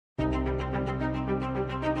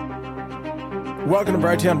Welcome to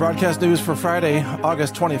Brighteon Broadcast News for Friday,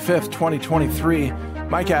 August 25th, 2023.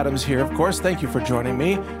 Mike Adams here, of course. Thank you for joining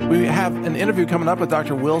me. We have an interview coming up with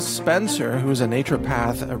Dr. Will Spencer, who's a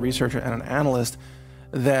naturopath, a researcher, and an analyst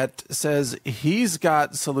that says he's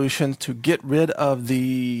got solutions to get rid of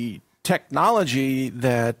the technology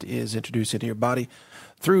that is introduced into your body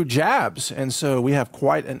through jabs. And so we have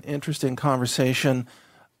quite an interesting conversation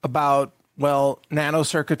about, well,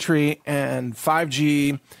 nanocircuitry and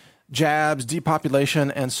 5G, jabs, depopulation,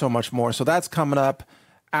 and so much more. So that's coming up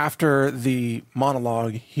after the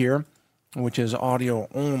monologue here, which is audio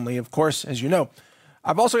only, of course, as you know.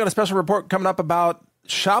 I've also got a special report coming up about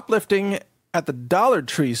shoplifting at the Dollar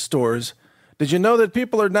Tree stores. Did you know that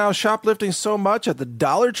people are now shoplifting so much at the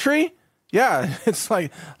Dollar Tree? Yeah, it's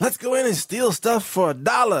like, let's go in and steal stuff for $1,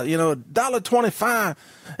 $1.25.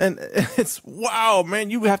 And it's, wow,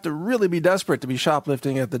 man, you have to really be desperate to be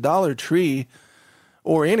shoplifting at the Dollar Tree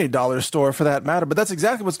or any dollar store for that matter. But that's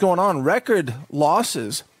exactly what's going on. Record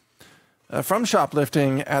losses from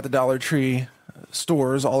shoplifting at the Dollar Tree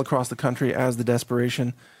stores all across the country as the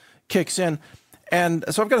desperation kicks in. And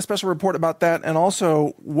so I've got a special report about that, and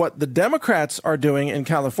also what the Democrats are doing in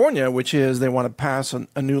California, which is they want to pass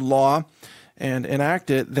a new law and enact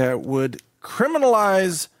it that would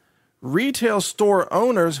criminalize retail store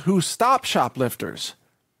owners who stop shoplifters.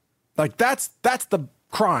 Like that's the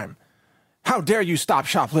crime. How dare you stop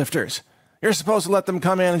shoplifters? You're supposed to let them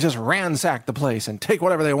come in and just ransack the place and take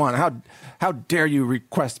whatever they want. How dare you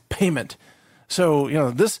request payment?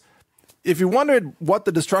 So, this, if you wondered what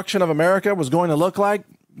the destruction of America was going to look like,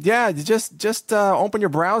 yeah, just open your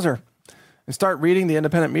browser and start reading the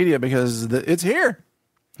independent media, because it's here.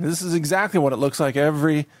 This is exactly what it looks like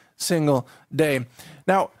every single day.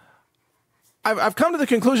 Now, I've come to the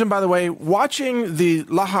conclusion, by the way, watching the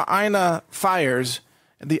Lahaina fires,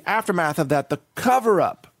 the aftermath of that, the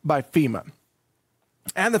cover-up by FEMA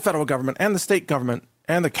and the federal government and the state government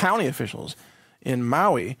and the county officials in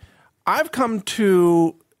Maui, I've come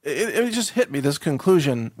to, it just hit me, this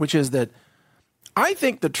conclusion, which is that I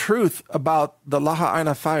think the truth about the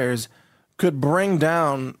Lahaina fires could bring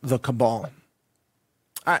down the cabal.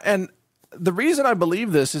 And the reason I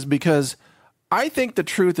believe this is because I think the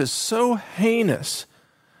truth is so heinous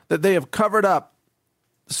that they have covered up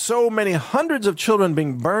so many hundreds of children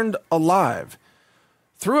being burned alive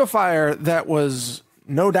through a fire that was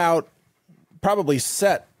no doubt probably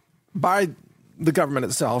set by the government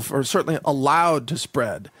itself, or certainly allowed to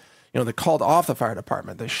spread. They called off the fire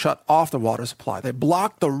department. They shut off the water supply. They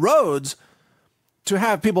blocked the roads to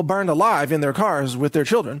have people burned alive in their cars with their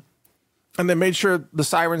children. And they made sure the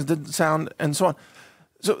sirens didn't sound and so on.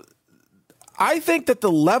 So I think that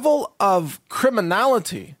the level of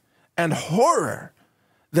criminality and horror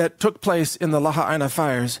that took place in the Lahaina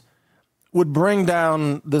fires would bring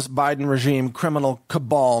down this Biden regime criminal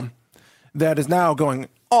cabal that is now going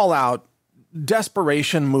all out,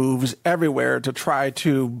 desperation moves everywhere to try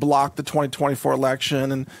to block the 2024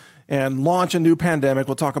 election and launch a new pandemic.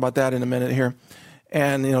 We'll talk about that in a minute here.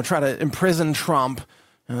 And, try to imprison Trump.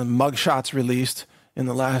 Mugshots released in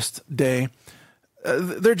the last day.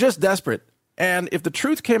 They're just desperate. And if the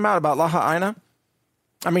truth came out about Lahaina,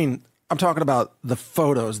 I'm talking about the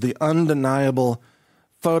photos, the undeniable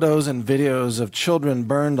photos and videos of children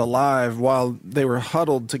burned alive while they were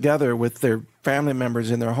huddled together with their family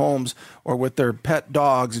members in their homes or with their pet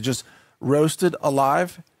dogs, just roasted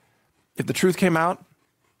alive. If the truth came out,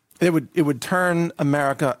 it would turn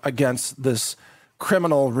America against this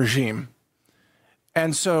criminal regime.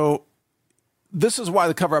 And so this is why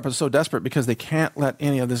the cover-up is so desperate, because they can't let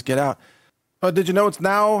any of this get out. But did you know it's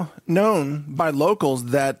now known by locals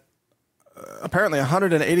that apparently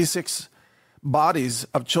 186 bodies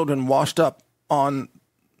of children washed up on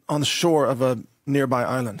the shore of a nearby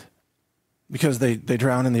island because they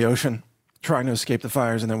drowned in the ocean trying to escape the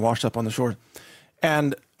fires and then washed up on the shore.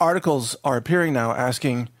 And articles are appearing now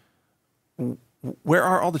asking, where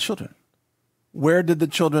are all the children? Where did the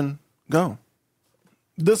children go?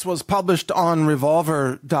 This was published on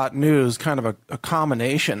revolver.news, kind of a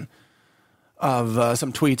combination of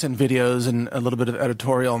some tweets and videos and a little bit of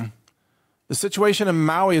editorial. The situation in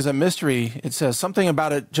Maui is a mystery. It says something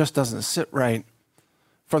about it just doesn't sit right.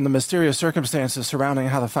 From the mysterious circumstances surrounding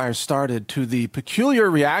how the fires started to the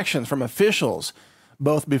peculiar reactions from officials,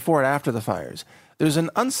 both before and after the fires, there's an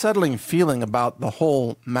unsettling feeling about the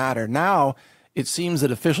whole matter. Now, it seems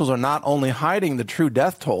that officials are not only hiding the true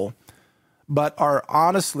death toll, but are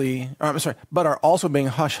also being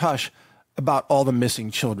hush-hush about all the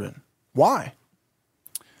missing children. Why?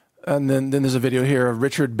 And then there's a video here of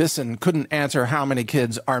Richard Bisson couldn't answer how many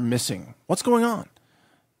kids are missing. What's going on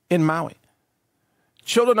in Maui?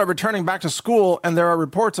 Children are returning back to school, and there are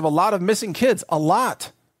reports of a lot of missing kids. A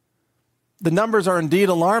lot. The numbers are indeed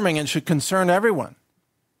alarming and should concern everyone.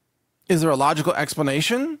 Is there a logical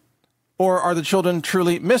explanation, or are the children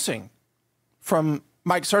truly missing? From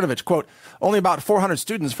Mike Cernovich, quote, only about 400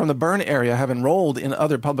 students from the Bern area have enrolled in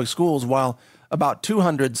other public schools, while about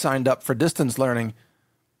 200 signed up for distance learning.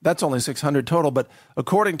 That's only 600 total, but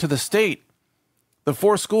according to the state, the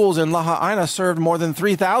 4 schools in Lahaina served more than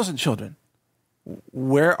 3,000 children.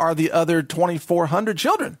 Where are the other 2,400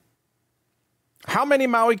 children? How many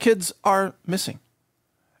Maui kids are missing?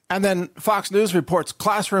 And then Fox News reports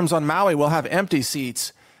classrooms on Maui will have empty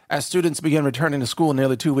seats as students begin returning to school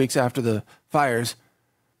nearly 2 weeks after the fires.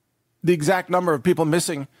 The exact number of people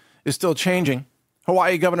missing is still changing.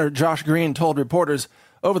 Hawaii Governor Josh Green told reporters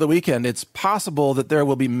over the weekend it's possible that there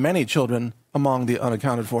will be many children among the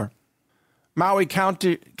unaccounted for. Maui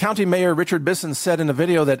County Mayor Richard Bisson said in a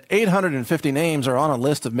video that 850 names are on a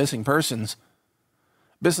list of missing persons.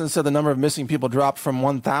 Bisson said the number of missing people dropped from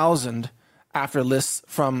 1,000 after lists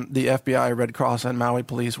from the FBI, Red Cross, and Maui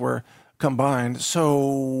police were combined.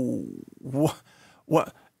 So,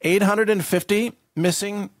 what 850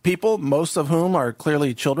 missing people, most of whom are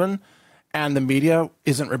clearly children, and the media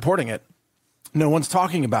isn't reporting it. No one's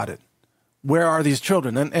talking about it. Where are these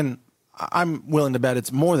children? And I'm willing to bet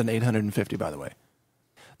it's more than 850, by the way.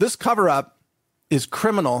 This cover-up is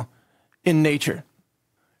criminal in nature.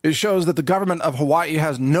 It shows that the government of Hawaii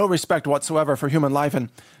has no respect whatsoever for human life.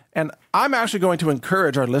 And I'm actually going to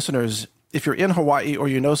encourage our listeners, if you're in Hawaii or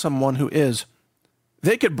you know someone who is,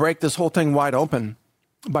 they could break this whole thing wide open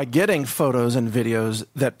by getting photos and videos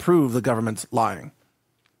that prove the government's lying.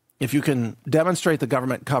 If you can demonstrate the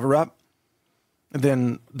government cover-up,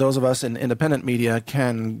 then those of us in independent media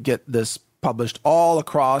can get this published all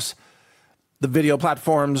across the video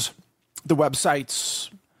platforms, the websites.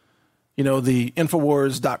 You know, the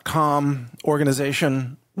Infowars.com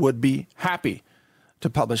organization would be happy to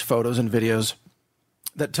publish photos and videos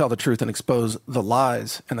that tell the truth and expose the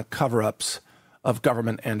lies and the cover-ups of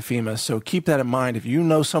government and FEMA. So keep that in mind. If you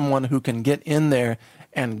know someone who can get in there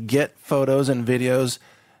and get photos and videos,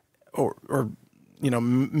 or you know,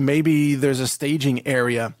 maybe there's a staging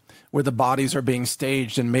area where the bodies are being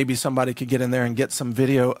staged, and maybe somebody could get in there and get some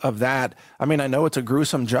video of that. I mean, I know it's a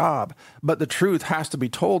gruesome job, but the truth has to be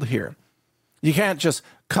told here. You can't just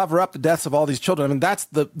cover up the deaths of all these children. I mean, that's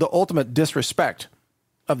the ultimate disrespect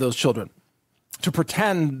of those children, to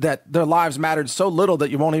pretend that their lives mattered so little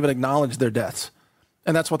that you won't even acknowledge their deaths.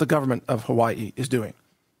 And that's what the government of Hawaii is doing.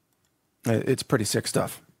 It's pretty sick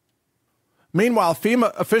stuff. Meanwhile,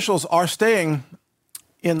 FEMA officials are staying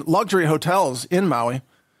in luxury hotels in Maui,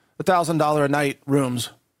 $1,000 a night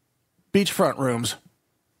rooms, beachfront rooms,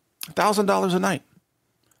 $1,000 a night.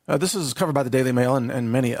 This is covered by the Daily Mail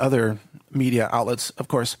and many other media outlets, of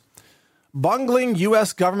course. Bungling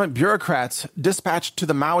U.S. government bureaucrats dispatched to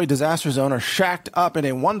the Maui disaster zone are shacked up in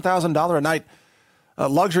a $1,000 a night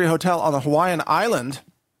luxury hotel on the Hawaiian island.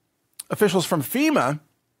 Officials from FEMA,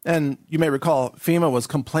 and you may recall FEMA was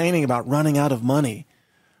complaining about running out of money.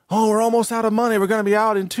 Oh, we're almost out of money. We're going to be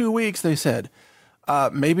out in 2 weeks, they said.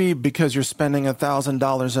 Maybe because you're spending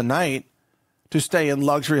 $1,000 a night to stay in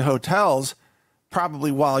luxury hotels,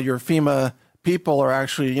 probably while your FEMA people are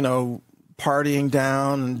actually, you know, partying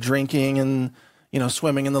down and drinking and, you know,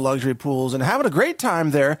 swimming in the luxury pools and having a great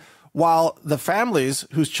time there, while the families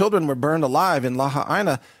whose children were burned alive in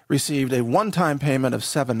Lahaina received a one-time payment of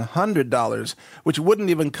 $700, which wouldn't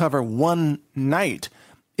even cover one night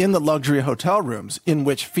in the luxury hotel rooms in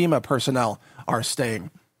which FEMA personnel are staying.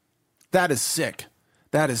 That is sick.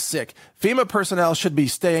 That is sick. FEMA personnel should be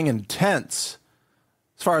staying in tents,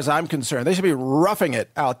 as far as I'm concerned. They should be roughing it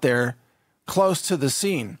out there close to the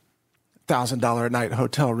scene. $1,000 a night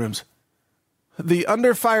hotel rooms. The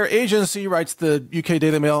Under Fire Agency, writes the UK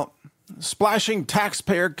Daily Mail, splashing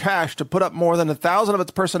taxpayer cash to put up more than 1,000 of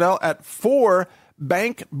its personnel at 4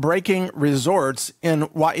 bank-breaking resorts in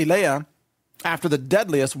Wailea after the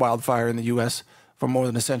deadliest wildfire in the U.S. for more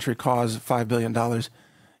than a century caused $5 billion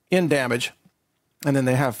in damage. And then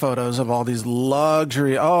they have photos of all these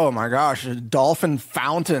luxury, oh my gosh, dolphin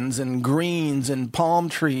fountains and greens and palm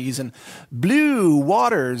trees and blue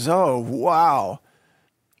waters. Oh, wow.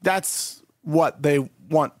 That's what they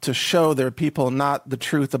want to show their people, not the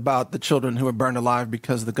truth about the children who were burned alive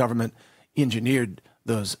because the government engineered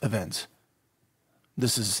those events.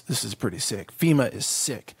 This is pretty sick. FEMA is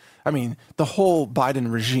sick. I mean, the whole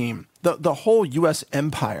Biden regime, the whole U.S.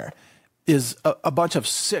 empire is a bunch of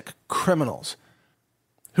sick criminals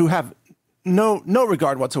who have no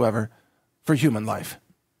regard whatsoever for human life.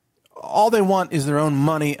 All they want is their own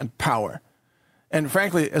money and power. And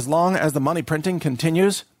frankly, as long as the money printing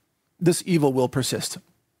continues, this evil will persist.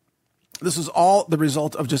 This is all the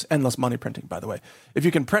result of just endless money printing, by the way. If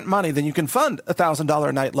you can print money, then you can fund $1,000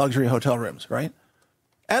 a night luxury hotel rooms, right?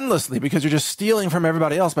 Endlessly, because you're just stealing from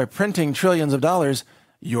everybody else by printing trillions of dollars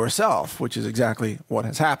yourself, which is exactly what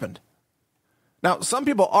has happened. Now, some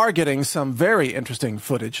people are getting some very interesting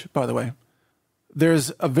footage, by the way.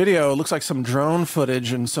 There's a video, looks like some drone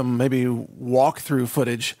footage and some maybe walkthrough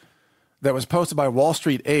footage that was posted by Wall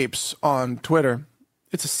Street Apes on Twitter.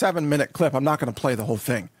 It's a 7-minute clip. I'm not going to play the whole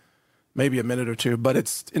thing, maybe a minute or two, but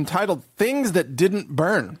it's entitled Things That Didn't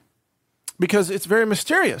Burn, because it's very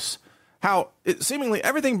mysterious how seemingly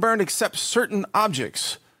everything burned except certain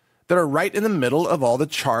objects that are right in the middle of all the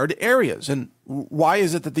charred areas. And why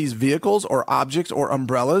is it that these vehicles or objects or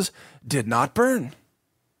umbrellas did not burn?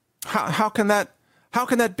 How can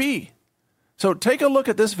that be? So take a look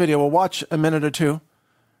at this video. We'll watch a minute or two,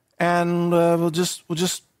 and we'll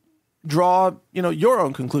just draw your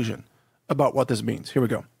own conclusion about what this means. Here we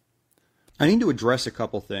go. I need to address a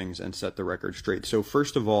couple things and set the record straight. So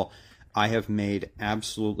first of all, I have made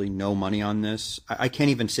absolutely no money on this. I can't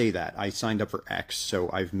even say that. I signed up for X, so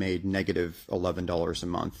I've made negative $11 a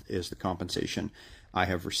month is the compensation I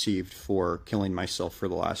have received for killing myself for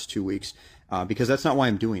the last 2 weeks, because that's not why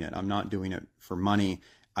I'm doing it. I'm not doing it for money.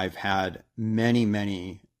 I've had many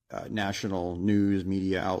national news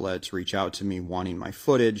media outlets reach out to me wanting my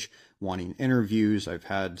footage, wanting interviews. I've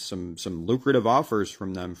had some lucrative offers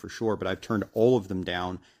from them for sure, but I've turned all of them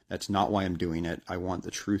down. That's not why I'm doing it. I want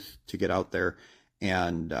the truth to get out there,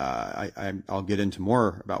 and I'll get into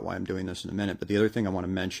more about why I'm doing this in a minute. But the other thing I want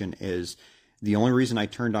to mention is the only reason I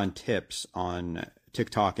turned on tips on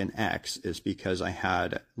TikTok and X is because I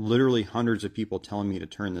had literally hundreds of people telling me to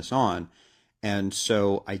turn this on, and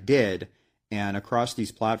so I did. And across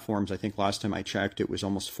these platforms, I think last time I checked, it was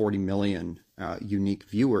almost 40 million unique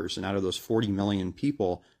viewers. And out of those 40 million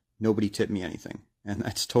people, nobody tipped me anything. And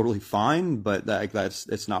that's totally fine, but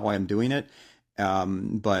that's not why I'm doing it.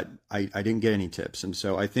 But I didn't get any tips. And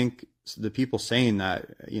so I think the people saying that,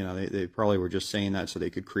 they probably were just saying that so they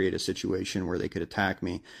could create a situation where they could attack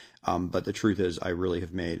me. But the truth is, I really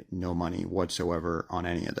have made no money whatsoever on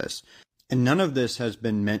any of this. And none of this has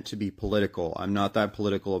been meant to be political. I'm not that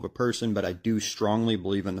political of a person, but I do strongly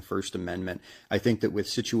believe in the First Amendment. I think that with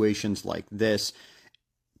situations like this,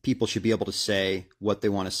 people should be able to say what they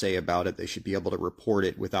want to say about it. They should be able to report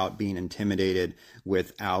it without being intimidated,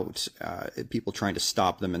 without people trying to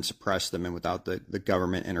stop them and suppress them, and without the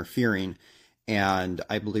government interfering. And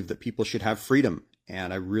I believe that people should have freedom.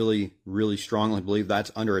 And I really, really strongly believe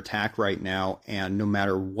that's under attack right now. And no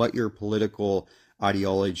matter what your political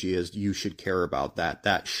ideology is, you should care about that.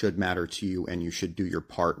 That should matter to you, and you should do your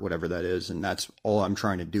part, whatever that is. And that's all I'm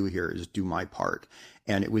trying to do here, is do my part.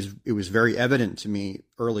 And it was very evident to me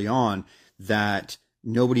early on that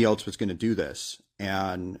nobody else was going to do this.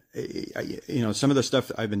 And some of the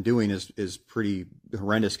stuff I've been doing is pretty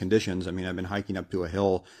horrendous conditions. I mean, I've been hiking up to a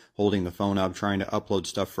hill, holding the phone up, trying to upload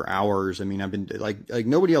stuff for hours. I mean, I've been like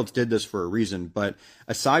nobody else did this for a reason. But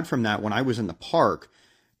aside from that, when I was in the park,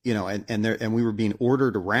 and we were being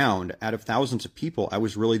ordered around out of thousands of people, I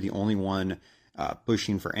was really the only one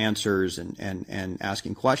pushing for answers and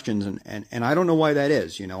asking questions. And I don't know why that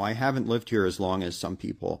is. I haven't lived here as long as some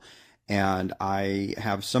people, and I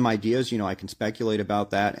have some ideas. I can speculate about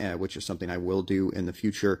that, which is something I will do in the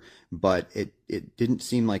future. But it didn't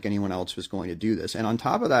seem like anyone else was going to do this. And on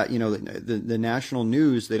top of that, the national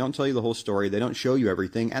news, they don't tell you the whole story. They don't show you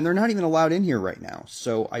everything, and they're not even allowed in here right now.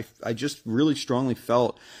 So I just really strongly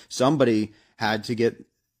felt somebody had to get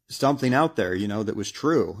something out there, that was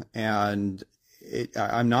true. And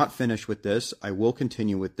I'm not finished with this. I will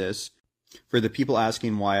continue with this. For the people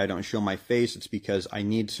asking why I don't show my face, it's because I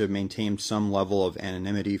need to maintain some level of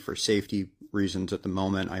anonymity for safety reasons at the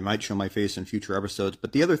moment. I might show my face in future episodes.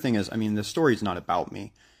 But the other thing is, the story's not about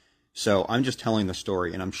me. So I'm just telling the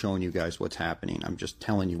story, and I'm showing you guys what's happening. I'm just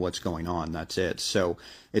telling you what's going on. That's it. So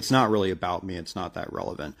it's not really about me. It's not that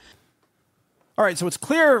relevant. All right, so it's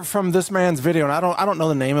clear from this man's video, and I don't know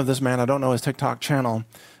the name of this man. I don't know his TikTok channel.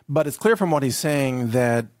 But it's clear from what he's saying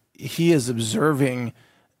that he is observing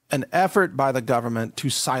an effort by the government to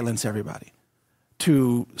silence everybody,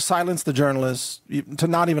 to silence the journalists, to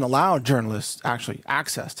not even allow journalists actually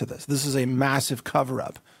access to this. This is a massive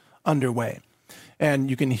cover-up underway. And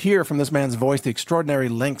you can hear from this man's voice the extraordinary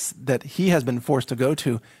lengths that he has been forced to go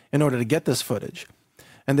to in order to get this footage.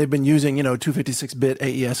 And they've been using, 256-bit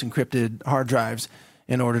AES encrypted hard drives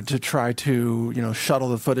in order to try to, shuttle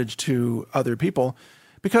the footage to other people,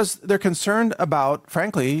 because they're concerned about,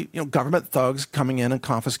 frankly, government thugs coming in and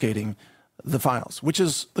confiscating the files, which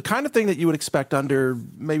is the kind of thing that you would expect under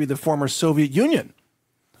maybe the former Soviet Union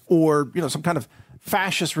or, some kind of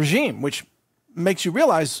fascist regime, which makes you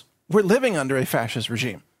realize we're living under a fascist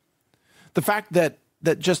regime. The fact that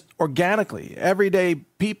just organically, everyday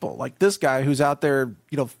people like this guy who's out there,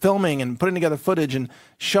 filming and putting together footage and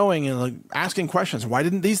showing and asking questions. Why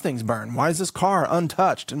didn't these things burn? Why is this car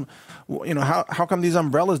untouched? And, how come these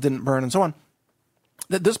umbrellas didn't burn and so on?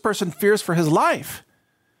 That this person fears for his life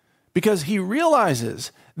because he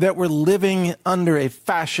realizes that we're living under a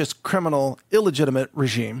fascist, criminal, illegitimate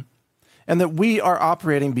regime and that we are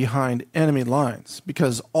operating behind enemy lines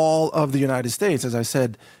because all of the United States, as I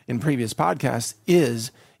said in previous podcasts,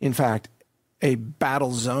 is, in fact, a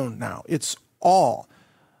battle zone now. It's all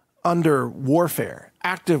under warfare,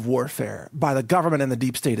 active warfare by the government and the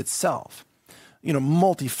deep state itself.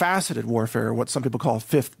 Multifaceted warfare, what some people call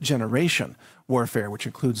fifth generation warfare, which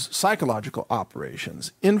includes psychological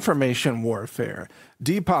operations, information warfare,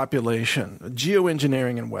 depopulation,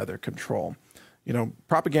 geoengineering and weather control.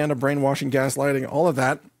 Propaganda, brainwashing, gaslighting, all of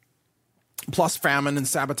that, plus famine and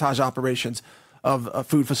sabotage operations of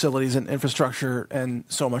food facilities and infrastructure and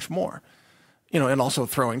so much more. And also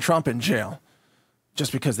throwing Trump in jail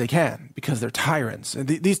just because they can, because they're tyrants. And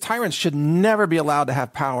these tyrants should never be allowed to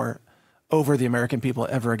have power over the American people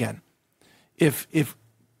ever again. If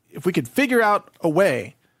we could figure out a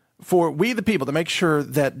way for we the people to make sure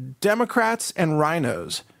that Democrats and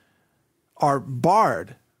rhinos are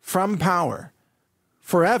barred from power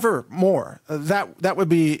forevermore, that would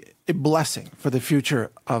be a blessing for the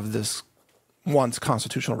future of this once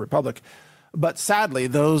constitutional republic. But sadly,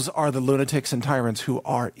 those are the lunatics and tyrants who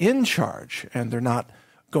are in charge, and they're not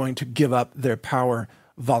going to give up their power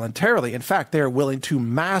voluntarily. In fact, they are willing to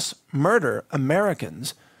mass murder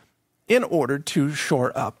Americans in order to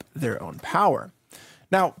shore up their own power.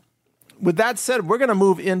 Now, with that said, we're going to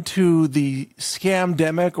move into the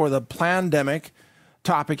scamdemic or the plandemic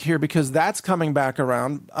topic here because that's coming back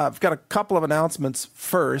around. I've got a couple of announcements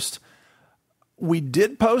first. We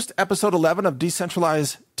did post episode 11 of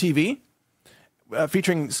Decentralized TV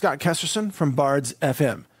featuring Scott Kesterson from Bards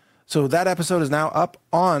FM. So that episode is now up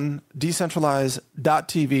on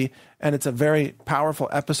decentralized.tv, and it's a very powerful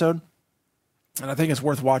episode, and I think it's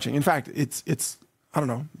worth watching. In fact, it's I don't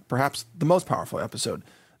know, perhaps the most powerful episode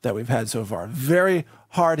that we've had so far. Very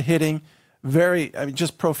hard-hitting,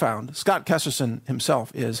 just profound. Scott Kesterson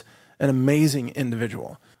himself is an amazing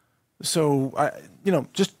individual. So,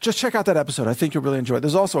 just check out that episode. I think you'll really enjoy it.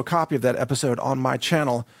 There's also a copy of that episode on my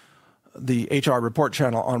channel, the HR Report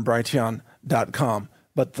channel on Brighteon.com.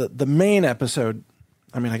 But the main episode,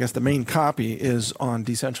 I guess the main copy is on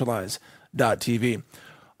decentralized.tv.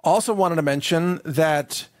 Also wanted to mention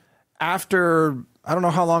that after, I don't know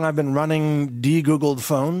how long I've been running de-Googled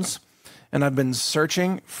phones, and I've been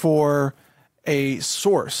searching for a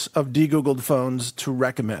source of de-Googled phones to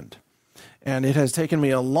recommend. And it has taken me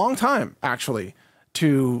a long time, actually,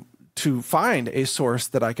 to find a source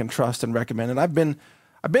that I can trust and recommend. And I've been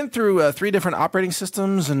through 3 different operating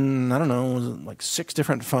systems and, I don't know, like 6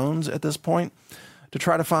 different phones at this point to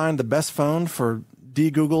try to find the best phone for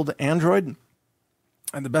de-Googled Android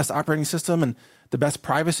and the best operating system and the best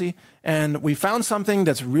privacy. And we found something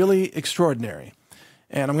that's really extraordinary.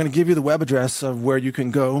 And I'm going to give you the web address of where you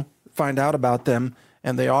can go find out about them.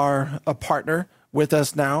 And they are a partner with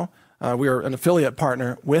us now. We are an affiliate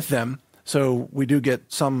partner with them. So we do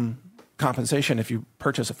get some compensation if you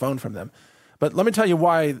purchase a phone from them. But let me tell you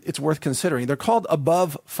why it's worth considering. They're called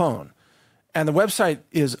Above Phone. And the website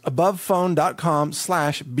is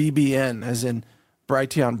abovephone.com/BBN, as in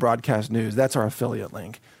Brighteon Broadcast News. That's our affiliate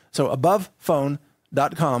link. So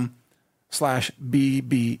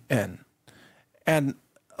abovephone.com/BBN. And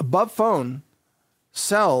Above Phone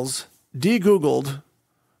sells de-Googled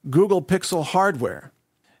Google Pixel hardware.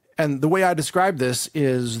 And the way I describe this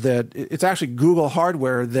is that it's actually Google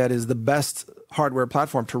hardware that is the best hardware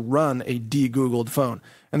platform to run a de-Googled phone.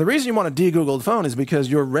 And the reason you want a de-Googled phone is because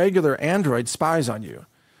your regular Android spies on you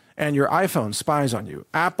and your iPhone spies on you.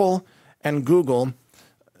 Apple and Google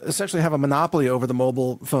essentially have a monopoly over the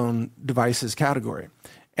mobile phone devices category.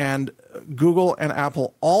 And Google and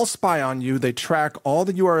Apple all spy on you. They track all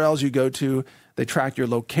the URLs you go to. They track your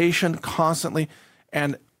location constantly.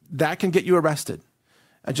 And that can get you arrested.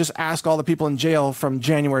 Just ask all the people in jail from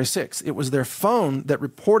January 6th. It was their phone that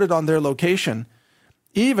reported on their location,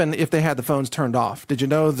 even if they had the phones turned off. Did you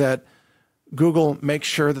know that Google makes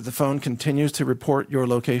sure that the phone continues to report your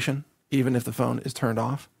location, even if the phone is turned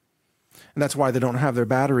off? And that's why they don't have their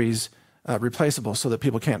batteries replaceable, so that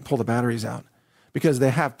people can't pull the batteries out, because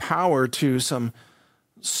they have power to some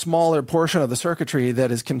smaller portion of the circuitry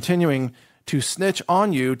that is continuing to snitch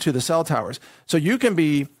on you to the cell towers. So you can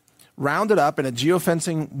be rounded up in a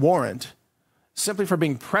geofencing warrant simply for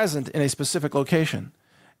being present in a specific location.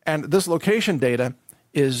 And this location data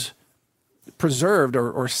is preserved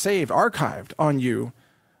or saved, archived on you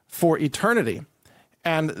for eternity.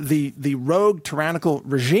 And the rogue tyrannical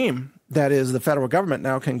regime that is the federal government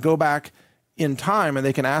now can go back in time and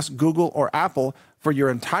they can ask Google or Apple for your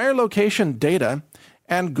entire location data,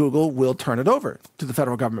 and Google will turn it over to the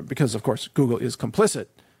federal government because, of course, Google is complicit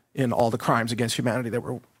in all the crimes against humanity that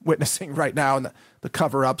we're witnessing right now, and the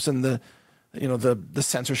cover-ups and the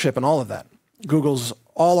censorship and all of that. Google's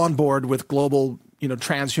all on board with global,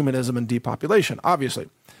 transhumanism and depopulation, obviously.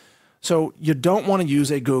 So you don't want to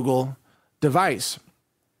use a Google device.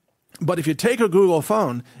 But if you take a Google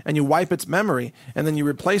phone and you wipe its memory and then you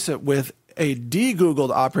replace it with a de-Googled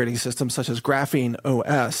operating system such as Graphene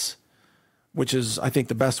OS, which is, I think,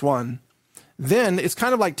 the best one, then it's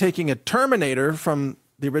kind of like taking a Terminator from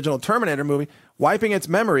the original Terminator movie, wiping its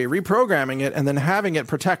memory, reprogramming it, and then having it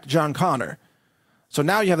protect John Connor. So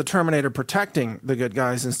now you have the Terminator protecting the good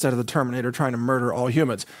guys instead of the Terminator trying to murder all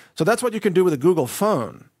humans. So that's what you can do with a Google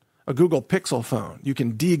phone, a Google Pixel phone. You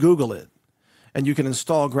can de-Google it, and you can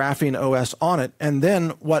install Graphene OS on it. And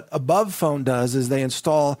then what Above Phone does is they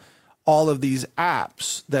install all of these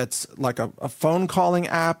apps that's like a phone calling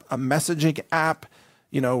app, a messaging app,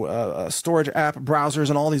 a storage app, browsers,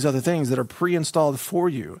 and all these other things that are pre-installed for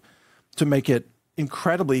you to make it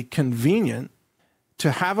incredibly convenient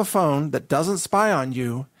to have a phone that doesn't spy on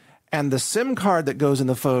you, and the SIM card that goes in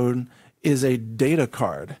the phone is a data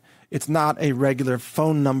card. It's not a regular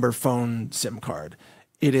phone number phone SIM card.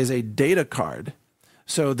 It is a data card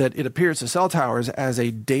so that it appears to cell towers as a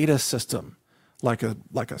data system, like a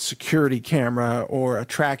security camera or a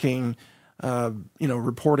tracking,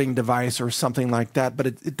 reporting device or something like that. But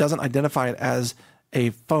it doesn't identify it as a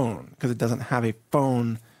phone because it doesn't have a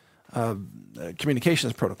phone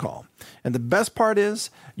communications protocol. And the best part is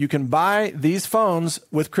you can buy these phones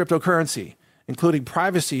with cryptocurrency, including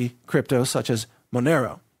privacy crypto such as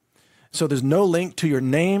Monero. So there's no link to your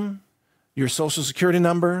name, your social security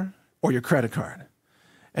number, or your credit card.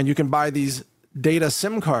 And you can buy these data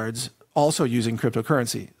SIM cards also using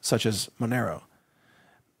cryptocurrency, such as Monero.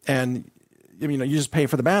 And you just pay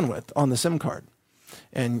for the bandwidth on the SIM card.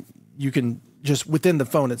 And you can just, within the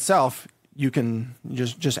phone itself, you can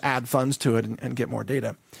just add funds to it and get more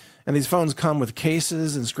data. And these phones come with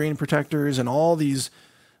cases and screen protectors and all these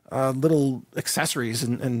little accessories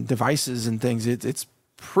and devices and things. It's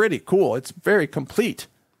pretty cool. It's very complete.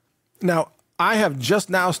 Now, I have just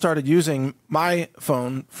now started using my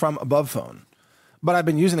phone from Above Phone, but I've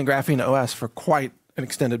been using the Graphene OS for quite an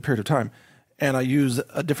extended period of time. And I use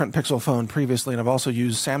a different Pixel phone previously, and I've also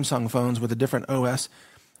used Samsung phones with a different OS.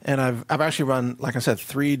 And I've actually run, like I said,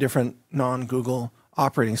 3 different non-Google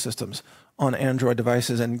operating systems on Android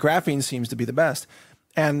devices, and Graphene seems to be the best.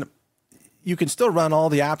 And you can still run all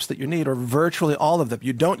the apps that you need, or virtually all of them.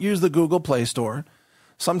 You don't use the Google Play Store.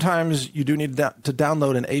 Sometimes you do need to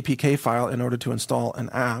download an APK file in order to install an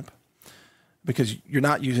app because you're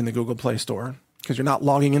not using the Google Play Store because you're not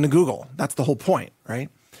logging into Google. That's the whole point, right?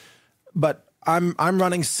 But I'm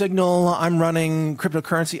running Signal. I'm running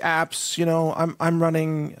cryptocurrency apps. I'm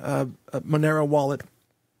running a Monero wallet.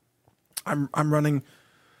 I'm running,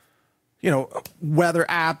 weather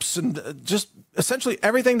apps, and just essentially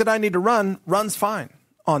everything that I need to run runs fine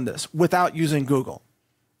on this without using Google.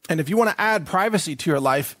 And if you want to add privacy to your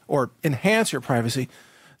life or enhance your privacy,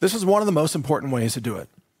 this is one of the most important ways to do it.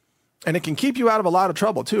 And it can keep you out of a lot of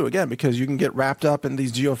trouble too, again, because you can get wrapped up in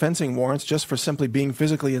these geofencing warrants just for simply being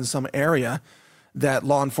physically in some area that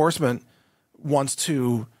law enforcement wants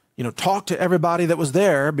to, talk to everybody that was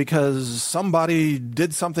there because somebody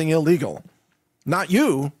did something illegal. Not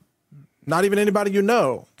you, not even anybody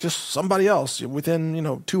just somebody else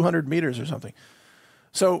within, 200 meters or something.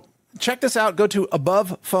 So check this out. Go to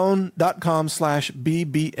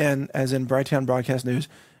abovephone.com/BBN, as in Brighteon Broadcast News,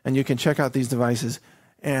 and you can check out these devices,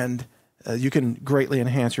 and you can greatly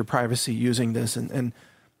enhance your privacy using this. And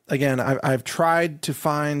again, I've tried to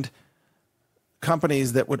find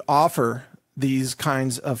companies that would offer these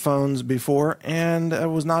kinds of phones before, and I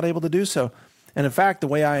was not able to do so. And in fact, the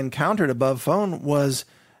way I encountered Above Phone was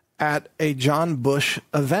at a John Bush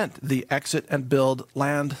event, the Exit and Build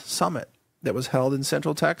Land Summit that was held in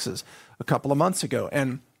Central Texas a couple of months ago.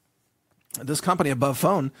 And this company, Above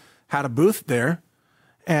Phone, had a booth there.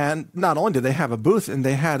 And not only did they have a booth, and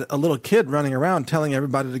they had a little kid running around telling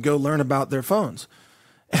everybody to go learn about their phones.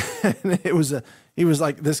 And he was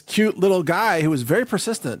like this cute little guy who was very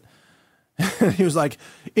persistent. He was like,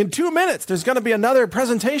 in 2 minutes, there's going to be another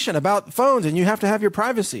presentation about phones, and you have to have your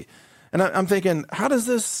privacy. And I'm thinking, how does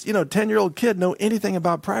this, 10-year-old kid know anything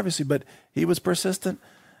about privacy? But he was persistent.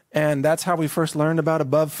 And that's how we first learned about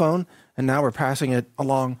Above Phone. And now we're passing it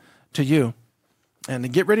along to you. And to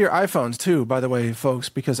get rid of your iPhones too, by the way, folks,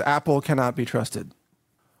 because Apple cannot be trusted.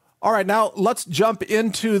 All right, now let's jump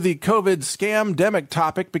into the COVID scamdemic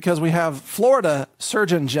topic, because we have Florida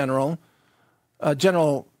Surgeon General,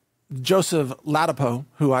 General Joseph Ladapo,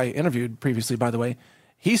 who I interviewed previously, by the way.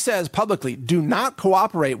 He says publicly, do not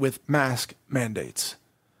cooperate with mask mandates.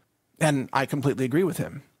 And I completely agree with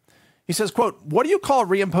him. He says, quote, what do you call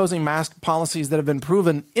reimposing mask policies that have been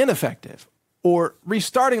proven ineffective, or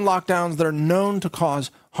restarting lockdowns that are known to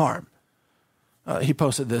cause harm? He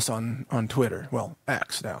posted this on Twitter, well,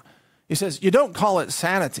 X now. He says, you don't call it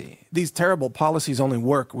sanity. These terrible policies only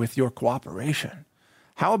work with your cooperation.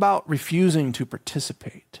 How about refusing to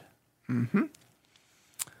participate?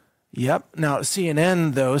 Yep. Now,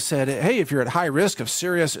 CNN, though, said, hey, if you're at high risk of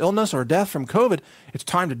serious illness or death from COVID, it's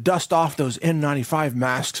time to dust off those N95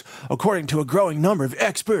 masks, according to a growing number of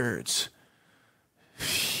experts.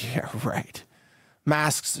 Yeah, right.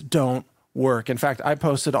 Masks don't work. In fact, I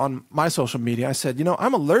posted on my social media, I said,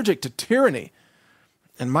 I'm allergic to tyranny,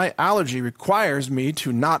 and my allergy requires me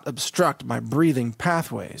to not obstruct my breathing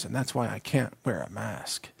pathways, and that's why I can't wear a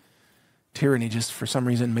mask. Tyranny just, for some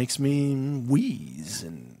reason, makes me wheeze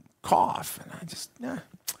and cough, and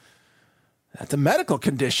that's a medical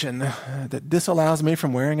condition that disallows me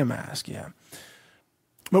from wearing a mask, yeah.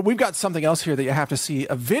 But we've got something else here that you have to see,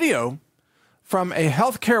 a video from a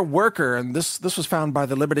healthcare worker, and this was found by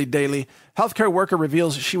the Liberty Daily. Healthcare worker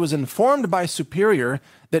reveals she was informed by superior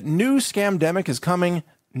that new scamdemic is coming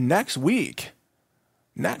next week.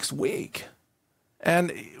 Next week.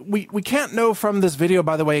 And we can't know from this video,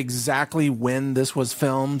 by the way, exactly when this was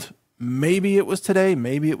filmed. Maybe it was today.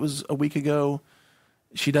 Maybe it was a week ago.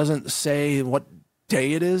 She doesn't say what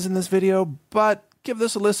day it is in this video, but give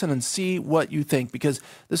this a listen and see what you think, because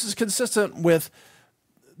this is consistent with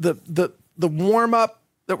the warm-up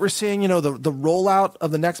that we're seeing, the rollout of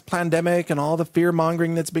the next Plandemic and all the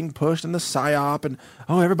fear-mongering that's being pushed, and the PSYOP, and,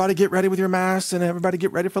 everybody get ready with your masks, and everybody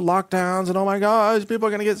get ready for lockdowns, and oh my gosh, people are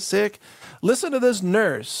going to get sick. Listen to this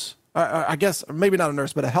nurse, I guess maybe not a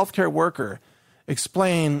nurse, but a healthcare worker,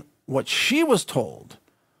 explain what she was told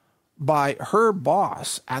by her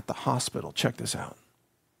boss at the hospital. Check this out.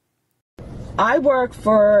 I work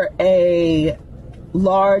for a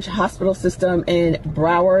large hospital system in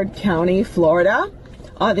Broward County, Florida,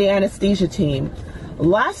 on the anesthesia team.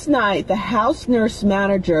 Last night, the house nurse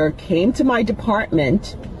manager came to my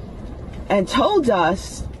department and told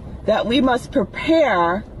us that we must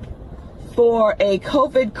prepare for a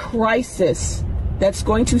COVID crisis that's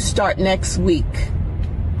going to start next week.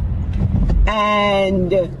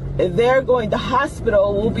 And the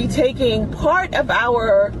hospital will be taking part of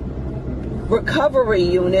our recovery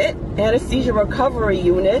unit, anesthesia recovery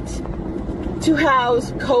unit, to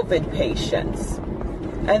house COVID patients,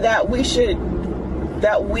 and that we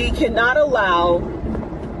cannot allow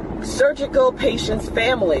surgical patients'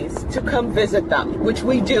 families to come visit them, which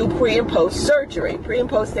we do pre and post surgery, pre and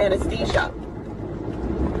post anesthesia.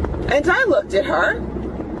 And I looked at her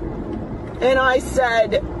and I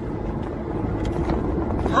said,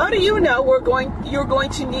 how do you know you're going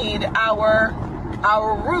to need our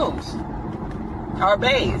rooms, our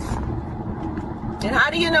bays? And how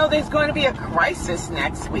do you know there's going to be a crisis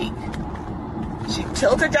next week? She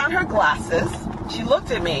tilted down her glasses, she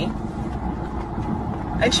looked at me,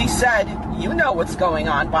 and she said, you know what's going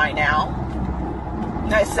on by now.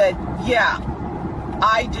 And I said, yeah,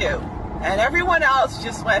 I do. And everyone else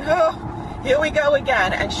just went, oh, here we go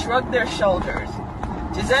again, and shrugged their shoulders.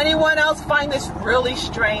 Does anyone else find this really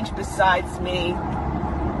strange besides me?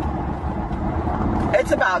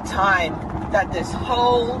 It's about time that this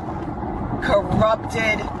whole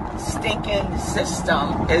corrupted, stinking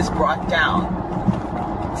system is brought down.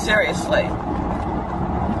 Seriously.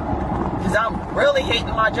 Because I'm really hating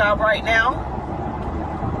my job right now.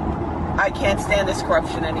 I can't stand this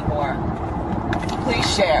corruption anymore.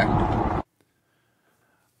 Please share.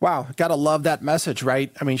 Wow, gotta love that message,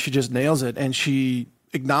 right? I mean, she just nails it, and she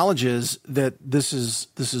acknowledges that this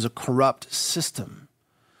is a corrupt system.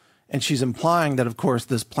 And she's implying that, of course,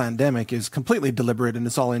 this Plandemic is completely deliberate and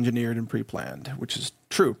it's all engineered and pre-planned, which is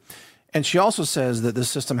true. And she also says that this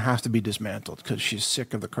system has to be dismantled because she's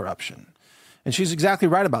sick of the corruption. And she's exactly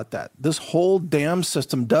right about that. This whole damn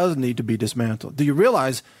system does need to be dismantled. Do you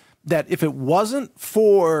realize that if it wasn't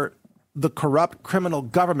for the corrupt criminal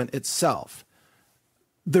government itself,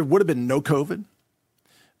 there would have been no COVID?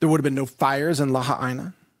 There would have been no fires in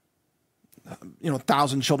Lahaina.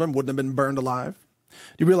 1,000 children wouldn't have been burned alive.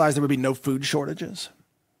 Do you realize there would be no food shortages?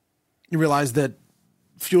 You realize that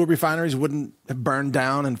fuel refineries wouldn't have burned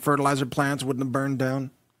down and fertilizer plants wouldn't have burned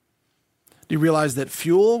down? Do you realize that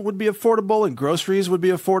fuel would be affordable and groceries would be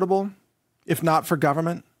affordable if not for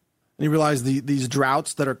government? And you realize these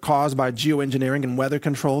droughts that are caused by geoengineering and weather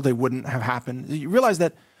control, they wouldn't have happened. You realize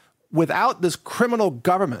that without this criminal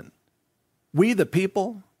government, we, the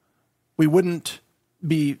people, we wouldn't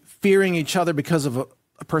be fearing each other because of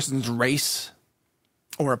a person's race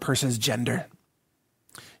or a person's gender.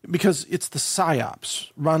 Because it's the psyops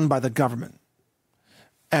run by the government.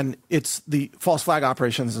 And it's the false flag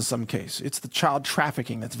operations in some case. It's the child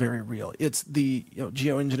trafficking that's very real. It's the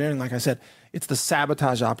geoengineering, like I said. It's the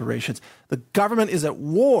sabotage operations. The government is at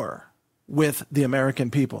war with the American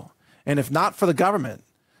people. And if not for the government,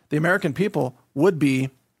 the American people would be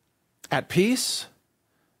at peace.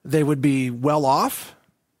 They would be well off.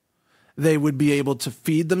 They would be able to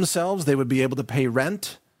feed themselves. They would be able to pay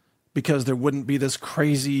rent because there wouldn't be this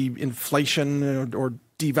crazy inflation or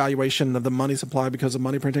devaluation of the money supply because of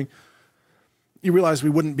money printing. You realize we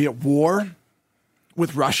wouldn't be at war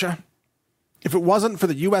with Russia. If it wasn't for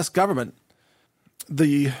the U.S. government,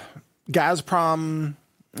 the Gazprom,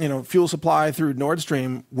 fuel supply through Nord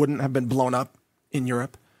Stream wouldn't have been blown up in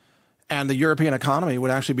Europe. And the European economy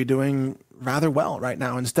would actually be doing rather well right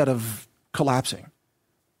now instead of collapsing.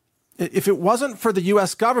 If it wasn't for the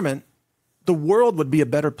U.S. government, the world would be a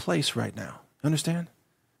better place right now. Understand?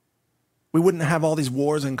 We wouldn't have all these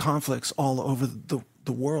wars and conflicts all over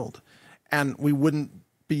the world. And we wouldn't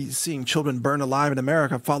be seeing children burned alive in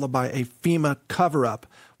America, followed by a FEMA cover-up,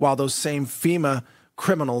 while those same FEMA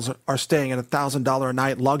criminals are staying in $1,000 a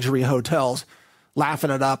night luxury hotels, laughing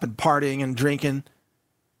it up and partying and drinking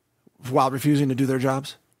while refusing to do their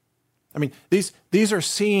jobs. I mean, these are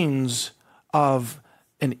scenes of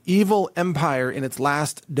an evil empire in its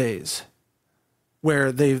last days,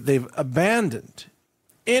 where they've abandoned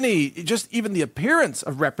just even the appearance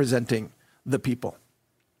of representing the people.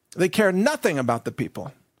 They care nothing about the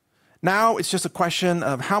people. Now it's just a question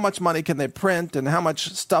of how much money can they print and how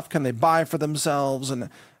much stuff can they buy for themselves and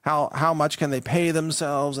how much can they pay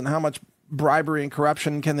themselves and how much bribery and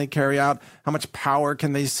corruption can they carry out, how much power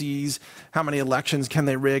can they seize, how many elections can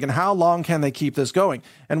they rig, and how long can they keep this going.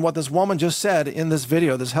 And what this woman just said in this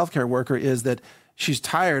video, this healthcare worker, is that she's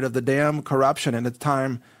tired of the damn corruption and it's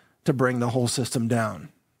time to bring the whole system down.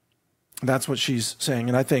 That's what she's saying.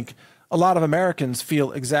 And I think a lot of Americans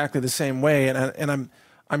feel exactly the same way. And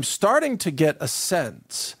I'm starting to get a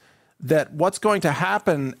sense that what's going to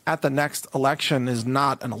happen at the next election is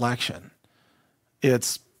not an election.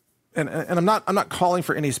 It's and I'm not calling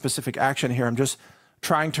for any specific action here. I'm just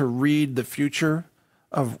trying to read the future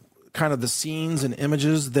of kind of the scenes and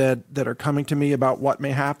images that are coming to me about what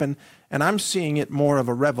may happen. And I'm seeing it more of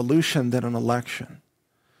a revolution than an election.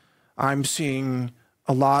 I'm seeing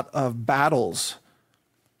a lot of battles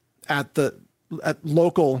at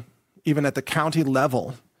local, even at the county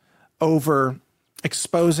level, over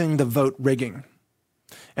exposing the vote rigging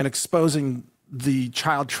and exposing the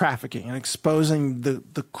child trafficking and exposing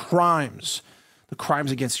the crimes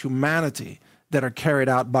against humanity that are carried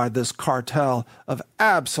out by this cartel of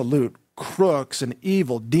absolute crooks and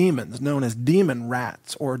evil demons known as demon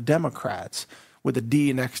rats or Democrats with a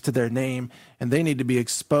D next to their name, and they need to be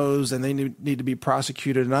exposed and they need to be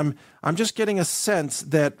prosecuted. And I'm just getting a sense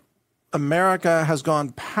that America has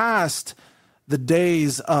gone past the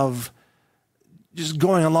days of just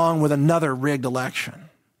going along with another rigged election.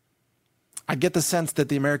 I get the sense that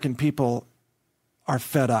the American people are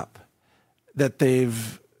fed up, that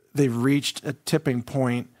they've reached a tipping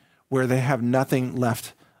point where they have nothing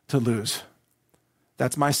left to lose.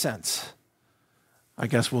 That's my sense. I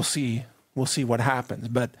guess we'll see what happens.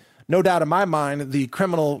 But no doubt in my mind, the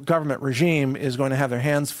criminal government regime is going to have their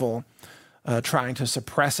hands full trying to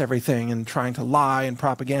suppress everything and trying to lie and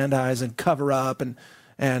propagandize and cover up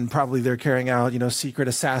and probably they're carrying out, secret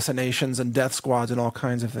assassinations and death squads and all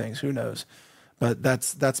kinds of things. Who knows? But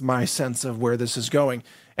that's my sense of where this is going.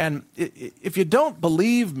 And if you don't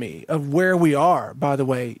believe me of where we are, by the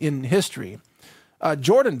way, in history,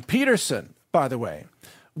 Jordan Peterson, by the way,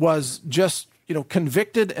 was just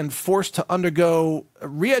convicted and forced to undergo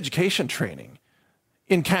re-education training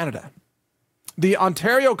in Canada. The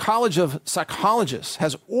Ontario College of Psychologists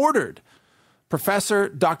has ordered Professor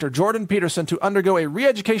Dr. Jordan Peterson to undergo a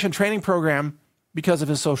re-education training program because of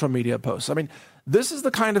his social media posts. I mean, this is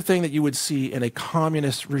the kind of thing that you would see in a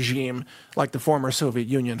communist regime like the former Soviet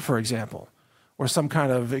Union, for example, or some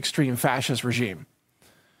kind of extreme fascist regime.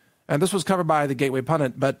 And this was covered by the Gateway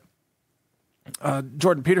Pundit, but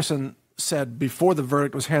Jordan Peterson said before the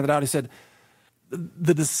verdict was handed out, he said,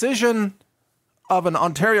 the decision of an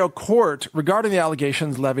Ontario court regarding the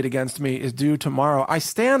allegations levied against me is due tomorrow. I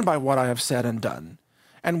stand by what I have said and done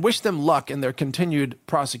and wish them luck in their continued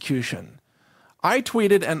prosecution. I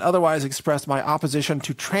tweeted and otherwise expressed my opposition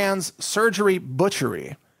to trans surgery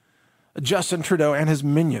butchery, Justin Trudeau and his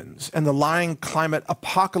minions, and the lying climate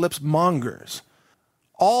apocalypse mongers.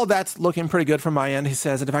 All that's looking pretty good from my end, he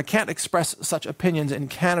says, and if I can't express such opinions in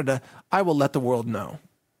Canada, I will let the world know.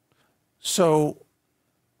 So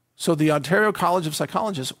the Ontario College of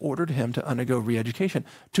Psychologists ordered him to undergo re-education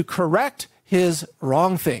to correct his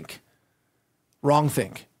wrong think.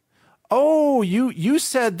 Oh, you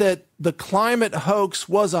said that the climate hoax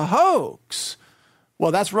was a hoax.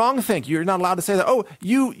 Well, that's wrong think. You're not allowed to say that. Oh,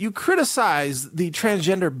 you criticize the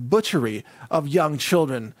transgender butchery of young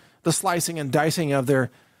children, the slicing and dicing of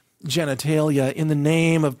their genitalia in the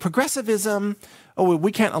name of progressivism. Oh,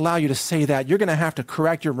 we can't allow you to say that. You're going to have to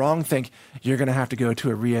correct your wrong think. You're going to have to go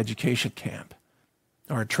to a re-education camp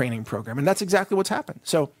or a training program. And that's exactly what's happened.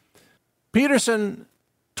 So Peterson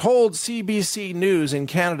told CBC News in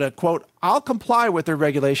Canada, quote, I'll comply with their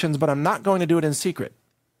regulations, but I'm not going to do it in secret.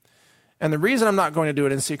 And the reason I'm not going to do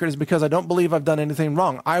it in secret is because I don't believe I've done anything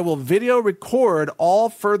wrong. I will video record all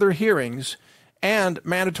further hearings and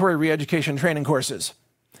mandatory re-education training courses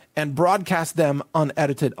and broadcast them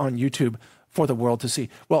unedited on YouTube for the world to see.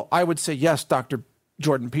 Well, I would say, yes, Dr.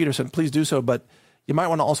 Jordan Peterson, please do so, but you might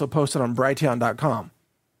want to also post it on Brighteon.com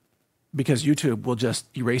because YouTube will just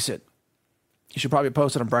erase it. You should probably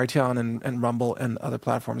post it on Brighteon and Rumble and other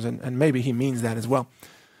platforms, and maybe he means that as well.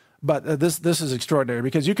 But this is extraordinary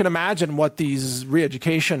because you can imagine what these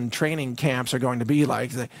re-education training camps are going to be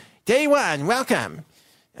like. Day one, welcome.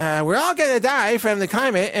 We're all going to die from the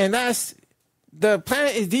climate, and thus the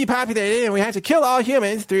planet is depopulated, and we have to kill all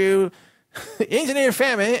humans through engineered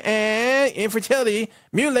famine and infertility,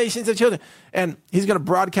 mutilations of children. And he's going to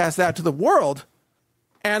broadcast that to the world,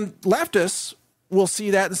 and leftists will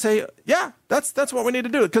see that and say, yeah, that's what we need to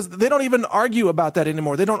do, because they don't even argue about that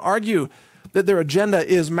anymore. They don't argue that their agenda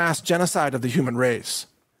is mass genocide of the human race.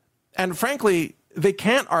 And frankly, they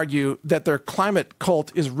can't argue that their climate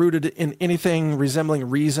cult is rooted in anything resembling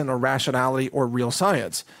reason or rationality or real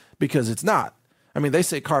science, because it's not. I mean, they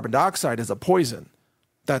say carbon dioxide is a poison.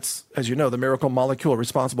 That's, as you know, the miracle molecule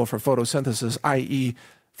responsible for photosynthesis, i.e.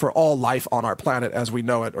 for all life on our planet as we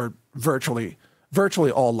know it, or virtually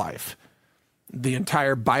all life. The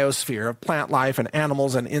entire biosphere of plant life and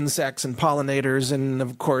animals and insects and pollinators and,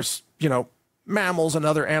 of course, mammals and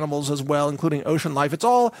other animals as well, including ocean life. It's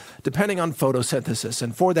all depending on photosynthesis,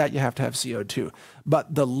 and for that you have to have CO2.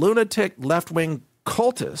 But the lunatic left-wing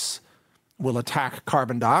cultists will attack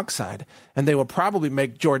carbon dioxide, and they will probably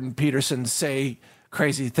make Jordan Peterson say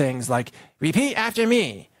crazy things like, repeat after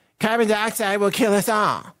me, carbon dioxide will kill us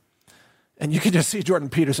all. And you can just see Jordan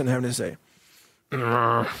Peterson having to say,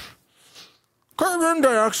 carbon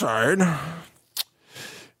dioxide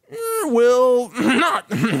will not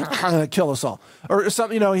kill us all. Or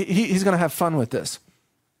something, he's going to have fun with this.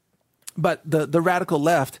 But the radical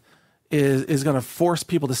left is going to force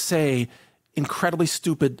people to say incredibly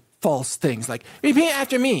stupid, false things like, repeat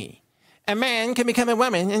after me. A man can become a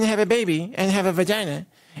woman and have a baby and have a vagina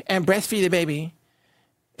and breastfeed a baby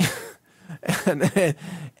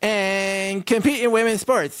and compete in women's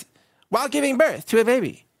sports while giving birth to a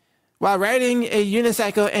baby, while riding a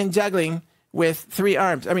unicycle and juggling with 3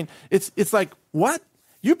 arms. I mean, it's like, what?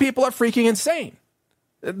 You people are freaking insane.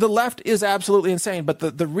 The left is absolutely insane, but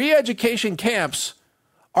the re-education camps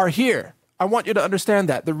are here. I want you to understand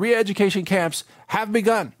that. The re-education camps have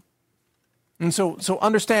begun. And so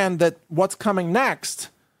understand that what's coming next,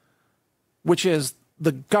 which is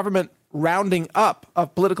the government rounding up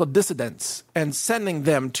of political dissidents and sending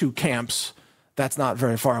them to camps, that's not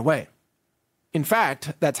very far away. In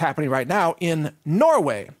fact, that's happening right now in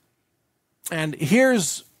Norway. And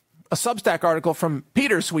here's a Substack article from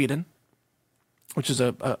Peter Sweden, which is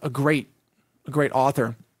a great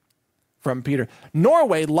author from Peter.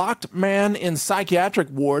 Norway locked man in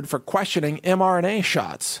psychiatric ward for questioning mRNA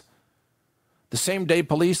shots. The same day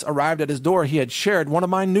police arrived at his door, he had shared one of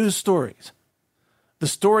my news stories. The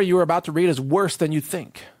story you are about to read is worse than you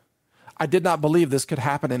think. I did not believe this could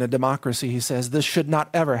happen in a democracy, he says. This should not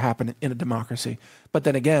ever happen in a democracy. But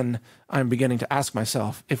then again, I'm beginning to ask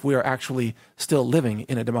myself if we are actually still living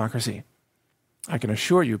in a democracy. I can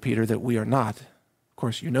assure you, Peter, that we are not. Of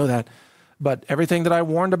course, you know that. But everything that I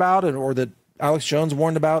warned about or that Alex Jones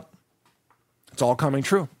warned about, it's all coming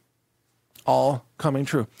true. All coming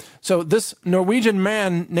true. So this Norwegian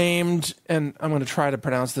man named, and I'm going to try to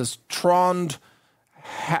pronounce this, Trond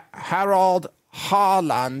Harald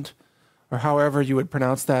Haaland, or however you would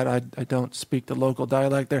pronounce that. I don't speak the local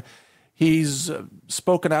dialect there. He's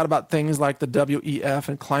spoken out about things like the WEF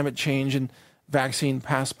and climate change and vaccine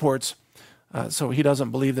passports. So he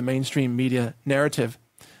doesn't believe the mainstream media narrative.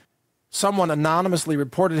 Someone anonymously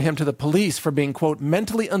reported him to the police for being, quote,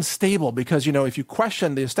 mentally unstable because, if you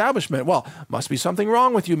question the establishment, well, must be something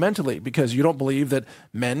wrong with you mentally because you don't believe that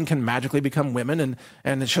men can magically become women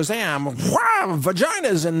and Shazam, wow,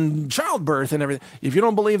 vaginas and childbirth and everything. If you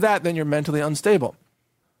don't believe that, then you're mentally unstable.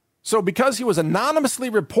 So because he was anonymously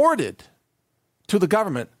reported to the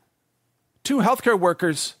government, 2 healthcare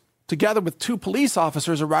workers together with 2 police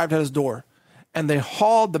officers arrived at his door. And they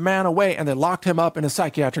hauled the man away and they locked him up in a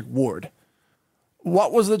psychiatric ward.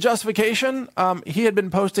 What was the justification? He had been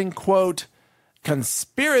posting, quote,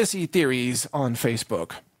 conspiracy theories on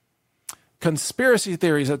Facebook. Conspiracy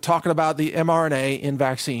theories are talking about the mRNA in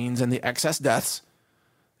vaccines and the excess deaths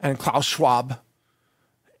and Klaus Schwab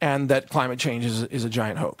and that climate change is a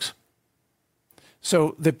giant hoax.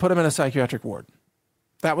 So they put him in a psychiatric ward.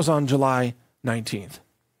 That was on July 19th.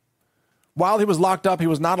 While he was locked up, he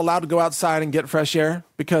was not allowed to go outside and get fresh air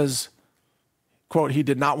because, quote, he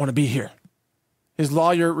did not want to be here. His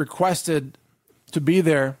lawyer requested to be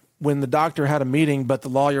there when the doctor had a meeting, but the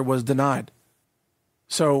lawyer was denied.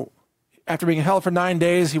 So after being held for 9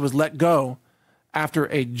 days, he was let go after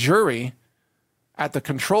a jury at the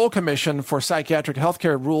Control Commission for Psychiatric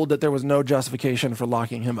Healthcare ruled that there was no justification for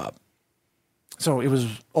locking him up. So it was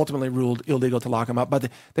ultimately ruled illegal to lock him up. But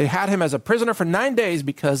they had him as a prisoner for 9 days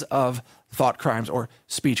because of thought crimes or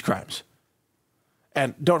speech crimes.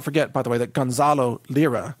 And don't forget, by the way, that Gonzalo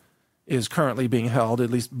Lira is currently being held, at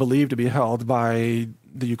least believed to be held by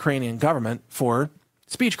the Ukrainian government for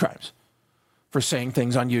speech crimes, for saying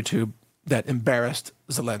things on YouTube that embarrassed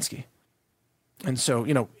Zelensky. And so,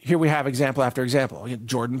 here we have example after example.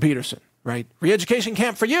 Jordan Peterson, right? Re-education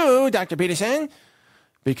camp for you, Dr. Peterson,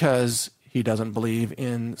 because he doesn't believe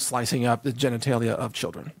in slicing up the genitalia of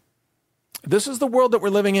children. This is the world that we're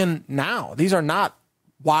living in now. These are not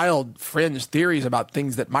wild fringe theories about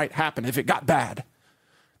things that might happen if it got bad.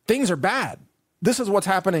 Things are bad. This is what's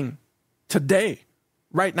happening today,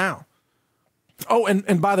 right now. Oh,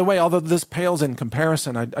 and by the way, although this pales in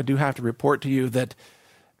comparison, I do have to report to you that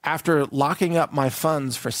after locking up my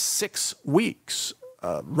funds for 6 weeks,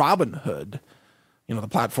 Robinhood, the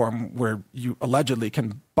platform where you allegedly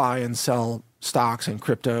can buy and sell stocks and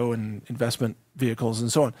crypto and investment vehicles and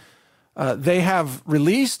so on. They have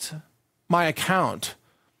released my account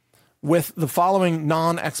with the following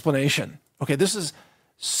non-explanation. Okay, this is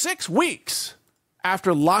 6 weeks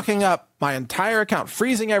after locking up my entire account,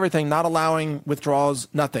 freezing everything, not allowing withdrawals,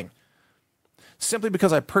 nothing. Simply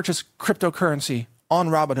because I purchased cryptocurrency on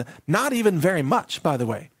Robinhood. Not even very much, by the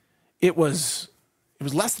way. It was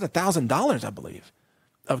less than $1,000, I believe,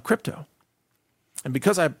 of crypto. And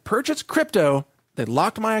because I purchased crypto, they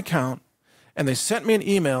locked my account and they sent me an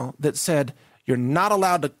email that said, you're not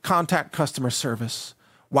allowed to contact customer service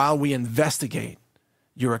while we investigate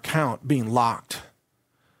your account being locked.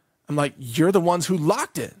 I'm like, you're the ones who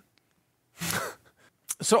locked it.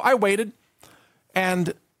 So I waited,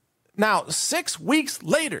 and now 6 weeks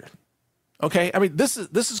later, okay, I mean, this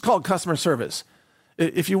is called customer service.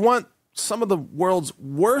 If you want some of the world's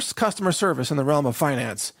worst customer service in the realm of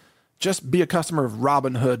finance, just be a customer of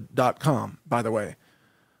Robinhood.com, by the way,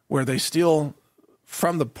 where they steal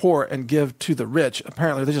from the poor and give to the rich.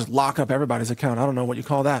 Apparently, they just lock up everybody's account. I don't know what you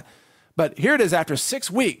call that. But here it is. After 6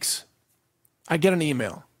 weeks, I get an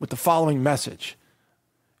email with the following message.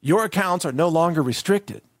 Your accounts are no longer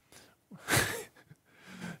restricted.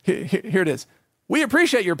 Here it is. We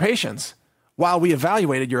appreciate your patience while we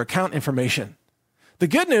evaluated your account information. The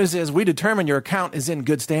good news is we determined your account is in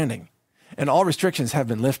good standing and all restrictions have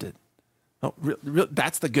been lifted. Oh,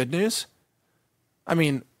 that's the good news? I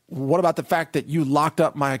mean, what about the fact that you locked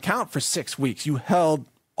up my account for 6 weeks? You held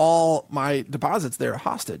all my deposits there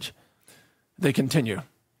hostage. They continue.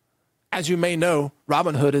 As you may know,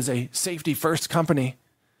 Robinhood is a safety-first company,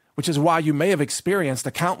 which is why you may have experienced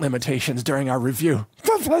account limitations during our review.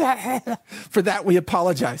 For that, we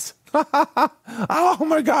apologize. Oh,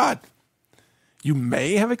 my God. You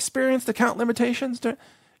may have experienced account limitations?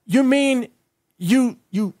 You mean you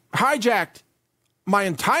hijacked my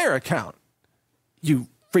entire account, you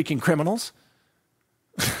freaking criminals?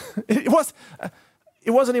 It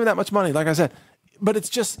wasn't even that much money, like I said. But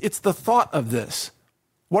it's the thought of this.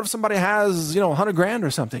 What if somebody has, $100,000 or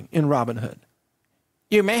something in Robinhood?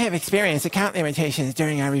 You may have experienced account limitations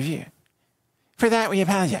during our review. For that, we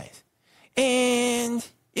apologize. And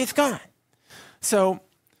it's gone. So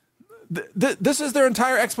this is their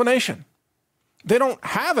entire explanation. They don't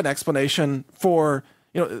have an explanation for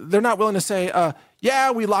They're not willing to say,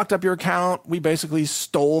 yeah, we locked up your account. We basically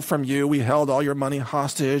stole from you. We held all your money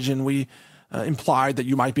hostage, and we implied that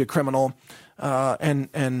you might be a criminal.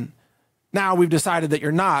 And now we've decided that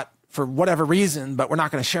you're not for whatever reason, but we're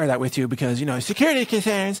not going to share that with you because, security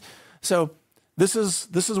concerns. So this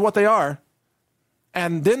is what they are.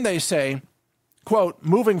 And then they say, quote,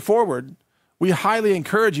 moving forward, we highly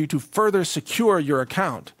encourage you to further secure your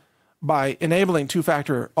account by enabling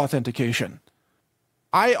two-factor authentication.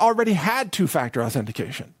 I already had two-factor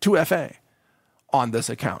authentication, 2FA, on this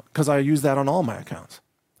account because I use that on all my accounts.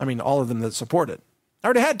 I mean, all of them that support it. I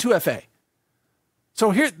already had 2FA.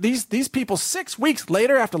 So here, these people, 6 weeks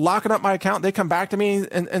later, after locking up my account, they come back to me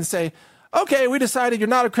and say, okay, we decided you're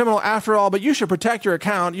not a criminal after all, but you should protect your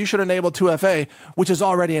account. You should enable 2FA, which is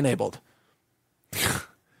already enabled.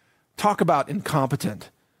 Talk about incompetent.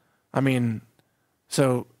 I mean,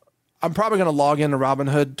 so I'm probably going to log into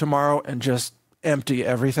Robinhood tomorrow and just empty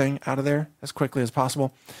everything out of there as quickly as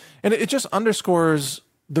possible. And it just underscores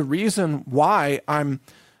the reason why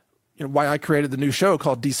why I created the new show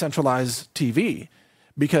called Decentralized TV.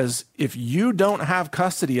 Because if you don't have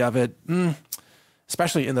custody of it,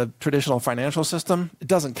 especially in the traditional financial system, it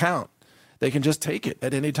doesn't count. They can just take it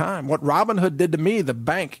at any time. What Robinhood did to me, the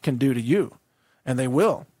bank can do to you. And they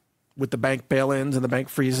will. With the bank bail-ins and the bank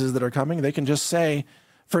freezes that are coming, they can just say,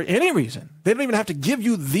 for any reason, they don't even have to give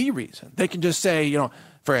you the reason. They can just say,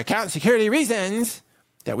 for account security reasons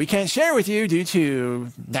that we can't share with you due to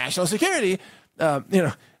national security,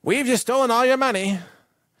 we've just stolen all your money.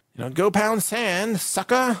 Go pound sand,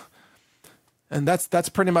 sucker. And that's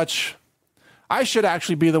pretty much, I should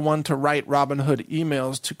actually be the one to write Robinhood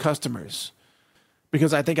emails to customers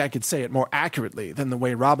because I think I could say it more accurately than the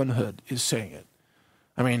way Robinhood is saying it.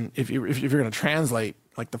 I mean, if you're going to translate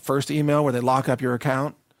like the first email where they lock up your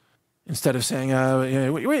account, instead of saying,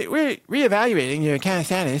 we're reevaluating your account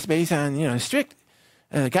status based on, strict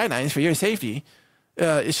guidelines for your safety,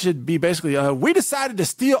 it should be basically, we decided to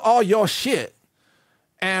steal all your shit.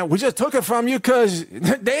 And we just took it from you because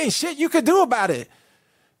there ain't shit you could do about it.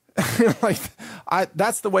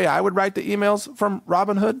 That's the way I would write the emails from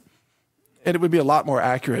Robinhood. And it would be a lot more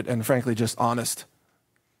accurate and frankly just honest.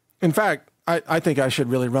 In fact, I think I should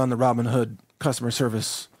really run the Robinhood customer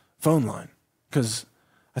service phone line because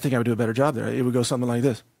I think I would do a better job there. It would go something like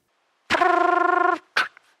this.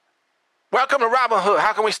 Welcome to Robinhood.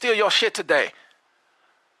 How can we steal your shit today?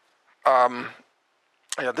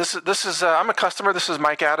 This is I'm a customer. This is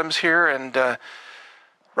Mike Adams here, and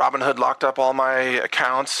Robinhood locked up all my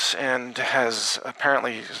accounts and has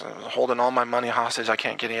apparently holding all my money hostage. I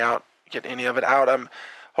can't get any of it out. I'm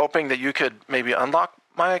hoping that you could maybe unlock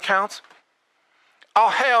my accounts. Oh,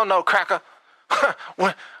 hell no, cracker.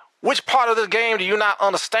 Which part of this game do you not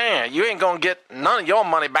understand? You ain't gonna get none of your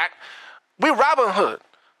money back. We Robinhood.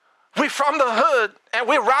 We from the hood, and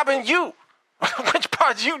we're robbing you. Which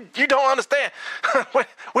part you don't understand?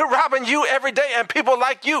 We're robbing you every day and people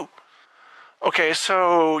like you. Okay,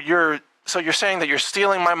 so you're saying that you're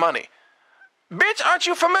stealing my money. Bitch, aren't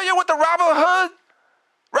you familiar with the Robinhood?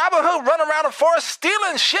 Robinhood run around the forest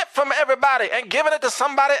stealing shit from everybody and giving it to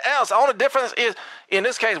somebody else. The only difference is, in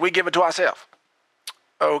this case, we give it to ourselves.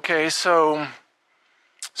 Okay, so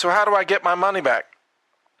how do I get my money back?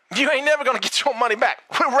 You ain't never gonna get your money back.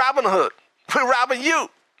 We're Robinhood. We're robbing you.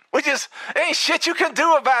 We just ain't shit you can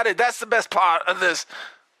do about it. That's the best part of this.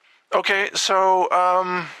 Okay, so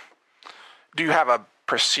do you have a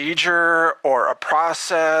procedure or a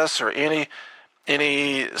process or any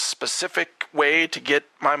specific way to get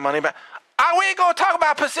my money back? We ain't gonna talk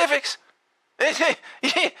about specifics. There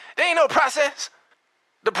ain't no process.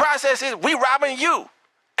 The process is we robbing you,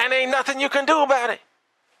 and ain't nothing you can do about it.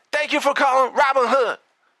 Thank you for calling Robinhood.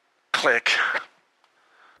 Click.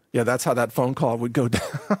 Yeah, that's how that phone call would go down.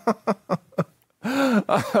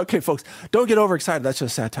 Okay, folks, don't get overexcited. That's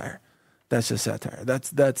just satire. That's a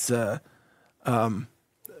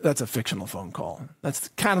fictional phone call. That's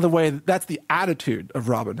kind of the way. That's the attitude of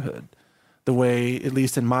Robinhood. The way, at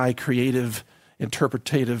least in my creative,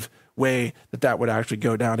 interpretative way, that would actually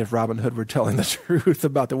go down if Robinhood were telling the truth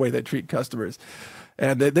about the way they treat customers.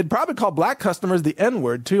 And they'd probably call black customers the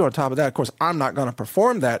N-word, too, on top of that. Of course, I'm not going to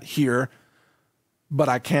perform that here, but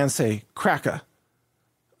I can say cracker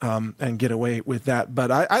and get away with that. But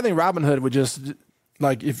I think Robinhood would just,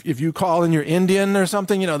 like, if you call and you're Indian or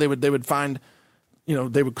something, they would find,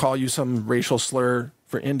 they would call you some racial slur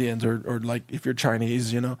for Indians or like if you're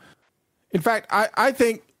Chinese, In fact, I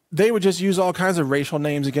think they would just use all kinds of racial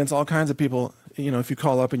names against all kinds of people. If you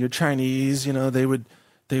call up and you're Chinese, they would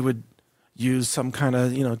use some kind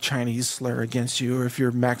of, Chinese slur against you. Or if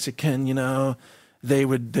you're Mexican, they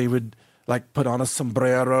would like put on a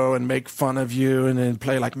sombrero and make fun of you and then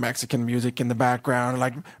play like Mexican music in the background,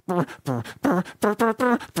 like,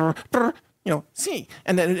 see,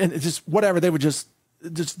 and then and it's just whatever. They would just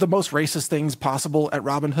the most racist things possible at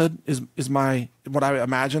Robin Hood is what I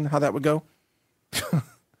imagine how that would go.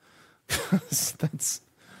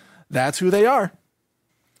 That's who they are.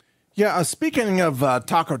 Yeah, speaking of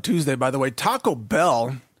Taco Tuesday, by the way, Taco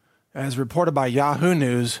Bell, as reported by Yahoo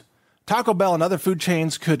News, Taco Bell and other food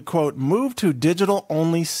chains could, quote, move to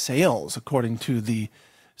digital-only sales, according to the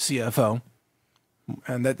CFO.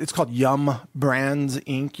 And that it's called Yum Brands,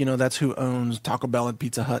 Inc. You know, that's who owns Taco Bell and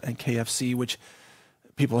Pizza Hut and KFC, which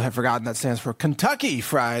people have forgotten that stands for Kentucky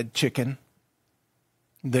Fried Chicken.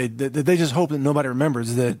 They just hope that nobody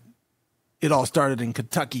remembers that it all started in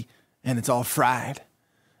Kentucky and it's all fried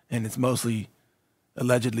and it's mostly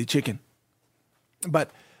allegedly chicken.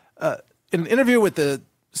 But in an interview with the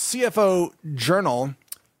CFO Journal,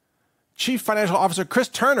 Chief Financial Officer Chris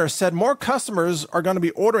Turner said more customers are going to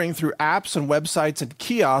be ordering through apps and websites and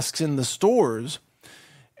kiosks in the stores,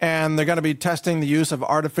 and they're going to be testing the use of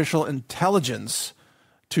artificial intelligence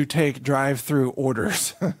to take drive-through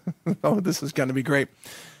orders. Oh, this is going to be great.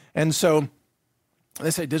 And so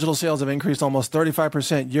they say digital sales have increased almost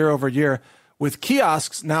 35% year over year, with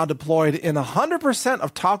kiosks now deployed in 100%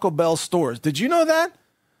 of Taco Bell stores. Did you know that?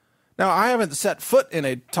 Now, I haven't set foot in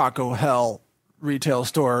a Taco Hell retail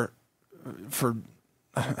store for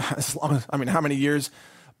as long as, how many years?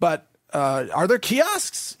 But are there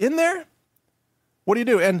kiosks in there? What do you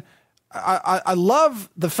do? And I love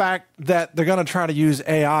the fact that they're going to try to use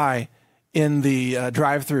AI in the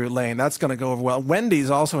drive-through lane. That's going to go over well. Wendy's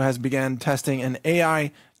also has began testing an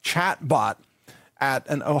AI chatbot at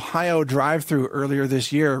an Ohio drive-through earlier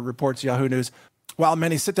this year, reports Yahoo News, while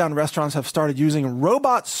many sit-down restaurants have started using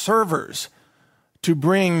robot servers to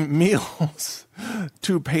bring meals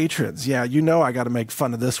to patrons. Yeah, you know I got to make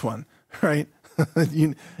fun of this one, right?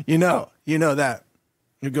 you know that.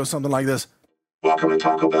 It goes something like this. Welcome to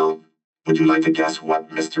Taco Bell. Would you like to guess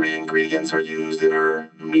what mystery ingredients are used in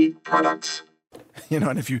our meat products?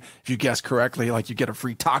 And if you guess correctly, like you get a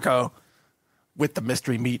free taco with the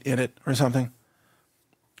mystery meat in it or something.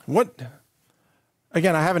 What?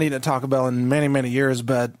 Again, I haven't eaten at Taco Bell in many, many years,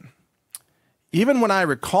 but even when I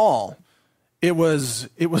recall, it was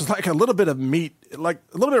like a little bit of meat, like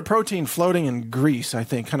a little bit of protein floating in grease, I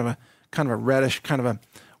think, kind of a reddish, kind of a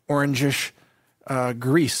orangish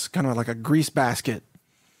grease, kind of like a grease basket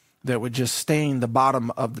that would just stain the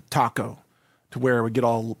bottom of the taco to where it would get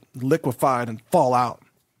all liquefied and fall out.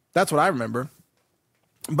 That's what I remember.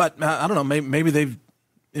 But I don't know, maybe they've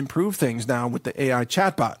improved things now with the AI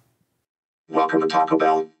chatbot. Welcome to Taco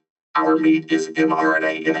Bell. Our meat is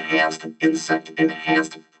mRNA enhanced, insect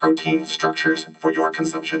enhanced protein structures for your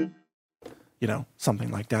consumption.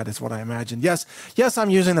 Something like that is what I imagine. Yes, I'm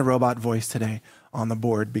using the robot voice today on the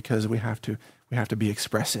board because we have to be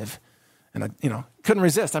expressive. And I, couldn't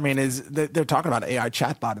resist. They're talking about AI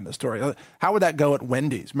chatbot in the story. How would that go at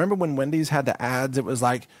Wendy's? Remember when Wendy's had the ads? It was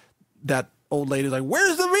like that old lady's like,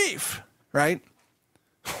 "Where's the beef?" Right?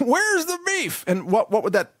 Where's the beef? And what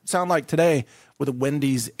would that sound like today with a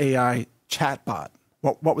Wendy's AI chatbot?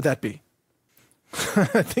 What would that be?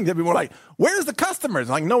 I think that'd be more like, "Where's the customers?"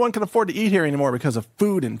 Like no one can afford to eat here anymore because of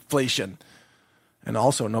food inflation, and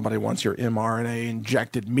also nobody wants your mRNA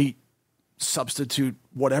injected meat substitute,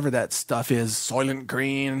 whatever that stuff is, Soylent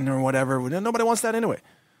Green or whatever. Nobody wants that anyway.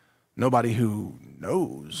 Nobody who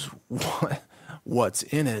knows what's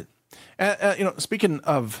in it. Speaking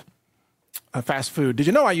of fast food, did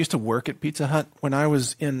you know I used to work at Pizza Hut when I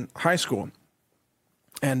was in high school?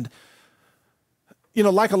 And,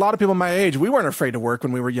 like a lot of people my age, we weren't afraid to work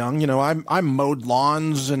when we were young. I mowed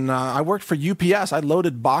lawns and I worked for UPS. I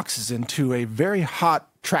loaded boxes into a very hot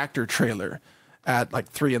tractor trailer at like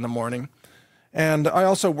 3 a.m. And I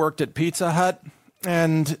also worked at Pizza Hut,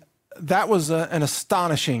 and that was an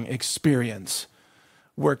astonishing experience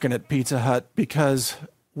working at Pizza Hut because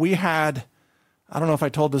we had, I don't know if I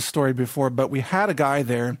told this story before, but we had a guy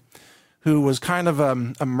there who was kind of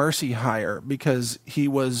a mercy hire because he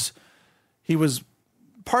was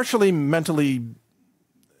partially mentally,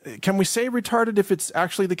 can we say retarded if it's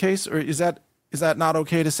actually the case, or is that not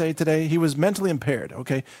okay to say today? He was mentally impaired,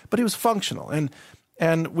 okay, but he was functional,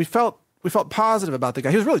 and we felt positive about the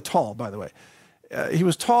guy. He was really tall, by the way. He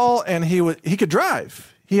was tall, and he could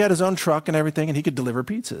drive. He had his own truck and everything, and he could deliver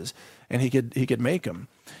pizzas, and he could make them.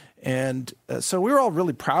 And so we were all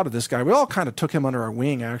really proud of this guy. We all kind of took him under our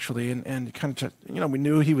wing, actually, and kind of, we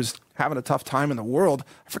knew he was having a tough time in the world.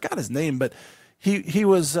 I forgot his name, but he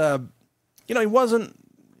was, he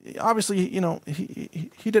obviously,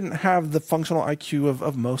 he didn't have the functional IQ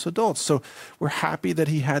of most adults. So we're happy that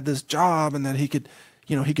he had this job and that he could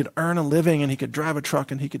earn a living and he could drive a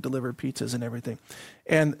truck and he could deliver pizzas and everything.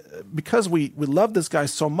 And because we love this guy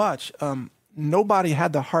so much, nobody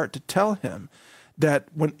had the heart to tell him that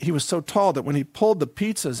when he was so tall that when he pulled the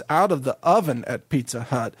pizzas out of the oven at Pizza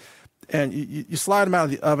Hut, and you slide them out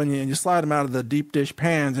of the oven and you slide them out of the deep dish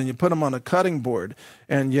pans and you put them on a cutting board,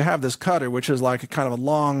 and you have this cutter, which is like a kind of a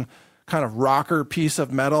long kind of rocker piece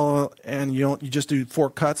of metal, and you just do 4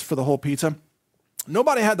 cuts for the whole pizza.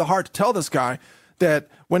 Nobody had the heart to tell this guy that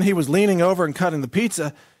when he was leaning over and cutting the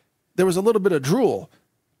pizza, there was a little bit of drool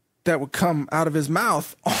that would come out of his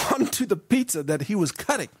mouth onto the pizza that he was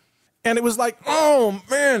cutting. And it was like, oh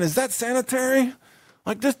man, is that sanitary?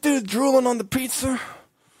 Like, this dude's drooling on the pizza.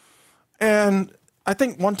 And I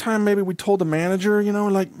think one time maybe we told the manager,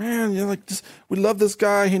 like, man, we love this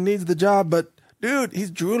guy. He needs the job. But dude,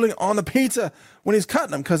 he's drooling on the pizza when he's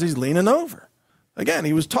cutting them because he's leaning over. Again,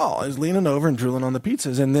 he was tall. He was leaning over and drooling on the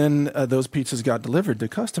pizzas. And then those pizzas got delivered to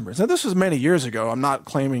customers. Now, this was many years ago. I'm not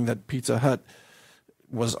claiming that Pizza Hut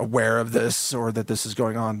was aware of this or that this is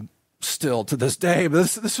going on still to this day. But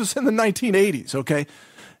this was in the 1980s, okay?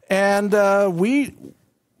 And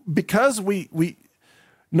because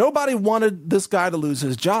nobody wanted this guy to lose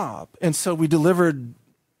his job. And so we delivered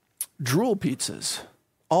drool pizzas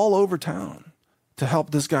all over town to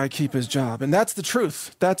help this guy keep his job. And that's the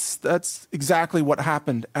truth. That's exactly what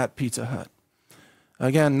happened at Pizza Hut.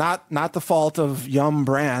 Again, not the fault of Yum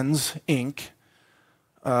Brands, Inc.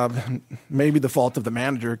 Maybe the fault of the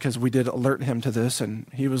manager, because we did alert him to this, and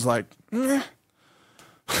he was like,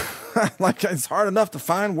 like, it's hard enough to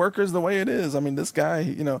find workers the way it is. I mean, this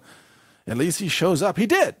guy, at least he shows up. He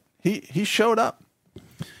did. He showed up.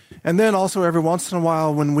 And then also every once in a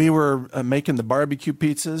while when we were making the barbecue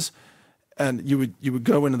pizzas, and you would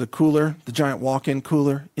go into the cooler, the giant walk-in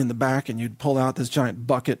cooler in the back, and you'd pull out this giant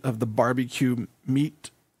bucket of the barbecue meat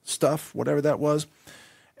stuff, whatever that was.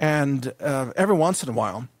 And every once in a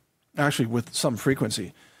while, actually with some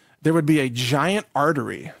frequency, there would be a giant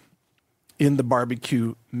artery in the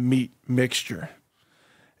barbecue meat mixture.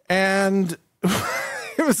 And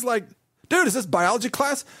it was like, dude, is this biology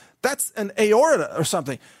class? That's an aorta or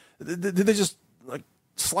something. Did they just like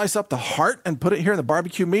slice up the heart and put it here in the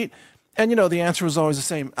barbecue meat? And, the answer was always the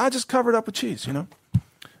same. I just covered it up with cheese,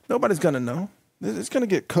 Nobody's going to know. It's going to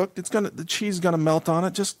get cooked. The cheese is going to melt on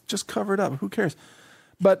it. Just cover it up. Who cares?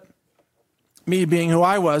 But me being who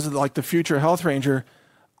I was, like the future health ranger,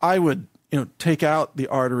 I would, take out the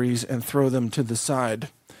arteries and throw them to the side,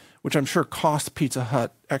 which I'm sure cost Pizza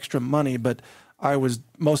Hut extra money, but I was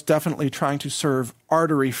most definitely trying to serve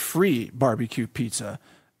artery-free barbecue pizza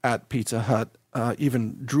at Pizza Hut,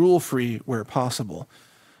 even drool-free where possible.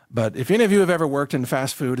 But if any of you have ever worked in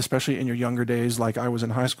fast food, especially in your younger days, like I was in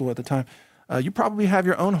high school at the time, you probably have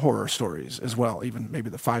your own horror stories as well, even maybe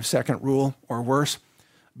the 5-second rule or worse.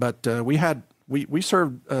 But we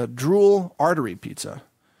served drool artery pizza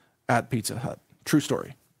at Pizza Hut. True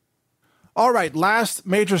story. All right, last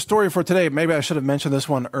major story for today. Maybe I should have mentioned this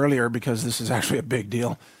one earlier because this is actually a big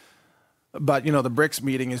deal. But, the BRICS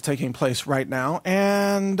meeting is taking place right now.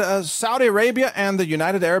 And Saudi Arabia and the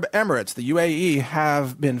United Arab Emirates, the UAE,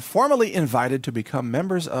 have been formally invited to become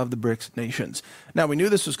members of the BRICS nations. Now, we knew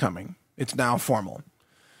this was coming. It's now formal.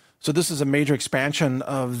 So this is a major expansion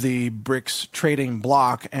of the BRICS trading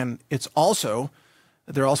bloc. And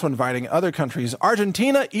they're also inviting other countries.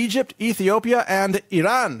 Argentina, Egypt, Ethiopia, and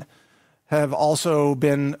Iran have also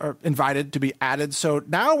been invited to be added. So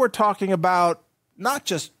now we're talking about not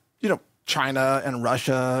just, China and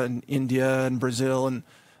Russia and India and Brazil and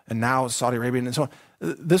now Saudi Arabia and so on.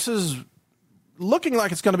 This is looking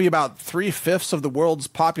like it's going to be about 3/5 of the world's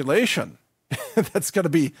population that's going to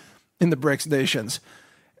be in the BRICS nations,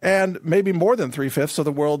 and maybe more than 3/5 of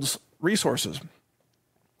the world's resources.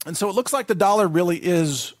 And so it looks like the dollar really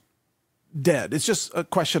is dead. It's just a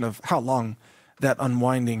question of how long that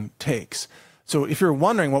unwinding takes. So if you're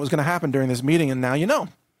wondering what was going to happen during this meeting, and now you know.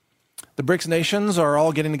 The BRICS nations are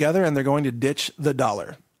all getting together and they're going to ditch the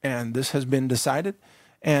dollar. And this has been decided.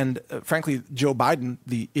 And frankly, Joe Biden,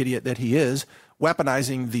 the idiot that he is,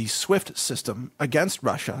 weaponizing the SWIFT system against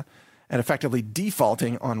Russia and effectively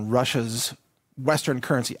defaulting on Russia's Western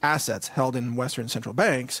currency assets held in Western central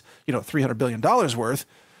banks, $300 billion worth.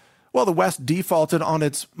 Well, the West defaulted on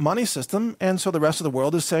its money system. And so the rest of the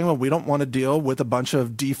world is saying, well, we don't want to deal with a bunch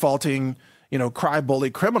of defaulting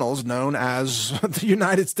cry-bully criminals known as the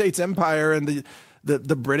United States Empire and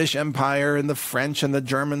the British Empire and the French and the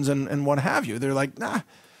Germans and what have you. They're like, nah,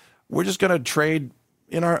 we're just going to trade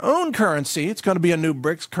in our own currency. It's going to be a new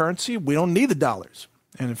BRICS currency. We don't need the dollars.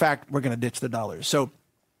 And in fact, we're going to ditch the dollars. So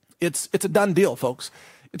it's a done deal, folks.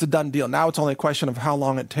 It's a done deal. Now it's only a question of how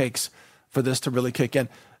long it takes for this to really kick in.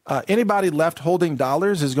 Anybody left holding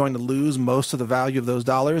dollars is going to lose most of the value of those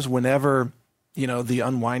dollars whenever, the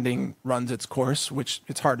unwinding runs its course, which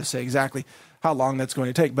it's hard to say exactly how long that's going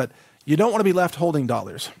to take. But you don't want to be left holding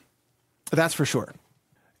dollars. That's for sure.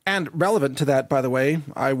 And relevant to that, by the way,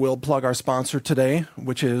 I will plug our sponsor today,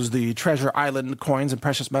 which is the Treasure Island Coins and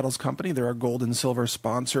Precious Metals Company. They're our gold and silver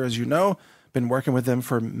sponsor, as you know. Been working with them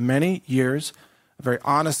for many years. A very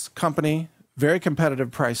honest company, very competitive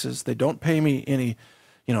prices. They don't pay me any,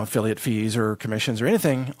 affiliate fees or commissions or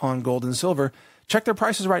anything on gold and silver. Check their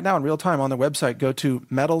prices right now in real time on their website. Go to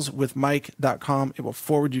metalswithmike.com. It will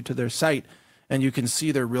forward you to their site, and you can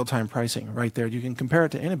see their real-time pricing right there. You can compare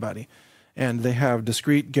it to anybody. And they have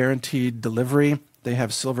discrete guaranteed delivery. They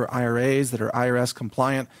have silver IRAs that are IRS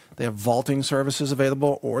compliant. They have vaulting services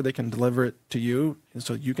available, or they can deliver it to you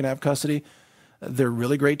so you can have custody. They're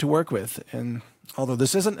really great to work with. And although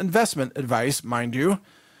this isn't investment advice, mind you,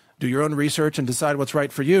 do your own research and decide what's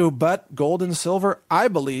right for you. But gold and silver, I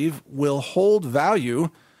believe, will hold value.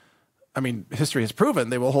 I mean, history has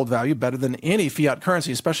proven they will hold value better than any fiat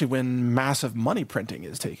currency, especially when massive money printing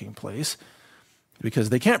is taking place,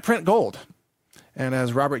 because they can't print gold. And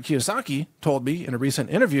as Robert Kiyosaki told me in a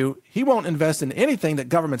recent interview, he won't invest in anything that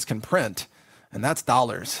governments can print, and that's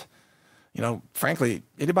dollars. Frankly,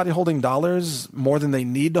 anybody holding dollars more than they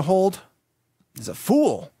need to hold is a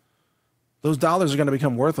fool. Those dollars are going to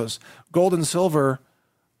become worthless. Gold and silver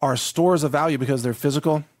are stores of value because they're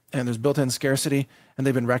physical and there's built-in scarcity, and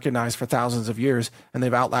they've been recognized for thousands of years, and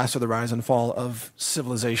they've outlasted the rise and fall of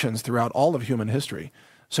civilizations throughout all of human history.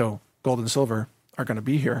 So gold and silver are going to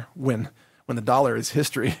be here when the dollar is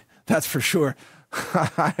history. That's for sure.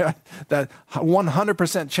 That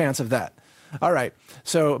 100% chance of that. All right.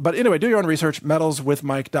 So, but anyway, do your own research,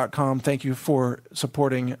 metalswithmike.com. Thank you for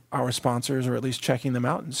supporting our sponsors, or at least checking them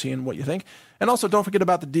out and seeing what you think. And also don't forget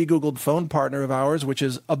about the de-Googled phone partner of ours, which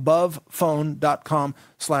is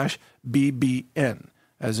abovephone.com/BBN,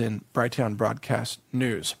 as in Brighteon Broadcast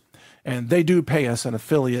News. And they do pay us an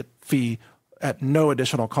affiliate fee at no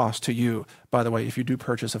additional cost to you, by the way, if you do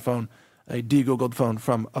purchase a phone, a de-Googled phone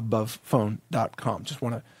from abovephone.com. Just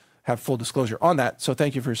want to have full disclosure on that. So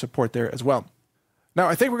thank you for your support there as well. Now,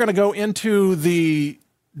 I think we're going to go into the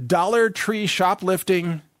Dollar Tree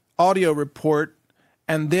shoplifting audio report,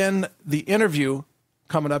 and then the interview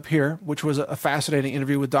coming up here, which was a fascinating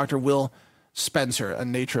interview with Dr. Will Spencer, a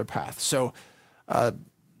naturopath. So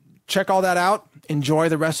check all that out. Enjoy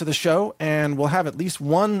the rest of the show, and we'll have at least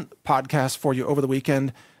one podcast for you over the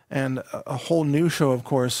weekend, and a whole new show, of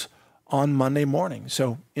course, on Monday morning.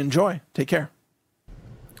 So enjoy. Take care.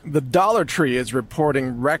 The Dollar Tree is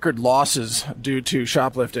reporting record losses due to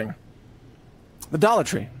shoplifting. The Dollar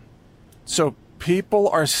Tree. So people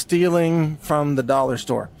are stealing from the dollar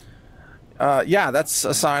store. That's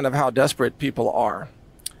a sign of how desperate people are.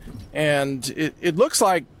 And it looks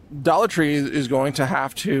like Dollar Tree is going to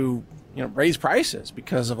have to raise prices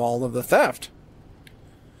because of all of the theft.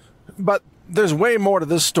 But there's way more to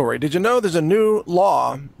this story. Did you know there's a new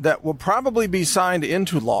law that will probably be signed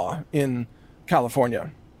into law in California?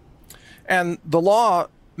 And the law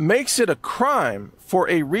makes it a crime for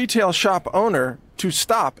a retail shop owner to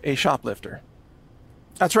stop a shoplifter.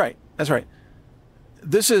 That's right. That's right.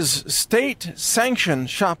 This is state-sanctioned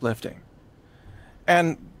shoplifting.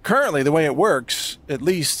 And currently, the way it works, at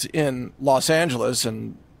least in Los Angeles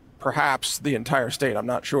and perhaps the entire state, I'm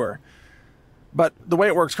not sure, but the way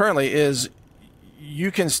it works currently is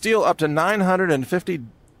you can steal up to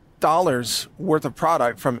 $950 worth of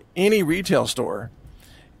product from any retail store,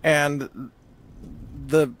 and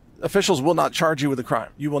the officials will not charge you with a crime.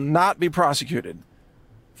 You will not be prosecuted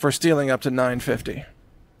for stealing up to $950.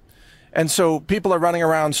 And so people are running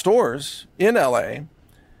around stores in LA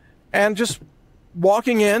and just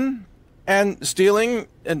walking in and stealing,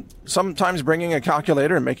 and sometimes bringing a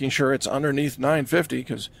calculator and making sure it's underneath $950,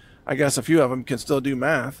 because I guess a few of them can still do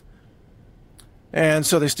math. And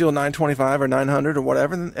so they steal $925 or $900 or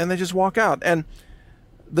whatever, and they just walk out. And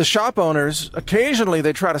the shop owners, occasionally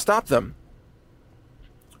they try to stop them,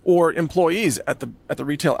 or employees at the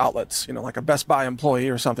retail outlets, like a Best Buy employee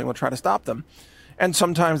or something will try to stop them. And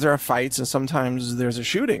sometimes there are fights, and sometimes there's a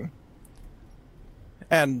shooting.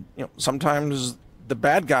 And sometimes the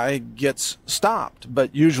bad guy gets stopped,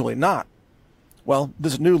 but usually not. Well,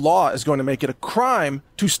 this new law is going to make it a crime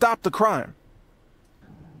to stop the crime.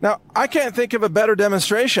 Now, I can't think of a better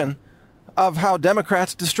demonstration of how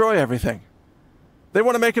Democrats destroy everything. They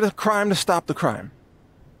want to make it a crime to stop the crime.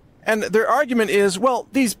 And their argument is, well,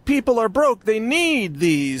 these people are broke. They need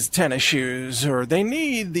these tennis shoes, or they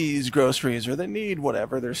need these groceries, or they need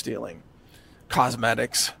whatever they're stealing.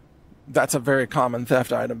 Cosmetics. That's a very common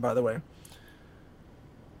theft item, by the way.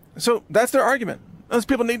 So that's their argument. Those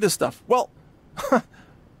people need this stuff. Well, well,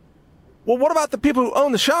 what about the people who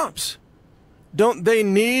own the shops? Don't they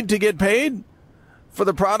need to get paid for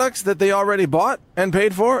the products that they already bought and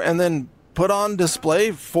paid for and then put on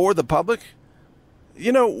display for the public?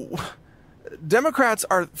 You know, Democrats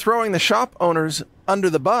are throwing the shop owners under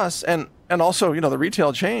the bus and also, the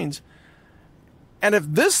retail chains. And if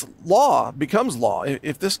this law becomes law,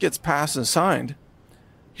 if this gets passed and signed,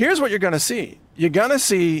 here's what you're going to see. You're going to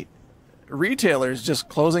see retailers just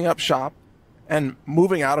closing up shop and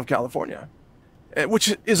moving out of California,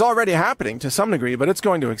 which is already happening to some degree, but it's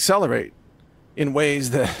going to accelerate in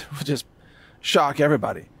ways that will just shock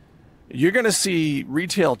everybody. You're going to see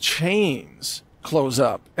retail chains close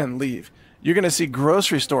up and leave. You're going to see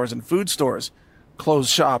grocery stores and food stores close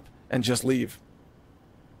shop and just leave.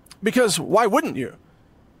 Because why wouldn't you?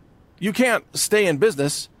 You can't stay in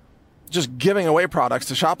business just giving away products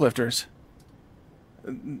to shoplifters.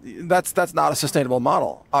 That's not a sustainable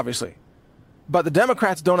model, obviously. But the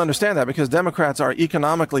Democrats don't understand that because Democrats are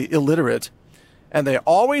economically illiterate and they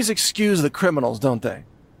always excuse the criminals, don't they?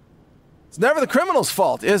 It's never the criminal's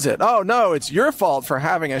fault, is it? Oh, no, it's your fault for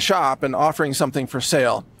having a shop and offering something for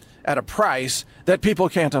sale at a price that people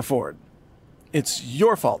can't afford. It's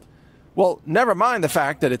your fault. Well, never mind the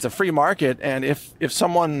fact that it's a free market, and if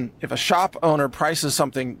a shop owner prices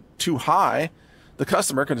something too high, the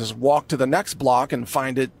customer can just walk to the next block and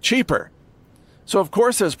find it cheaper. So of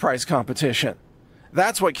course there's price competition.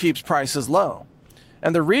 That's what keeps prices low.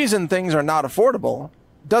 And the reason things are not affordable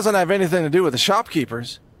doesn't have anything to do with the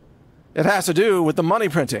shopkeepers. It has to do with the money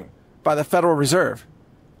printing by the Federal Reserve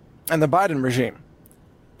and the Biden regime.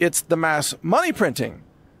 It's the mass money printing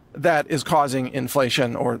that is causing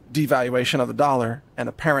inflation or devaluation of the dollar and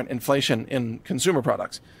apparent inflation in consumer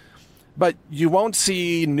products. But you won't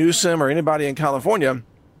see Newsom or anybody in California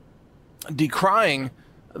decrying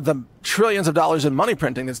the trillions of dollars in money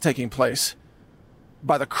printing that's taking place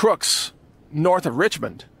by the crooks north of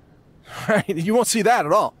Richmond. Right? You won't see that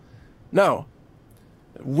at all. No.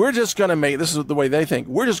 We're just going to make, this is the way they think,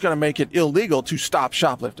 we're just going to make it illegal to stop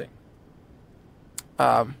shoplifting.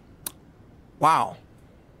 Wow.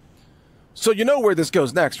 So you know where this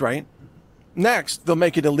goes next, right? Next, they'll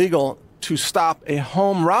make it illegal to stop a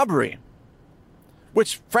home robbery,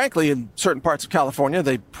 which, frankly, in certain parts of California,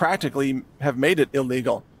 they practically have made it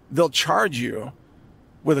illegal. They'll charge you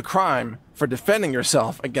with a crime for defending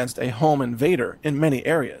yourself against a home invader in many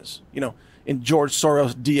areas, in George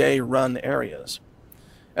Soros DA-run areas.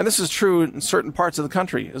 And this is true in certain parts of the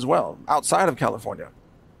country as well, outside of California.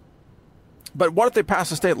 But what if they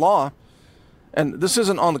pass a state law, and this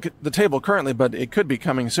isn't on the table currently, but it could be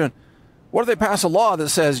coming soon. What if they pass a law that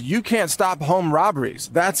says you can't stop home robberies?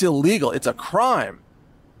 That's illegal. It's a crime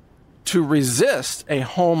to resist a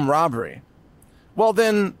home robbery. Well,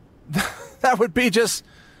 then that would be just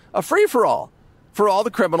a free-for-all for all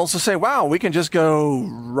the criminals to say, wow, we can just go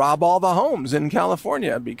rob all the homes in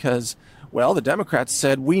California because, well, the Democrats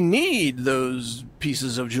said we need those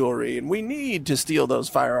pieces of jewelry and we need to steal those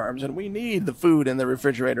firearms and we need the food in the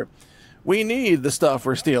refrigerator. We need the stuff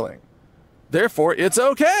we're stealing. Therefore, it's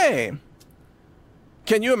okay.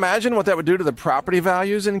 Can you imagine what that would do to the property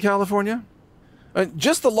values in California?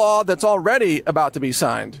 Just the law that's already about to be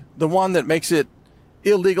signed, the one that makes it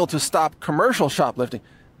illegal to stop commercial shoplifting,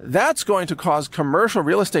 that's going to cause commercial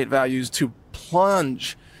real estate values to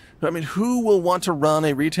plunge. I mean, who will want to run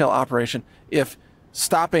a retail operation if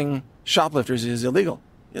stopping shoplifters is illegal?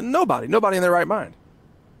 Nobody in their right mind.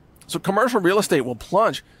 So commercial real estate will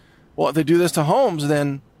plunge. Well, if they do this to homes,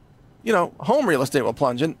 then, home real estate will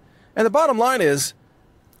plunge. And the bottom line is,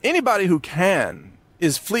 anybody who can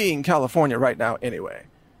is fleeing California right now anyway.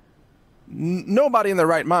 Nobody in their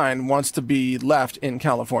right mind wants to be left in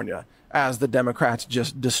California as the Democrats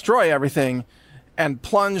just destroy everything and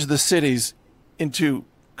plunge the cities into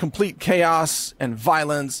complete chaos and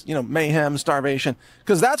violence, mayhem, starvation,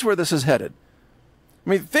 because that's where this is headed. I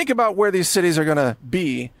mean, think about where these cities are going to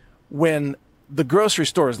be when the grocery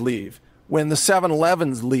stores leave, when the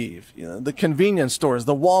 7-Elevens leave, the convenience stores,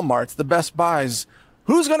 the Walmarts, the Best Buys.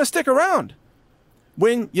 Who's going to stick around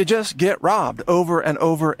when you just get robbed over and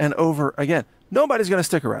over and over again? Nobody's going to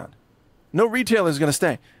stick around. No retailer is going to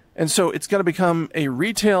stay. And so it's going to become a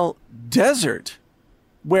retail desert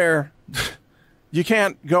where you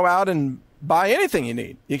can't go out and buy anything you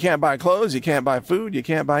need. You can't buy clothes. You can't buy food. You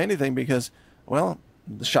can't buy anything because, well,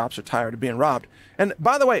 the shops are tired of being robbed. And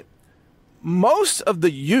by the way, most of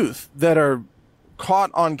the youth that are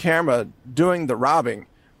caught on camera doing the robbing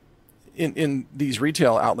in these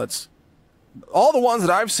retail outlets, all the ones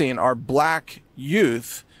that I've seen are black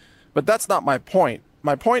youth, but that's not my point.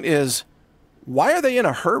 My point is, why are they in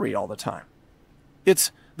a hurry all the time?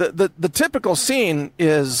 It's the typical scene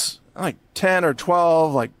is like 10 or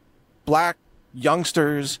 12 like black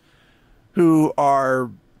youngsters who are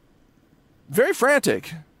very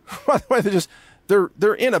frantic. By the way,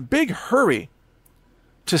 they're in a big hurry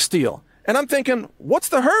to steal. And I'm thinking, what's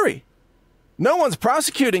the hurry? No one's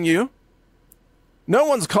prosecuting you. No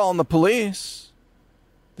one's calling the police.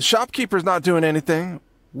 The shopkeeper's not doing anything.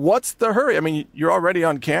 What's the hurry? I mean, you're already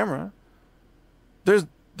on camera. There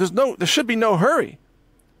should be no hurry.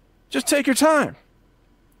 Just take your time.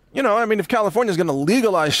 You know, I mean, if California's going to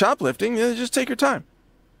legalize shoplifting, just take your time.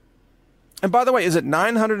 And by the way, is it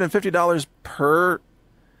 $950 per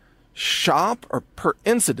shop or per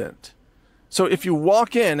incident? So if you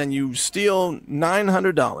walk in and you steal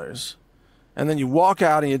 $900 and then you walk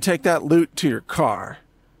out and you take that loot to your car,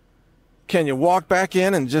 can you walk back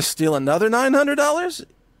in and just steal another $900?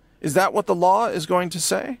 Is that what the law is going to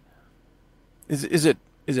say? Is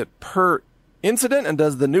it per incident, and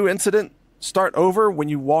does the new incident start over when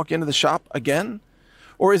you walk into the shop again?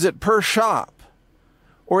 Or is it per shop?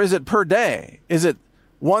 Or is it per day? Is it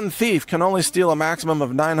one thief can only steal a maximum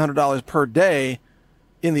of $900 per day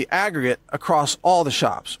in the aggregate across all the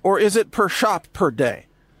shops? Or is it per shop per day?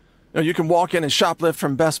 You know, you can walk in and shoplift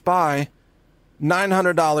from Best Buy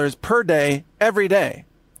 $900 per day, every day.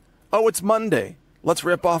 Oh, it's Monday. Let's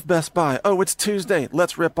rip off Best Buy. Oh, it's Tuesday.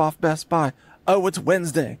 Let's rip off Best Buy. Oh, it's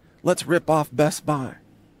Wednesday. Let's rip off Best Buy.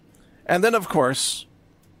 And then, of course,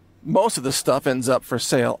 most of the stuff ends up for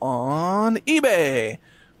sale on eBay,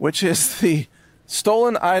 which is the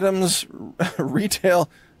stolen items retail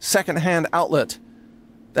secondhand outlet.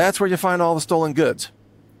 That's where you find all the stolen goods,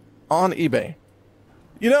 on eBay.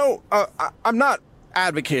 You know, I'm not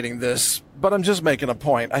advocating this, but I'm just making a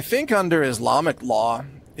point. I think under Islamic law,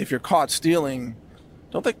 if you're caught stealing,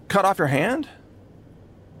 don't they cut off your hand?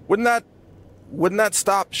 Wouldn't that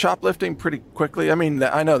stop shoplifting pretty quickly? I mean,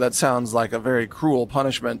 I know that sounds like a very cruel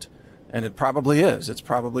punishment, and it probably is. It's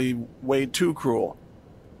probably way too cruel.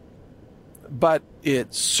 But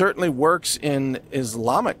it certainly works in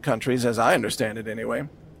Islamic countries, as I understand it anyway.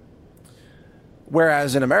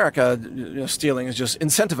 Whereas in America, stealing is just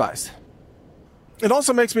incentivized. It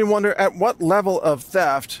also makes me wonder, at what level of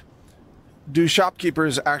theft do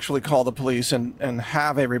shopkeepers actually call the police and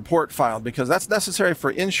have a report filed? Because that's necessary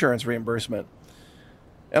for insurance reimbursement.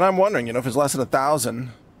 And I'm wondering, if it's less than $1,000,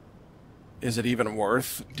 is it even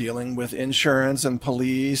worth dealing with insurance and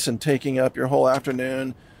police and taking up your whole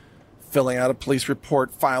afternoon, filling out a police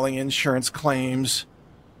report, filing insurance claims,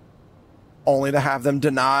 only to have them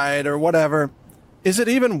denied or whatever? Is it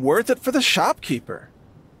even worth it for the shopkeeper?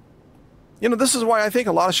 This is why I think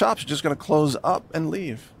a lot of shops are just going to close up and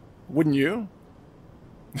leave. Wouldn't you?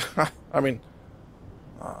 I mean,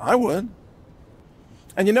 I would.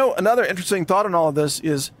 And another interesting thought in all of this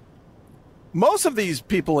is most of these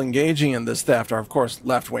people engaging in this theft are, of course,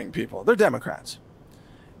 left-wing people. They're Democrats.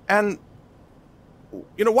 And,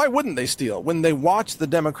 why wouldn't they steal? When they watch the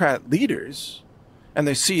Democrat leaders and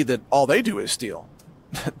they see that all they do is steal.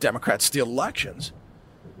 Democrats steal elections.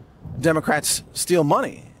 Democrats steal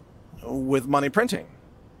money with money printing.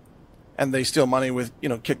 And they steal money with,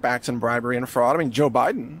 kickbacks and bribery and fraud. I mean, Joe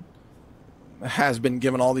Biden has been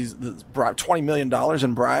given all these $20 million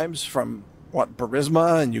in bribes from,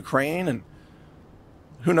 Burisma and Ukraine, and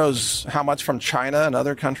who knows how much from China and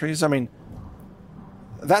other countries. I mean,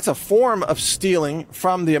 that's a form of stealing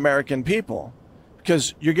from the American people,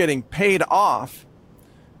 because you're getting paid off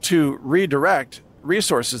to redirect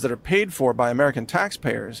resources that are paid for by American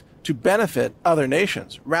taxpayers to benefit other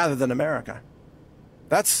nations rather than America.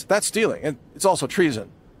 That's stealing. And it's also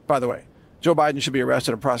treason, by the way. Joe Biden should be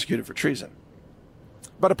arrested and prosecuted for treason.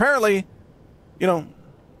 But apparently,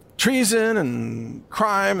 treason and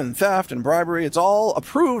crime and theft and bribery, it's all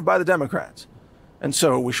approved by the Democrats. And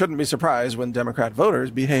so we shouldn't be surprised when Democrat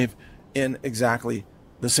voters behave in exactly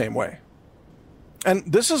the same way. And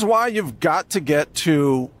this is why you've got to get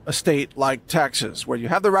to a state like Texas, where you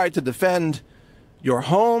have the right to defend your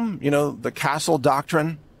home, the castle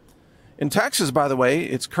doctrine. In Texas, by the way,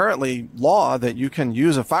 it's currently law that you can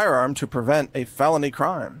use a firearm to prevent a felony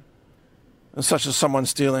crime, such as someone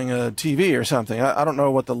stealing a TV or something. I don't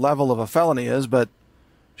know what the level of a felony is, but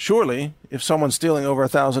surely if someone's stealing over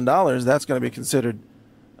 $1,000, that's going to be considered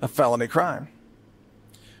a felony crime.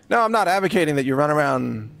 Now, I'm not advocating that you run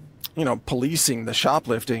around, policing the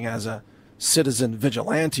shoplifting as a citizen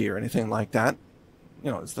vigilante or anything like that.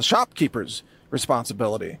 it's the shopkeeper's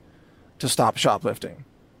responsibility to stop shoplifting.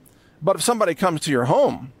 But if somebody comes to your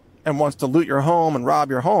home and wants to loot your home and rob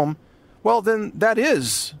your home, well, then that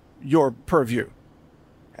is your purview.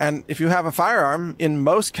 And if you have a firearm, in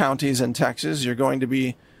most counties in Texas, you're going to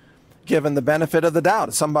be given the benefit of the doubt.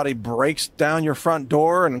 If somebody breaks down your front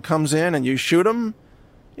door and comes in and you shoot them,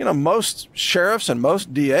 most sheriffs and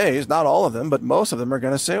most DAs, not all of them, but most of them are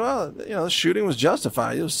going to say, well, the shooting was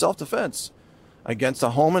justified. It was self-defense against a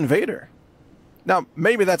home invader. Now,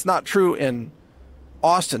 maybe that's not true in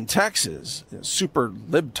Austin, Texas, super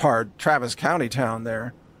libtard Travis County town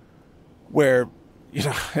there, where,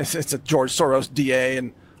 it's a George Soros DA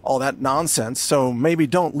and all that nonsense. So maybe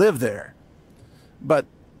don't live there. But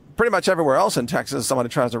pretty much everywhere else in Texas, somebody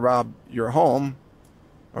tries to rob your home,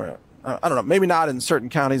 or I don't know, maybe not in certain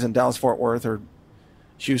counties in Dallas-Fort Worth or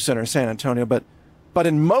Houston or San Antonio, but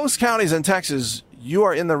in most counties in Texas, you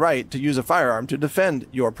are in the right to use a firearm to defend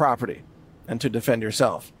your property and to defend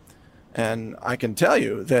yourself. And I can tell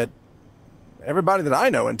you that everybody that I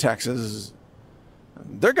know in Texas,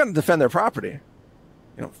 they're going to defend their property,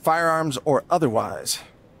 firearms or otherwise.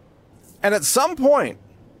 And at some point,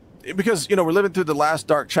 because, we're living through the last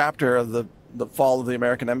dark chapter of the fall of the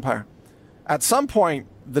American empire, at some point,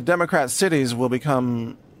 the Democrat cities will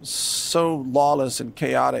become so lawless and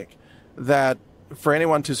chaotic that for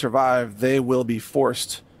anyone to survive, they will be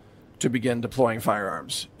forced to begin deploying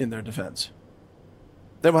firearms in their defense.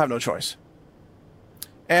 They will have no choice.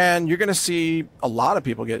 And you're going to see a lot of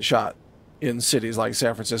people get shot in cities like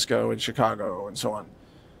San Francisco and Chicago and so on.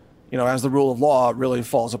 As the rule of law really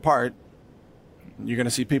falls apart, you're going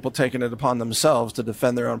to see people taking it upon themselves to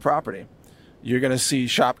defend their own property. You're going to see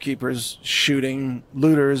shopkeepers shooting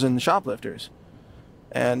looters and shoplifters.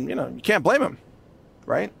 And, you can't blame them,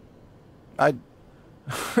 right?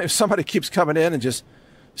 If somebody keeps coming in and just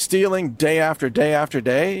stealing day after day after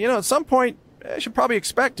day, at some point, I should probably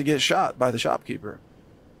expect to get shot by the shopkeeper.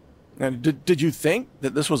 And did you think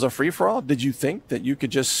that this was a free-for-all? Did you think that you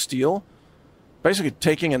could just steal, basically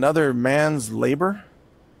taking another man's labor,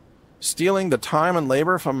 stealing the time and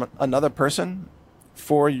labor from another person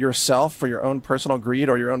for yourself, for your own personal greed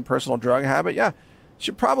or your own personal drug habit? Yeah, you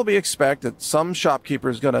should probably expect that some shopkeeper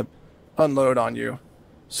is going to unload on you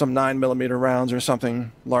some 9mm rounds or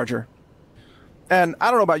something larger. And I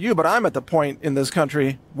don't know about you, but I'm at the point in this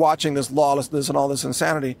country watching this lawlessness and all this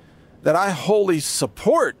insanity that I wholly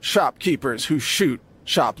support shopkeepers who shoot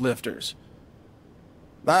shoplifters.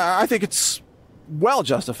 I think it's well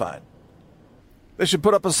justified. They should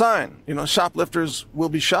put up a sign, shoplifters will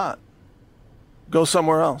be shot. Go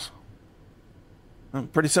somewhere else.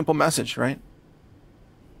 Pretty simple message, right?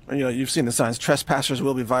 You've seen the signs. Trespassers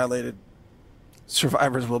will be violated.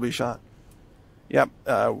 Survivors will be shot. Yep.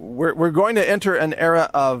 We're going to enter an era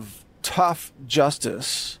of tough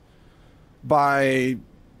justice by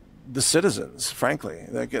the citizens, frankly.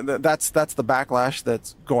 That's the backlash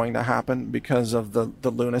that's going to happen because of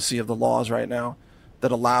the lunacy of the laws right now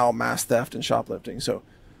that allow mass theft and shoplifting. So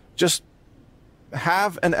just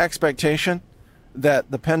have an expectation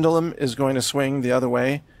that the pendulum is going to swing the other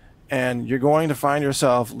way, and you're going to find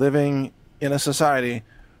yourself living in a society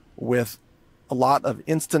with a lot of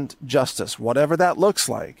instant justice, whatever that looks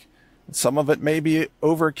like. Some of it may be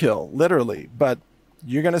overkill, literally, but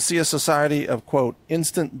you're going to see a society of, quote,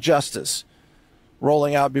 instant justice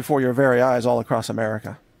rolling out before your very eyes all across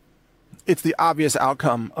America. It's the obvious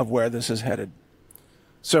outcome of where this is headed.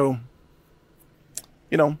 So,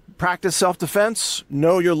 practice self-defense,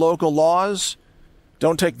 know your local laws.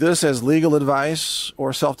 Don't take this as legal advice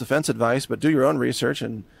or self-defense advice, but do your own research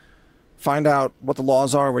and find out what the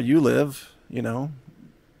laws are where you live.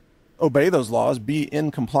 Obey those laws, be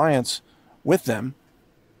in compliance with them,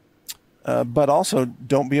 but also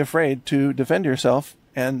don't be afraid to defend yourself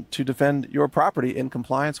and to defend your property in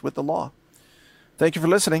compliance with the law. Thank you for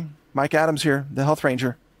listening. Mike Adams here, the Health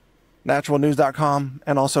Ranger, naturalnews.com,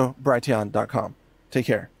 and also Brighteon.com. Take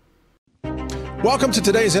care. Welcome to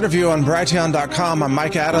today's interview on Brighteon.com. I'm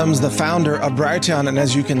Mike Adams, the founder of Brighteon, and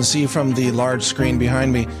as you can see from the large screen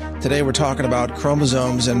behind me, today we're talking about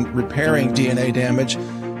chromosomes and repairing DNA damage,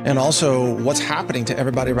 and also what's happening to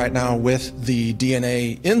everybody right now with the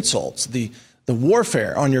DNA insults, the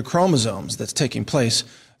warfare on your chromosomes that's taking place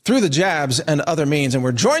through the jabs and other means. And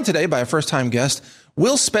we're joined today by a first-time guest,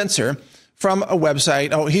 Will Spencer, from a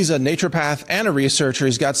website. Oh, he's a naturopath and a researcher.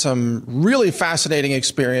 He's got some really fascinating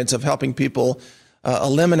experience of helping people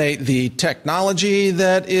eliminate the technology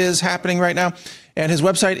that is happening right now. And his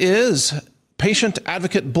website is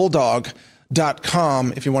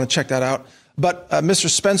patientadvocatebulldog.com if you want to check that out. But Mr.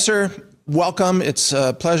 Spencer, welcome. It's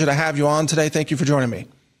a pleasure to have you on today. Thank you for joining me.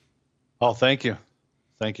 Oh, thank you.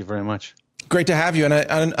 Thank you very much. Great to have you. And I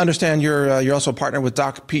understand you're also a partner with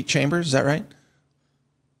Doc Pete Chambers. Is that right?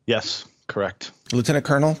 Yes, correct. Lieutenant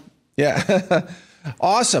Colonel. Yeah.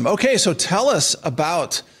 Awesome. Okay. So tell us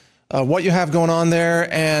about what you have going on there.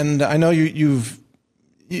 And I know you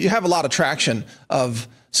have a lot of traction of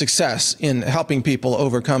success in helping people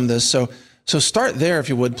overcome this. So start there if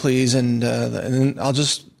you would, please. And then I'll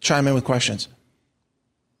just chime in with questions.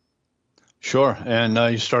 Sure. And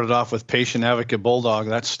you started off with Patient Advocate Bulldog.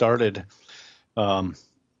 That started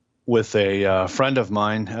with a friend of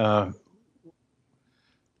mine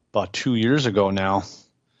about 2 years ago now,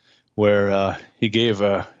 where he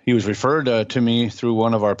was referred to me through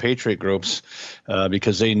one of our Patriot groups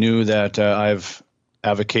because they knew that I've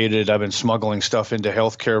been smuggling stuff into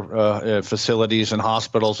healthcare facilities and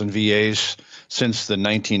hospitals and VAs since the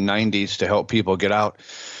 1990s to help people get out.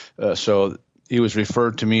 So he was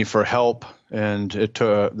referred to me for help, and it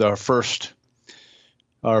took our first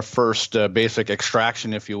basic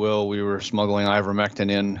extraction, if you will. We were smuggling ivermectin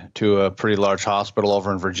in to a pretty large hospital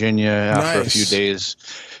over in Virginia. After a few days,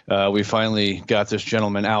 we finally got this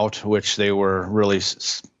gentleman out, which they were really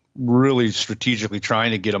strategically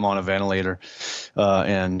trying to get him on a ventilator.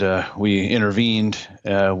 And we intervened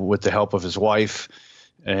with the help of his wife,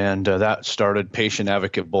 and that started Patient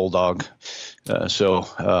Advocate Bulldog. So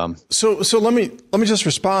let me just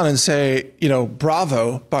respond and say,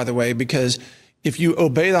 bravo, by the way, because if you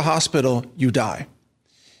obey the hospital, you die.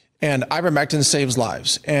 And ivermectin saves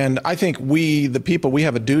lives. And I think we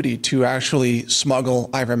have a duty to actually smuggle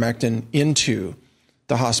ivermectin into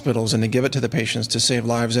the hospitals and to give it to the patients to save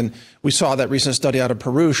lives. And we saw that recent study out of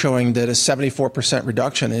Peru showing that a 74%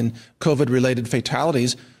 reduction in COVID-related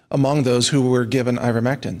fatalities among those who were given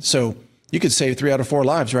ivermectin. So you could save 3 out of 4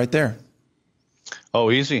 lives right there.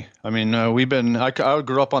 Oh, easy. I mean, I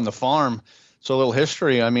grew up on the farm. So a little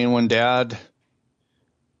history. I mean, when Dad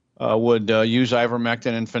would use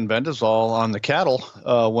ivermectin and fenbendazole on the cattle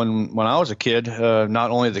when I was a kid,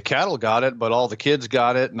 not only the cattle got it, but all the kids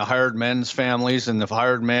got it, and the hired men's families and the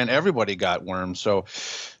hired men, everybody got worms. So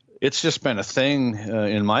it's just been a thing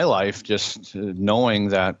in my life, just knowing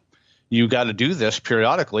that you got to do this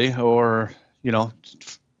periodically or,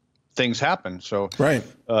 things happen. So right.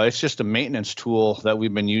 It's just a maintenance tool that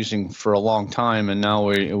we've been using for a long time. And now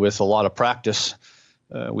with a lot of practice,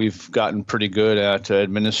 we've gotten pretty good at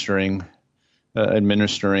administering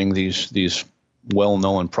these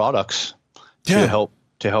well-known products to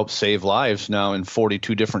help save lives. Now in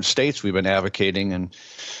 42 different states, we've been advocating, and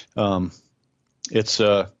it's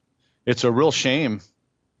a real shame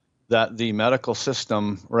that the medical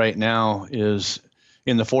system right now is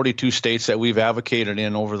in the 42 states that we've advocated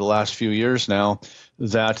in over the last few years now,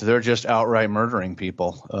 that they're just outright murdering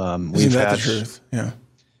people. Isn't that the truth? Yeah.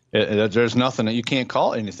 There's nothing that you can't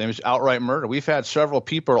call it anything. It's outright murder. We've had several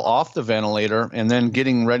people off the ventilator and then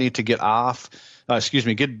getting ready to get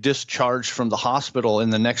discharged from the hospital in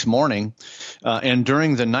the next morning. And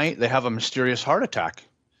during the night, they have a mysterious heart attack.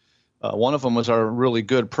 One of them was a really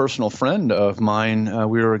good personal friend of mine.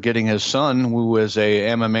 We were getting his son, who was a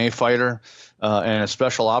MMA fighter and a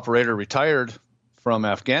special operator, retired from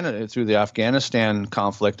through the Afghanistan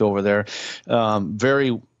conflict over there.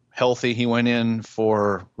 Very healthy. He went in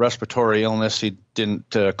for respiratory illness. He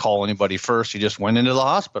didn't call anybody first. He just went into the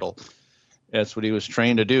hospital. That's what he was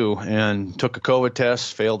trained to do, and took a COVID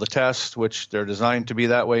test, failed the test, which they're designed to be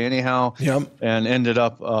that way anyhow. Yep. And ended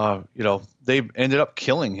up, they ended up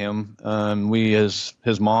killing him.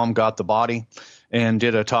 His mom got the body and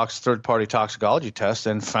did a third-party toxicology test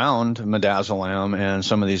and found midazolam and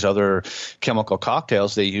some of these other chemical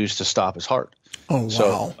cocktails they used to stop his heart. Oh, wow.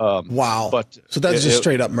 So, wow. But so that's just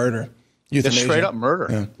straight up murder. Euthanasia. It's straight up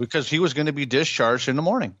murder because he was going to be discharged in the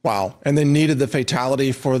morning. Wow. And they needed the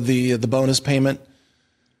fatality for the bonus payment?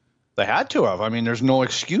 They had to have. I mean, there's no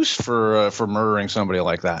excuse for murdering somebody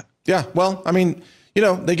like that. Yeah. Well, I mean,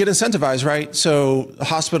 they get incentivized, right? So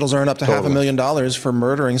hospitals earn up to $500,000 for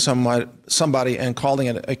murdering somebody and calling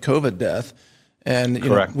it a COVID death. And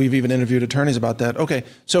we've even interviewed attorneys about that. Okay.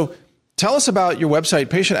 So tell us about your website,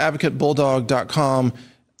 patientadvocatebulldog.com.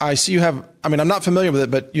 I see you have, I'm not familiar with it,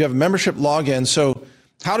 but you have a membership login. So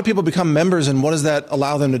how do people become members, and what does that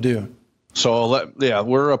allow them to do? So,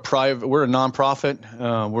 we're a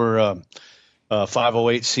nonprofit. We're a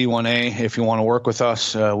 508c1a. If you want to work with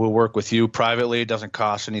us, we'll work with you privately. It doesn't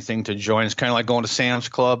cost anything to join. It's kind of like going to Sam's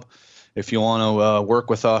Club. If you want to work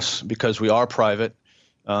with us, because we are private,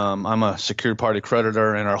 I'm a secured party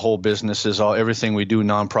creditor, and our whole business is everything we do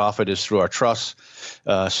nonprofit is through our trusts.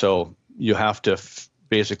 So you have to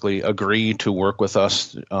basically agree to work with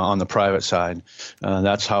us on the private side.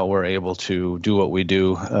 That's how we're able to do what we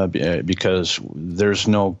do, because there's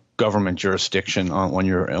no government jurisdiction on when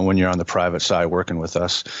you're on the private side working with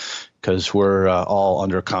us, because we're all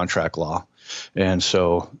under contract law, and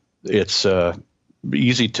so it's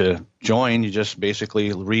easy to join. You just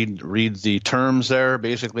basically read the terms there.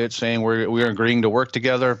 Basically, it's saying we're agreeing to work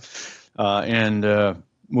together, and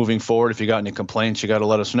moving forward, if you got any complaints, you got to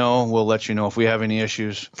let us know. We'll let you know if we have any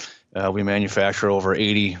issues. We manufacture over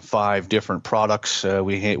 85 different products.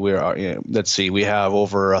 We have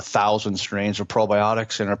over 1,000 strains of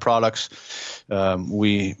probiotics in our products.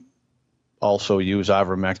 We also use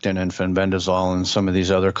ivermectin and fenbendazole and some of these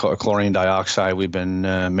other chlorine dioxide we've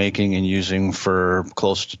been making and using for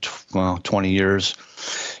close to 20 years.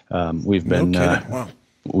 We've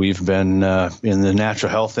been in the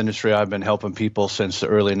natural health industry. I've been helping people since the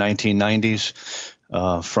early 1990s,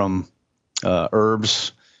 from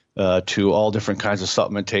herbs to all different kinds of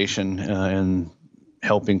supplementation, and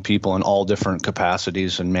helping people in all different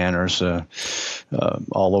capacities and manners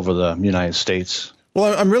all over the United States.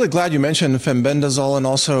 Well, I'm really glad you mentioned fenbendazole and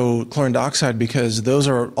also chlorine dioxide, because those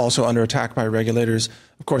are also under attack by regulators.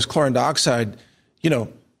 Of course, chlorine dioxide, the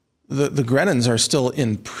Grennans are still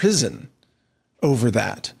in prison over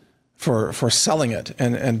that for selling it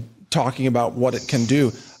and talking about what it can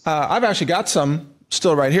do. I've actually got some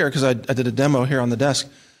still right here because I did a demo here on the desk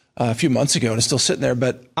a few months ago, and it's still sitting there.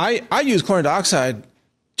 But I use chlorine dioxide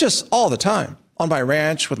just all the time on my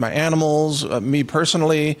ranch with my animals. Me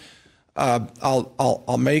personally,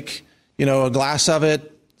 I'll make a glass of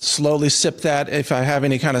it, slowly sip that if I have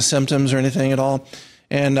any kind of symptoms or anything at all.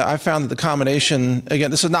 And I found that the combination, again,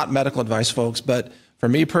 this is not medical advice, folks, but for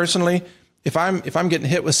me personally, if I'm getting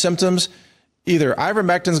hit with symptoms, either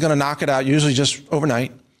ivermectin is going to knock it out, usually just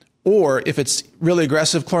overnight, or if it's really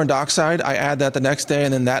aggressive chlorine dioxide, I add that the next day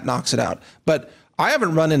and then that knocks it out. But I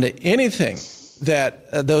haven't run into anything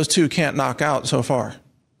that those two can't knock out so far.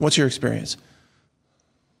 What's your experience?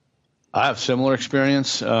 I have similar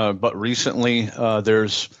experience, but recently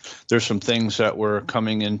there's some things that we're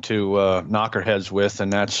coming into knockerheads with,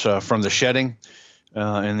 and that's from the shedding.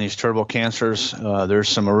 In these turbo cancers, there's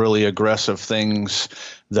some really aggressive things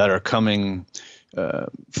that are coming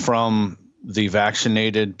from the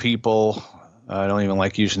vaccinated people. I don't even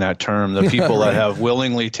like using that term. The people that have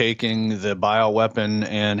willingly taken the bioweapon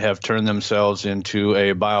and have turned themselves into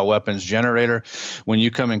a bioweapons generator. When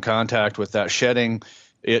you come in contact with that shedding,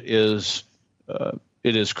 it is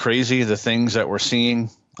crazy, the things that we're seeing.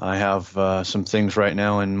 I have some things right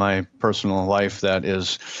now in my personal life that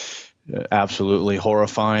is absolutely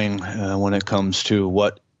horrifying when it comes to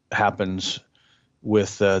what happens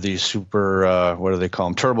with these super, what do they call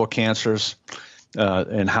them, turbo cancers,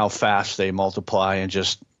 and how fast they multiply and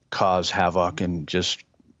just cause havoc and just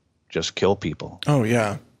kill people. Oh,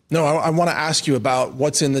 yeah. No, I want to ask you about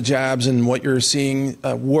what's in the jabs and what you're seeing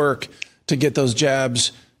work to get those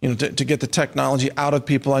jabs, to get the technology out of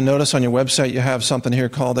people. I notice on your website you have something here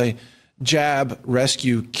called a jab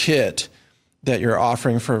rescue kit that you're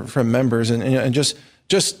offering for members, and just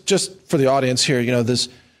for the audience here, this,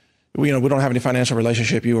 we don't have any financial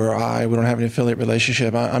relationship, you or I, we don't have any affiliate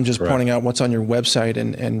relationship. I'm just pointing out what's on your website,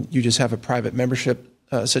 and you just have a private membership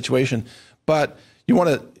situation. But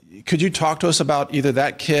could you talk to us about either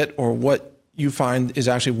that kit or what you find is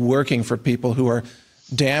actually working for people who are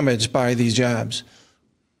damaged by these jabs?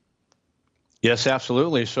 Yes,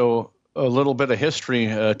 absolutely. So a little bit of history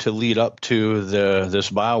to lead up to this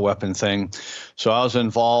bioweapon thing. So I was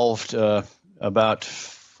involved about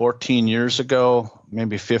 14 years ago,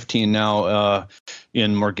 maybe 15 now,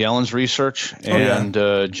 in Morgellons research and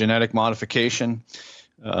genetic modification,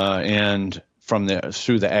 and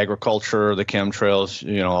through the agriculture, the chemtrails,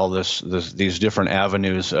 all these different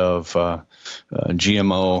avenues of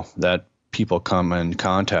GMO that people come in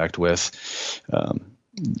contact with.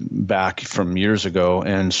 Back from years ago.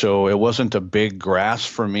 And so it wasn't a big grasp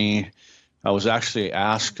for me. I was actually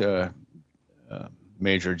asked,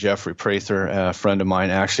 Major Jeffrey Prather, a friend of mine,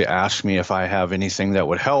 actually asked me if I have anything that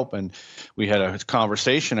would help. And we had a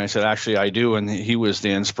conversation. I said, actually, I do. And he was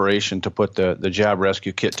the inspiration to put the Jab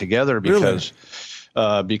Rescue Kit together because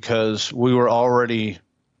we were already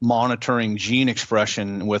monitoring gene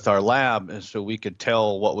expression with our lab, and so we could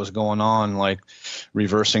tell what was going on, like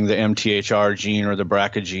reversing the MTHR gene or the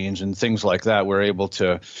BRCA genes and things like that. We're able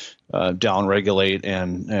to downregulate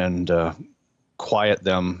and quiet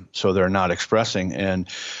them so they're not expressing. And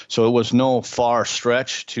so it was no far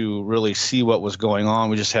stretch to really see what was going on.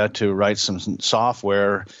 We just had to write some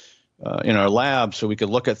software in our lab so we could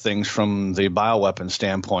look at things from the bioweapon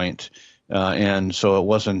standpoint. And so it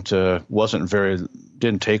wasn't very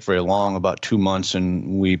didn't take very long, about 2 months,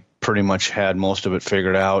 and we pretty much had most of it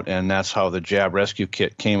figured out. And that's how the Jab Rescue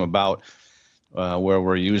Kit came about, where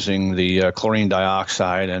we're using the chlorine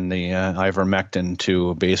dioxide and the ivermectin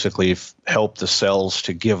to basically help the cells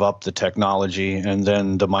to give up the technology, and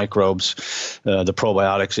then the microbes, the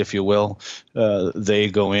probiotics, if you will, they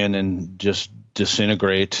go in and just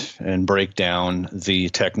disintegrate and break down the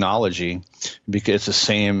technology, because it's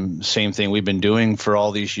the same thing we've been doing for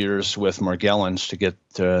all these years with Morgellons to get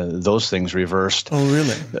those things reversed. Oh,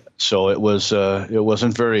 really? So it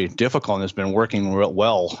wasn't very difficult, and it's been working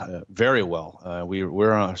well, very well.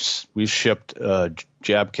 We've shipped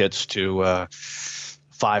jab kits to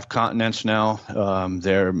 5 continents now.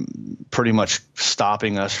 They're pretty much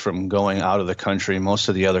stopping us from going out of the country. Most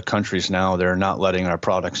of the other countries now, they're not letting our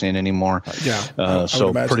products in anymore.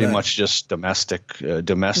 So pretty much just domestic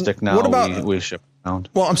now. What about, we ship around.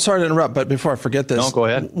 Well, I'm sorry to interrupt, but before I forget this. No, go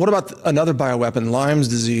ahead. What about another bioweapon, Lyme's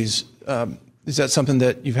disease? Is that something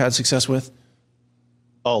that you've had success with?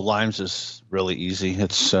 Oh, Lyme's is really easy.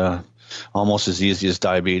 It's almost as easy as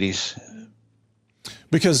diabetes.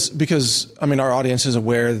 Because I mean, our audience is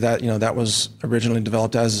aware that that was originally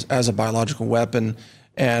developed as a biological weapon,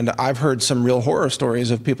 and I've heard some real horror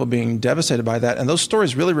stories of people being devastated by that, and those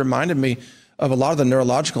stories really reminded me of a lot of the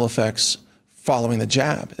neurological effects following the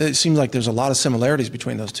jab. It seems like there's a lot of similarities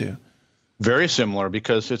between those two. Very similar,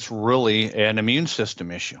 because it's really an immune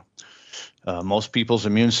system issue. Most people's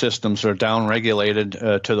immune systems are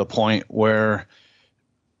downregulated to the point where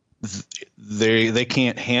they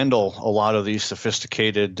can't handle a lot of these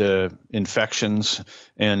sophisticated infections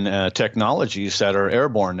and technologies that are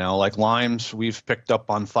airborne now. Like Lyme's, we've picked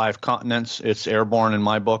up on 5 continents. It's airborne in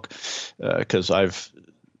my book, because I've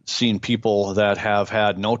seen people that have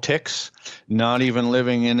had no ticks, not even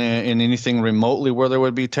living in anything remotely where there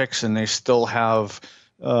would be ticks, and they still have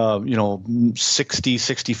 60,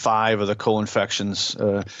 65 of the co-infections,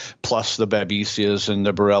 plus the Babesias and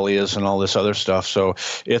the Borrelias and all this other stuff. So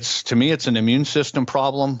to me, it's an immune system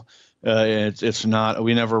problem. It's not,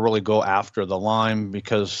 we never really go after the Lyme,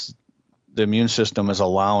 because the immune system is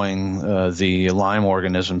allowing the Lyme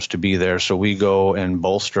organisms to be there. So we go and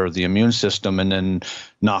bolster the immune system and then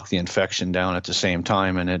knock the infection down at the same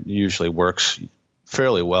time. And it usually works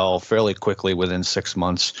fairly well, fairly quickly. Within 6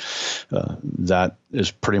 months, that is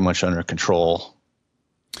pretty much under control.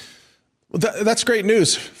 Well, that's great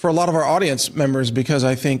news for a lot of our audience members, because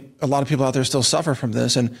I think a lot of people out there still suffer from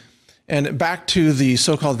this. And back to the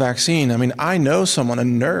so-called vaccine, I mean, I know someone, a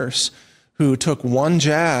nurse, who took one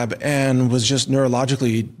jab and was just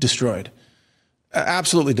neurologically destroyed,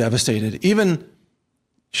 absolutely devastated. Even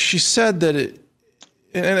she said that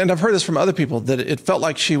and I've heard this from other people, that it felt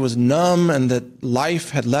like she was numb and that life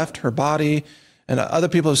had left her body. And other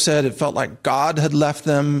people have said it felt like God had left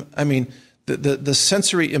them. I mean, the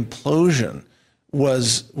sensory implosion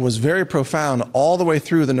was very profound all the way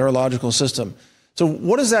through the neurological system. So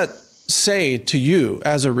what does that say to you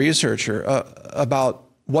as a researcher about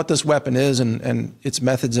what this weapon is and its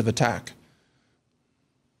methods of attack?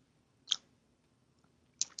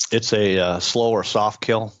 It's a slow or soft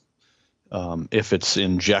kill. If it's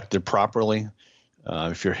injected properly,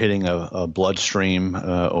 if you're hitting a bloodstream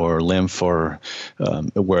or lymph, or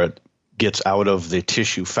where it gets out of the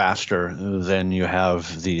tissue faster, then you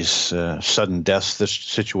have these sudden death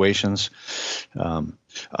situations.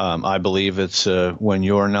 I believe it's when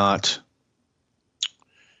you're not,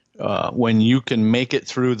 when you can make it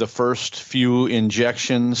through the first few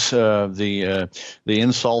injections, the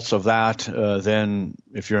insults of that, then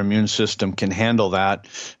if your immune system can handle that,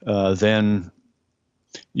 then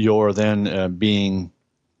you're then being,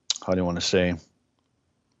 how do you want to say,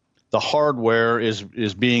 the hardware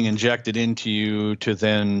is being injected into you to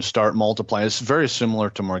then start multiplying. It's very similar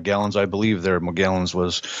to Morgellons. I believe Morgellons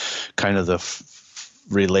was kind of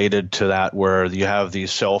related to that, where you have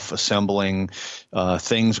these self-assembling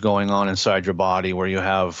things going on inside your body, where you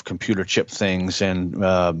have computer chip things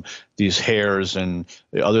and these hairs and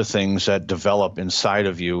the other things that develop inside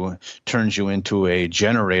of you, turns you into a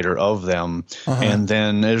generator of them. And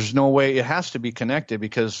then there's no way, it has to be connected,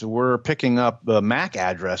 because we're picking up MAC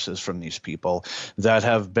addresses from these people that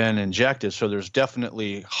have been injected. So there's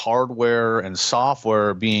definitely hardware and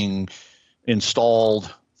software being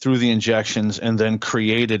installed through the injections and then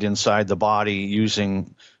created inside the body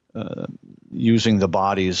using the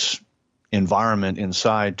body's environment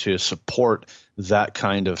inside to support that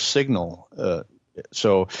kind of signal.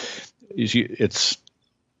 So it's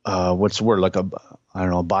what's the word? Like a, I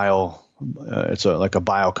don't know, it's like a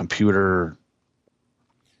biocomputer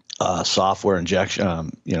software injection.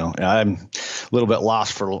 I'm a little bit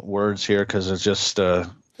lost for words here, because it's just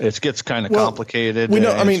It gets kind of complicated. We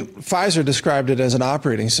know. I mean, Pfizer described it as an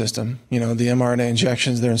operating system. The mRNA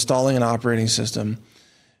injections, they're installing an operating system.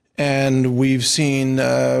 And we've seen,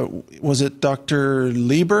 was it Dr.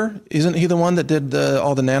 Lieber? Isn't he the one that did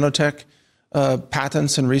all the nanotech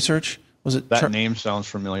patents and research? Was it that name sounds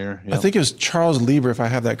familiar? Yep. I think it was Charles Lieber, if I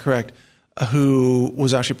have that correct, who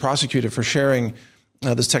was actually prosecuted for sharing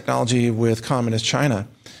this technology with communist China.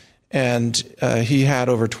 And he had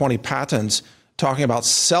over 20 patents talking about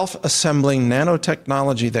self-assembling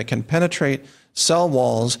nanotechnology that can penetrate cell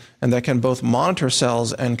walls and that can both monitor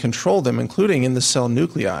cells and control them, including in the cell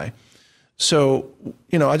nuclei. So,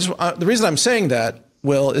 the reason I'm saying that,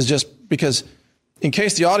 Will, is just because in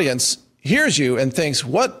case the audience hears you and thinks,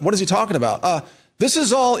 what is he talking about? This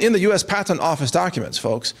is all in the U.S. Patent Office documents,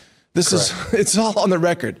 folks. It's all on the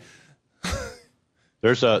record.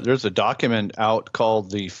 There's a document out called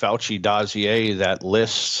the Fauci dossier that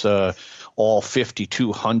lists all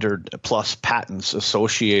 5,200 plus patents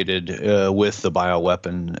associated with the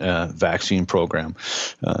bioweapon vaccine program.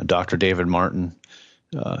 Dr. David Martin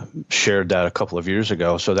shared that a couple of years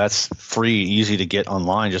ago. So that's free, easy to get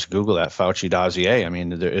online. Just Google that Fauci dossier. I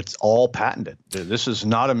mean, it's all patented. This is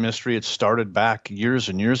not a mystery. It started back years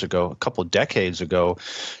and years ago, a couple of decades ago,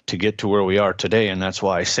 to get to where we are today. And that's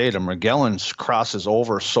why I say the Magellan's crosses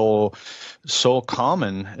over so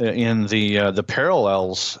common in the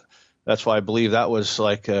parallels. That's why I believe that was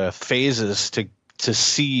like phases to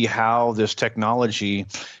see how this technology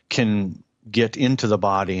can get into the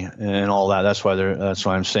body and all that. That's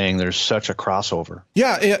why I'm saying there's such a crossover.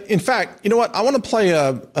 Yeah. In fact, you know what? I want to play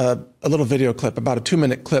a little video clip, about a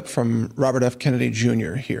 2-minute clip from Robert F. Kennedy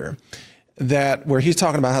Jr. here, where he's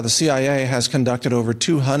talking about how the CIA has conducted over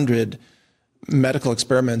 200 medical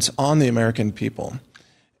experiments on the American people.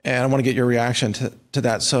 And I want to get your reaction to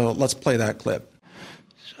that. So let's play that clip.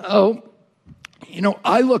 So,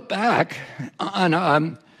 I look back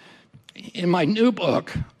on, in my new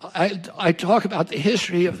book, I talk about the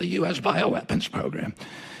history of the U.S. bioweapons program.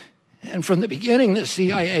 And from the beginning, the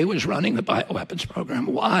CIA was running the bioweapons program.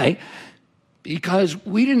 Why? Because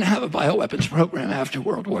we didn't have a bioweapons program after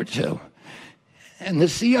World War II. And the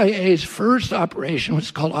CIA's first operation was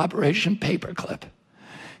called Operation Paperclip.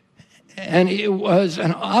 And it was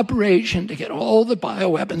an operation to get all the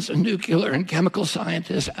bioweapons and nuclear and chemical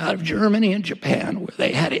scientists out of Germany and Japan, where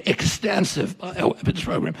they had an extensive bioweapons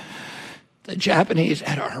program. The Japanese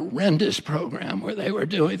had a horrendous program where they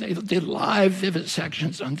did live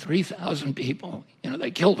vivisections on 3,000 people.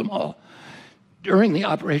 They killed them all during the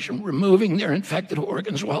operation, removing their infected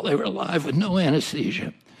organs while they were alive with no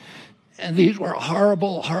anesthesia. And these were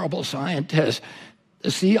horrible, horrible scientists. The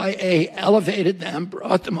CIA elevated them,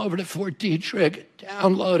 brought them over to Fort Detrick,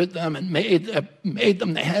 downloaded them, and made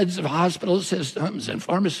them the heads of hospital systems and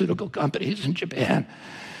pharmaceutical companies in Japan,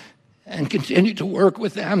 and continued to work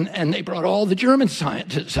with them. And they brought all the German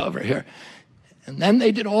scientists over here. And then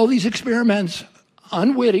they did all these experiments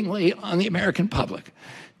unwittingly on the American public.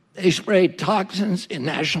 They sprayed toxins in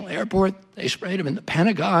National Airport. They sprayed them in the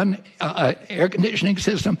Pentagon air conditioning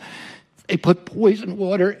system. They put poison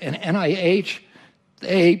water in NIH.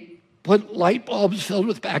 They put light bulbs filled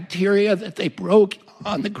with bacteria that they broke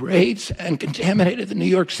on the grates and contaminated the New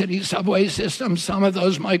York City subway system. Some of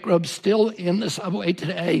those microbes still in the subway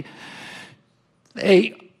today.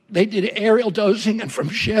 They did aerial dosing, and from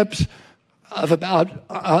ships of about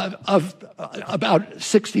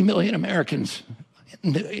 60 million Americans.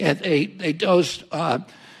 They dosed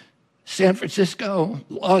San Francisco,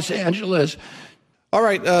 Los Angeles. All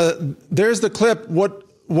right, there's the clip. What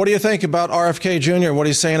do you think about RFK Jr.? What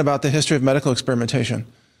he's saying about the history of medical experimentation?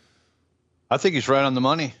 I think he's right on the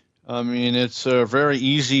money. I mean, it's very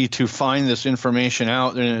easy to find this information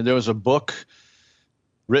out. There was a book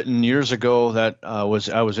written years ago that I was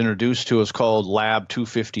introduced to. It was called Lab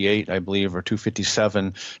 258, I believe, or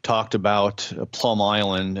 257, talked about Plum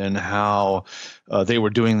Island and how they were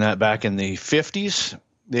doing that back in the 50s.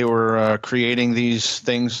 They were creating these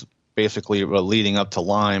things basically leading up to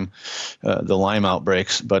the Lyme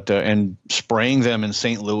outbreaks, and spraying them in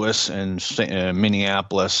St. Louis and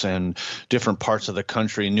Minneapolis and different parts of the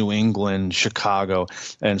country, New England, Chicago.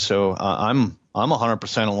 And so I'm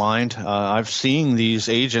 100% aligned. I've seen these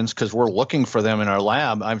agents because we're looking for them in our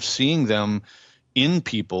lab. I've seen them in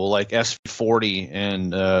people like SV40,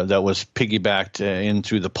 and that was piggybacked in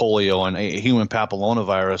through the polio, and a human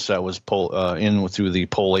papillomavirus that was in through the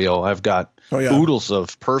polio. I've got oodles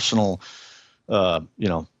of personal I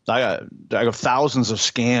got thousands of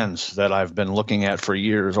scans that I've been looking at for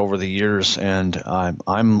years, over the years, and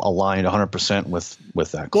I'm aligned 100%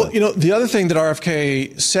 with that clip. Well, the other thing that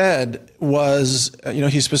RFK said was,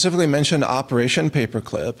 he specifically mentioned Operation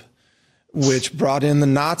Paperclip, which brought in the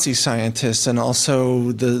Nazi scientists and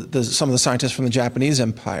also some of the scientists from the Japanese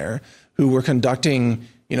Empire who were conducting,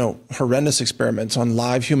 horrendous experiments on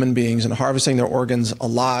live human beings and harvesting their organs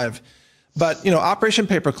alive. But, Operation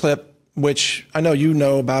Paperclip, which I know you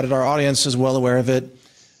know about it, our audience is well aware of it.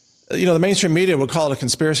 The mainstream media would call it a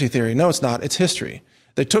conspiracy theory. No, it's not. It's history.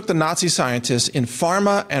 They took the Nazi scientists in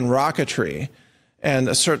pharma and rocketry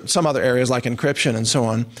and some other areas like encryption and so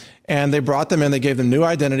on, and they brought them in. They gave them new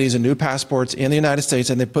identities and new passports in the United States,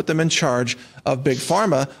 and they put them in charge of Big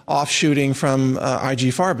Pharma offshooting from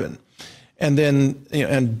IG Farben, and then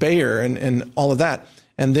and Bayer and all of that.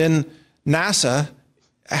 And then NASA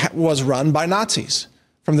was run by Nazis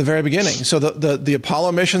from the very beginning. So the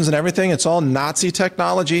Apollo missions and everything, it's all Nazi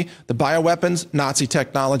technology. The bioweapons, Nazi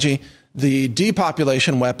technology. The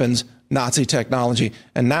depopulation weapons, Nazi technology.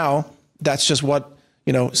 And now that's just what,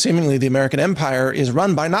 seemingly the American empire is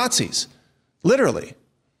run by Nazis. Literally.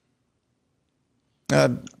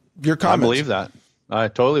 Your comments? I believe that. I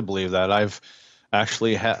totally believe that. I've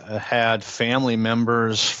actually had family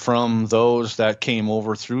members from those that came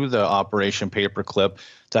over through the Operation Paperclip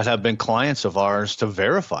that have been clients of ours to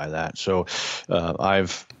verify that. So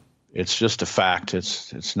it's just a fact.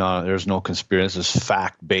 It's not, there's no conspiracy. It's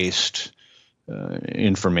fact-based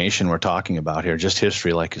information we're talking about here, just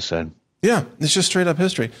history, like you said. Yeah, it's just straight up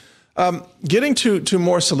history. Getting to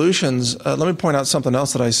more solutions, let me point out something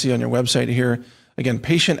else that I see on your website here. Again,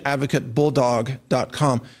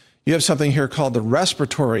 patientadvocatebulldog.com. You have something here called the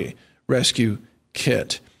Respiratory Rescue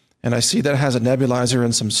Kit. And I see that it has a nebulizer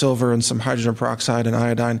and some silver and some hydrogen peroxide and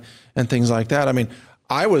iodine and things like that. I mean,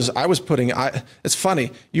 I was putting, it's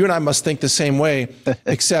funny, you and I must think the same way,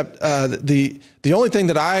 except the only thing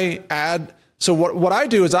that I add, so what I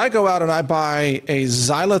do is I go out and I buy a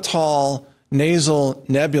xylitol nasal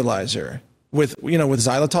nebulizer with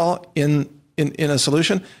xylitol in a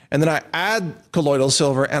solution, and then I add colloidal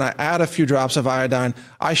silver and I add a few drops of iodine.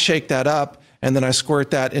 I shake that up and then I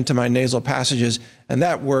squirt that into my nasal passages, and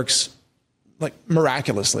that works like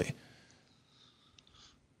miraculously.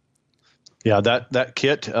 Yeah, that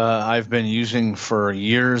kit I've been using for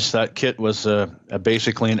years. That kit was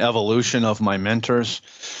basically an evolution of my mentors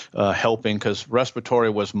helping, because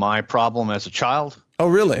respiratory was my problem as a child. Oh,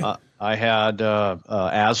 really? I had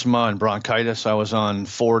asthma and bronchitis. I was on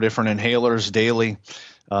 4 different inhalers daily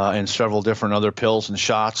and several different other pills and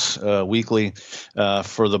shots weekly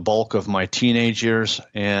for the bulk of my teenage years.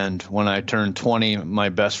 And when I turned 20, my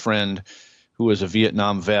best friend, who was a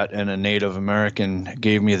Vietnam vet and a Native American,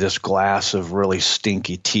 gave me this glass of really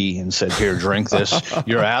stinky tea and said, "Here, drink this.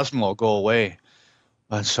 Your asthma will go away."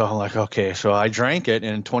 And so I'm like, okay. So I drank it,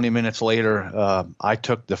 and 20 minutes later, I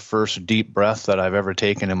took the first deep breath that I've ever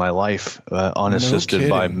taken in my life, unassisted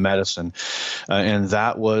by medicine. And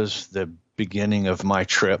that was the beginning of my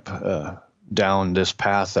trip down this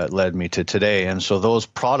path that led me to today. And so those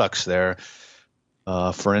products there,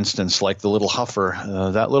 for instance, like the little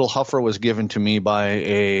huffer, that little huffer was given to me by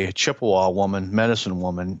a Chippewa woman, medicine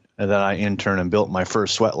woman, that I interned and built my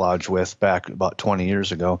first sweat lodge with back about 20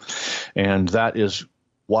 years ago. And that is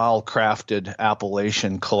wild-crafted,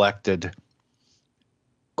 Appalachian collected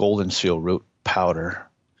golden seal root powder,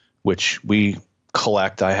 which we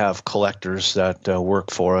collect. I have collectors that work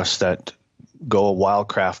for us that go wild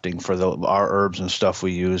crafting for our herbs and stuff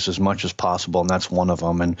we use as much as possible, and that's one of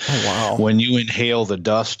them. And when you inhale the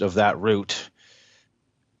dust of that root,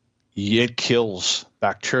 it kills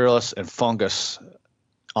bacteria and fungus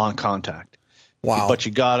on contact. Wow. But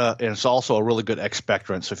you gotta, and it's also a really good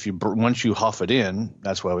expectorant. So if you, once you huff it in,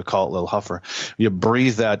 that's why we call it little huffer, you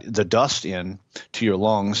breathe the dust in to your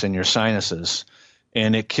lungs and your sinuses,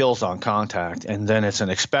 and it kills on contact. And then it's an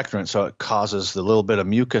expectorant, so it causes the little bit of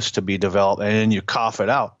mucus to be developed, and then you cough it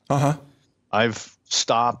out. I've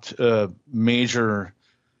stopped major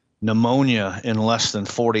pneumonia in less than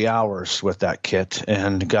 40 hours with that kit,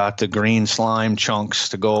 and got the green slime chunks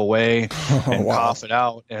to go away and cough it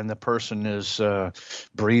out, and the person is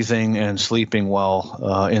breathing and sleeping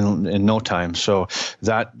well in no time. So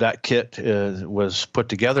that kit was put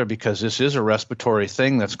together because this is a respiratory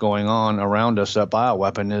thing that's going on around us. That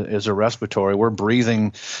bioweapon is a respiratory. We're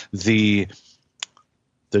breathing the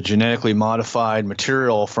genetically modified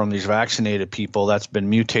material from these vaccinated people that's been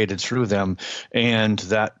mutated through them, and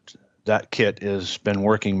that kit has been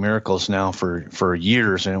working miracles now for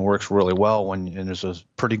years, and it works really well and there's a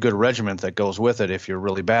pretty good regimen that goes with it if you're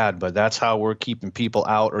really bad. But that's how we're keeping people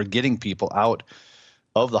out or getting people out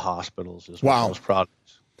of the hospitals is with those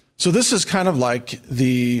products. So this is kind of like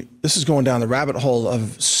this is going down the rabbit hole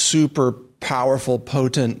of super powerful,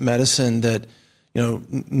 potent medicine that,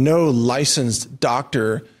 no licensed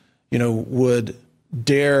doctor, would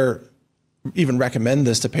dare even recommend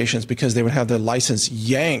this to patients because they would have their license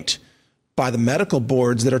yanked by the medical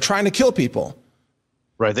boards that are trying to kill people.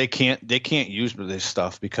 Right. They can't use this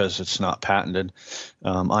stuff because it's not patented.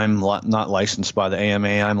 I'm not licensed by the AMA.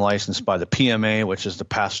 I'm licensed by the PMA, which is the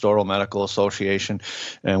Pastoral Medical Association.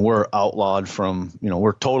 And we're outlawed from,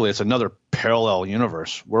 it's another parallel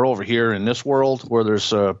universe. We're over here in this world where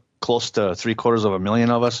there's close to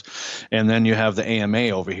 750,000 of us. And then you have the AMA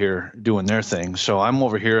over here doing their thing. So I'm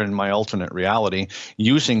over here in my alternate reality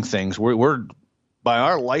using things. We're by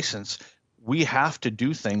our license, we have to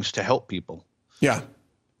do things to help people. Yeah.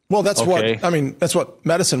 Well, that's that's what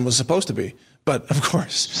medicine was supposed to be. But of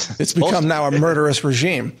course, it's become now a murderous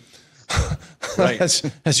regime, right.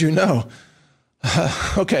 as you know.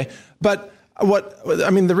 Okay. But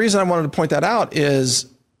the reason I wanted to point that out is,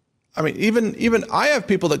 even I have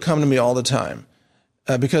people that come to me all the time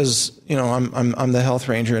because, I'm the health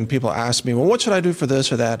ranger and people ask me, well, what should I do for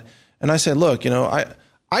this or that? And I say, look,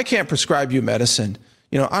 I can't prescribe you medicine.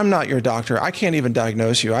 I'm not your doctor. I can't even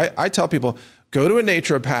diagnose you. I tell people, go to a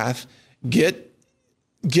naturopath, get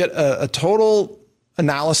a total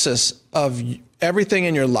analysis of everything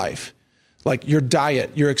in your life, like your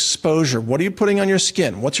diet, your exposure. What are you putting on your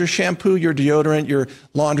skin? What's your shampoo, your deodorant, your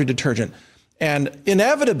laundry detergent? And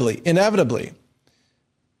inevitably,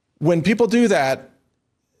 when people do that,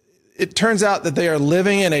 it turns out that they are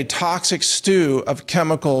living in a toxic stew of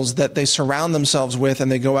chemicals that they surround themselves with, and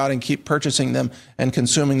they go out and keep purchasing them and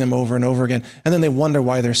consuming them over and over again. And then they wonder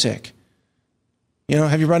why they're sick.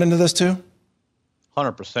 Have you run into this too?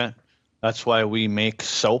 100%. That's why we make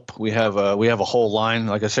soap. We have a whole line.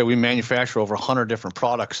 Like I said, we manufacture over 100 different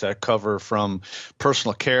products that cover from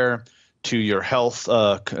personal care to your health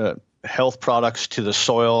products to the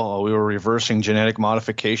soil. We were reversing genetic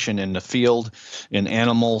modification in the field, in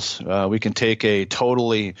animals. We can take a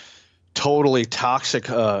totally toxic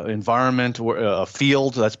environment, a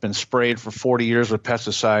field that's been sprayed for 40 years with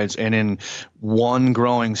pesticides, and in one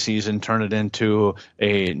growing season turn it into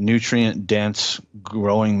a nutrient-dense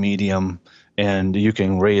growing medium, and you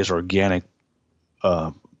can raise organic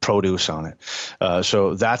produce on it.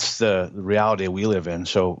 So that's the reality we live in.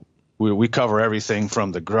 So we cover everything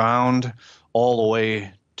from the ground all the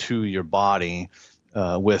way to your body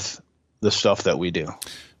with the stuff that we do.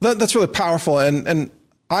 That's really powerful. And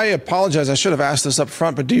I apologize. I should have asked this up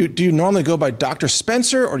front, but do you normally go by Dr.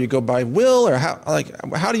 Spencer, or do you go by Will, or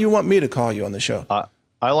how do you want me to call you on the show?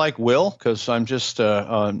 I like Will because I'm just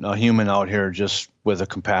a human out here, just with a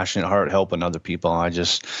compassionate heart, helping other people.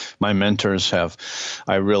 My mentors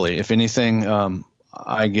if anything,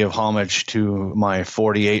 I give homage to my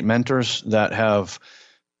 48 mentors that have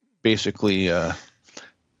basically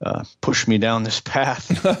push me down this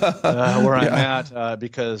path where I'm at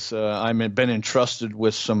because I've been entrusted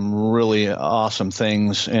with some really awesome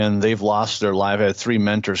things, and they've lost their life. I had 3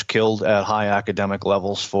 mentors killed at high academic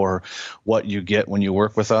levels for what you get when you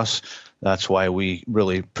work with us. That's why we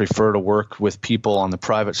really prefer to work with people on the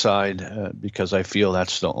private side because I feel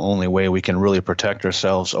that's the only way we can really protect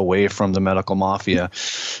ourselves away from the medical mafia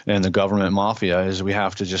and the government mafia is we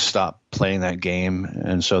have to just stop playing that game.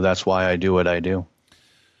 And so that's why I do what I do.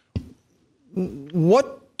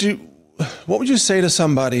 What would you say to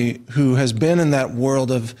somebody who has been in that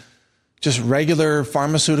world of just regular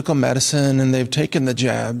pharmaceutical medicine, and they've taken the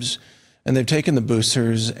jabs and they've taken the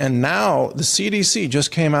boosters, and now the CDC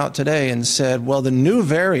just came out today and said, well, the new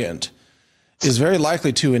variant is very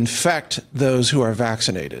likely to infect those who are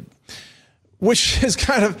vaccinated, which is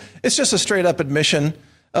it's just a straight up admission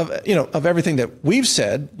of everything that we've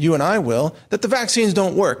said, you and I will, that the vaccines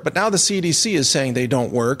don't work. But now the CDC is saying they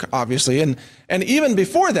don't work, obviously. And even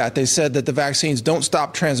before that, they said that the vaccines don't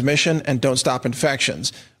stop transmission and don't stop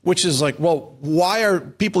infections, which is like, well, why are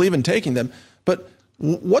people even taking them? But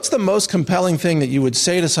what's the most compelling thing that you would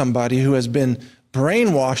say to somebody who has been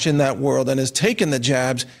brainwashed in that world and has taken the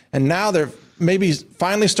jabs, and now they're maybe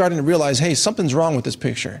finally starting to realize, hey, something's wrong with this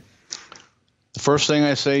picture? The first thing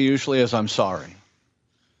I say usually is I'm sorry.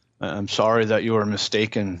 I'm sorry that you were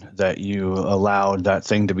mistaken, that you allowed that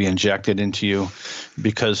thing to be injected into you,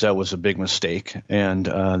 because that was a big mistake. And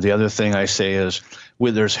the other thing I say is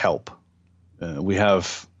there's help. We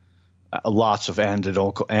have lots of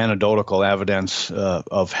anecdotal evidence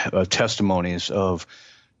of testimonies of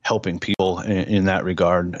helping people in that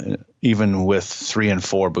regard, even with 3 and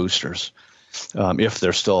 4 boosters, if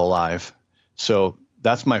they're still alive. So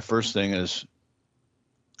that's my first thing is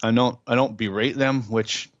I don't berate them,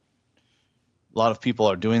 which a lot of people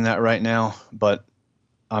are doing that right now, but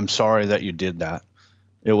I'm sorry that you did that.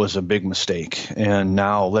 It was a big mistake. And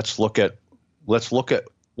now let's look at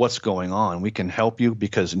what's going on. We can help you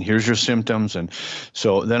and here's your symptoms. And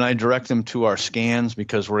so then I direct them to our scans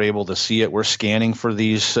because we're able to see it. We're scanning for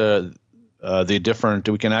these, we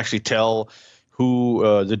can actually tell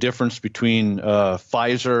who the difference between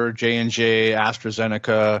Pfizer, J&J,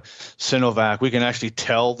 AstraZeneca, Sinovac. We can actually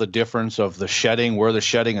tell the difference of the shedding, where the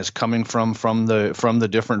shedding is coming from the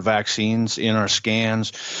different vaccines in our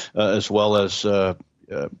scans, as well as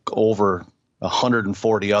over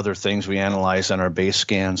 140 other things we analyze on our base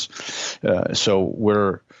scans.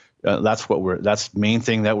 So that's the main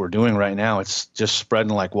thing that we're doing right now. It's just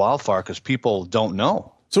spreading like wildfire because people don't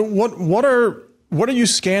know. So what are you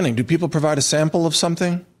scanning? Do people provide a sample of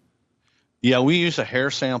something? Yeah, we use a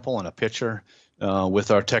hair sample and a picture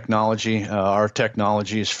with our technology. Our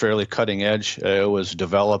technology is fairly cutting edge. It was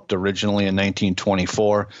developed originally in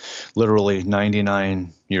 1924, literally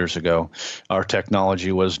 99 years ago. Our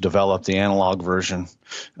technology was developed, the analog version.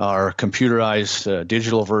 Our computerized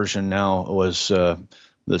digital version now was, the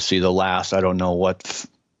last, I don't know what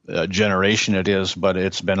generation it is, but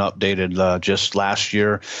it's been updated just last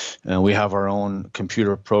year. We have our own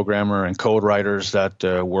computer programmer and code writers that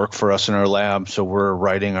work for us in our lab. So we're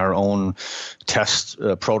writing our own test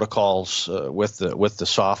protocols with the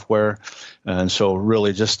software. And so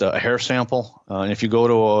really just a hair sample. And if you go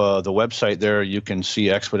to the website there, you can see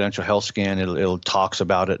Exponential Health Scan. It talks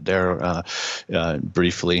about it there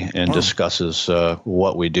briefly and discusses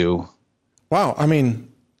what we do. Wow. I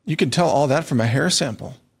mean, you can tell all that from a hair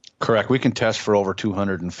sample. Correct. We can test for over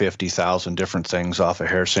 250,000 different things off a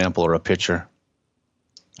hair sample or a picture.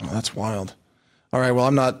 Oh, that's wild. All right. Well,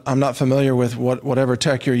 I'm not familiar with whatever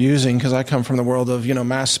tech you're using because I come from the world of,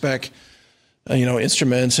 mass spec,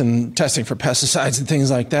 instruments and testing for pesticides and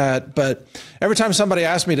things like that. But every time somebody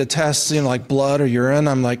asks me to test, like blood or urine,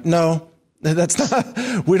 I'm like, no, that's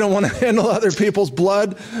not, we don't want to handle other people's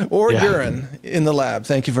blood or urine in the lab.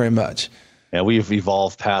 Thank you very much. Yeah, we've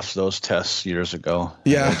evolved past those tests years ago.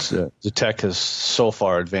 Yeah. The tech is so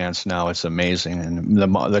far advanced now. It's amazing. And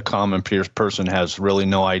the common person has really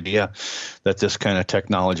no idea that this kind of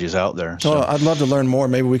technology is out there. So well, I'd love to learn more.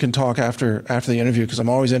 Maybe we can talk after the interview because I'm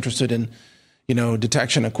always interested in,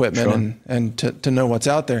 detection equipment and to know what's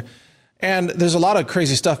out there. And there's a lot of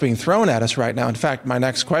crazy stuff being thrown at us right now. In fact, my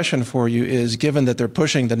next question for you is, given that they're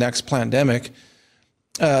pushing the next Plandemic,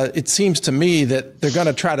 it seems to me that they're going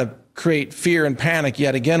to try to create fear and panic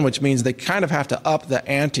yet again, which means they kind of have to up the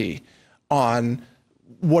ante on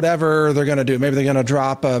whatever they're going to do. Maybe they're going to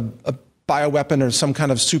drop a bioweapon or some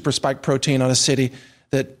kind of super spike protein on a city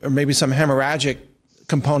or maybe some hemorrhagic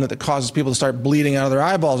component that causes people to start bleeding out of their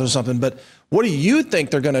eyeballs or something. But what do you think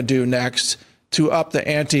they're going to do next to up the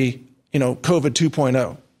ante, COVID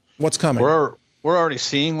 2.0? What's coming? We're already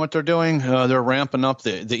seeing what they're doing. They're ramping up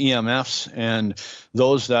the EMFs, and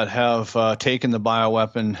those that have taken the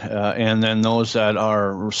bioweapon and then those that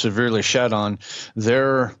are severely shed on,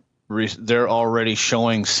 they're already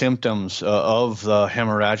showing symptoms of the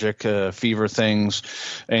hemorrhagic fever things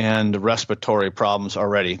and respiratory problems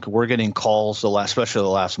already. We're getting calls, especially the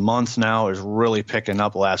last month now is really picking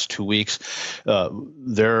up the last 2 weeks.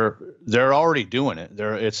 They're already doing it.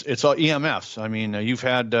 It's all EMFs. I mean, you've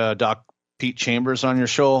had Doc Pete Chambers on your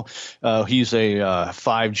show. He's a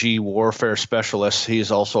 5G warfare specialist. He's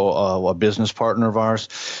also a business partner of ours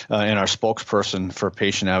and our spokesperson for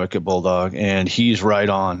Patient Advocate Bulldog. And he's right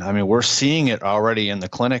on. I mean, we're seeing it already in the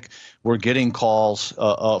clinic. We're getting calls,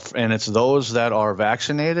 and it's those that are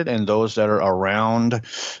vaccinated and those that are around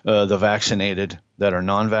the vaccinated that are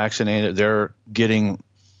non-vaccinated. They're getting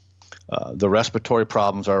the respiratory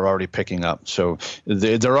problems are already picking up. So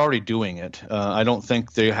they're already doing it. I don't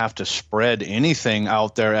think they have to spread anything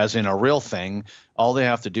out there as in a real thing. All they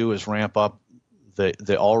have to do is ramp up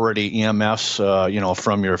the already EMFs,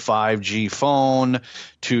 from your 5G phone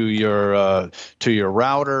to your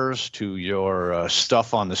routers, to your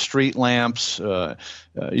stuff on the street lamps.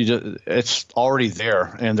 It's already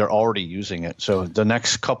there, and they're already using it. So the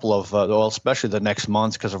next couple of, especially the next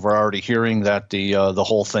month, because we're already hearing that the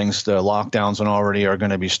whole thing's, the lockdowns and already are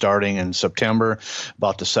going to be starting in September,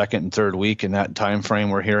 about the second and third week in that time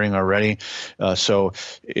frame. We're hearing already, so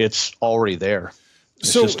it's already there.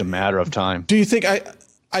 It's just a matter of time. Do you think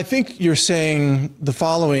I think you're saying the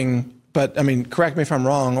following, but I mean, correct me if I'm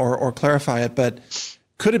wrong or clarify it, but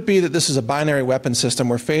Could it be that this is a binary weapon system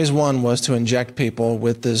where phase one was to inject people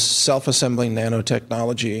with this self-assembling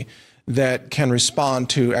nanotechnology that can respond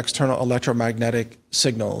to external electromagnetic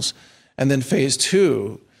signals, and then phase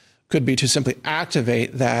two could be to simply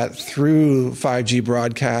activate that through 5G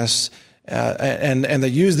broadcasts, and they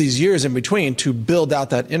use these years in between to build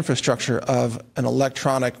out that infrastructure of an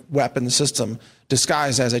electronic weapon system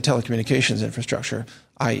disguised as a telecommunications infrastructure,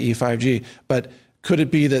 i.e. 5G. But could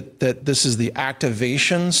it be that this is the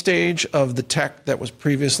activation stage of the tech that was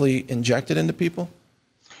previously injected into people?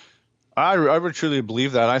 I would truly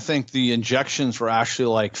believe that. I think the injections were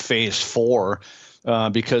actually like phase four,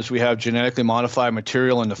 because we have genetically modified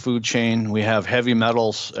material in the food chain. We have heavy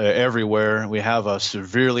metals everywhere. We have a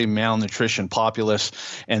severely malnutrition populace.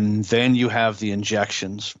 And then you have the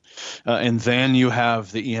injections. And then you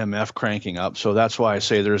have the EMF cranking up. So that's why I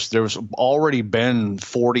say there's already been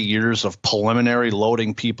 40 years of preliminary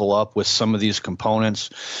loading people up with some of these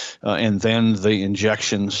components. And then the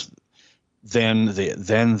injections. Then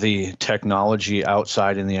the technology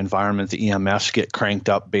outside in the environment, the EMFs get cranked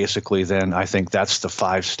up. Basically, then I think that's the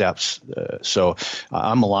 5 steps. So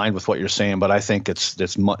I'm aligned with what you're saying, but I think there's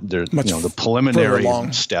the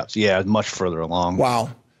preliminary steps. Yeah, much further along. Wow.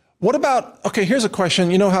 What about, okay, here's a question.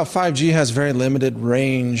 You know how 5G has very limited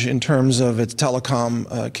range in terms of its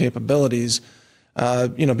telecom capabilities,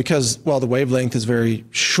 because, the wavelength is very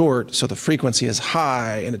short, so the frequency is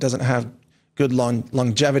high, and it doesn't have good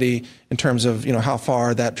longevity in terms of how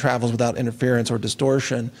far that travels without interference or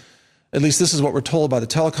distortion. At least this is what we're told by the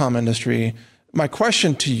telecom industry. My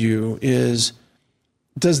question to you is,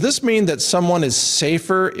 does this mean that someone is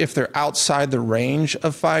safer if they're outside the range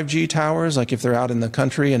of 5G towers, like if they're out in the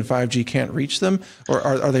country and 5G can't reach them? Or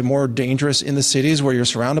are they more dangerous in the cities where you're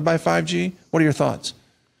surrounded by 5G? What are your thoughts?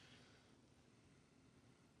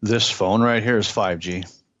 This phone right here is 5G,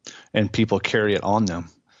 and people carry it on them.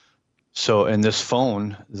 So in this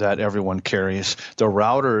phone that everyone carries, the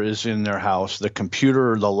router is in their house. The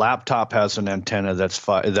computer, the laptop has an antenna it's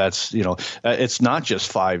not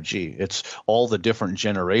just 5G. It's all the different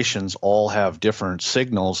generations all have different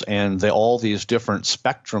signals, and all these different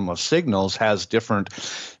spectrum of signals has different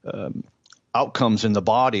outcomes in the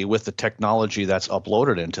body with the technology that's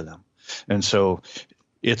uploaded into them. And so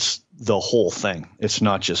it's the whole thing. It's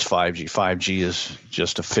not just 5G. 5G is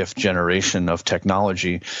just a 5th generation of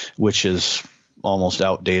technology, which is almost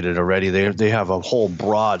outdated already. They have a whole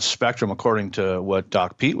broad spectrum, according to what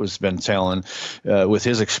Doc Pete was been telling with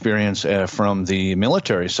his experience from the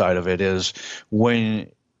military side of it, is when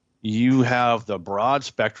you have the broad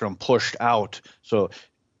spectrum pushed out,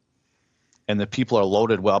 and the people are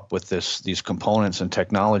loaded up with these components and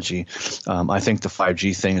technology. I think the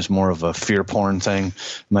 5G thing is more of a fear porn thing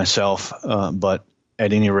myself, but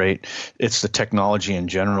at any rate, it's the technology in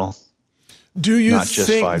general. Do you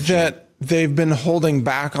think that they've been holding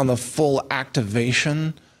back on the full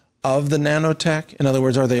activation of the nanotech? In other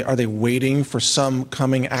words, are they waiting for some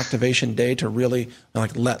coming activation day to really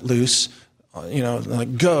let loose,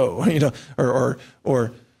 go,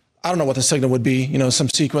 or I don't know what the signal would be, some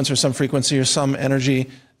sequence or some frequency or some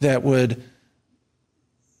energy that would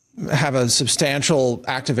have a substantial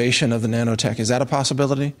activation of the nanotech. Is that a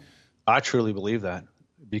possibility? I truly believe that,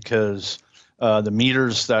 because the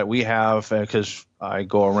meters that we have, because I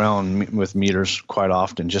go around with meters quite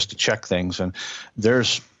often just to check things, and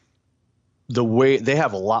they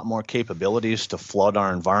have a lot more capabilities to flood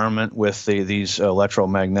our environment with these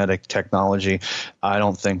electromagnetic technology. I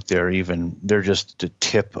don't think they're just the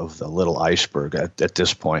tip of the little iceberg at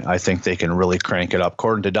this point. I think they can really crank it up.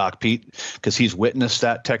 According to Doc Pete, because he's witnessed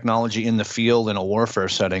that technology in the field in a warfare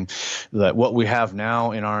setting, that what we have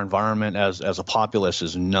now in our environment as a populace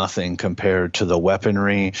is nothing compared to the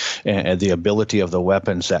weaponry and the ability of the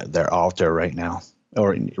weapons that they're out there right now,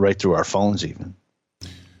 or right through our phones even.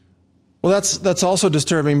 Well, that's also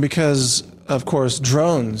disturbing because, of course,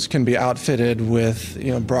 drones can be outfitted with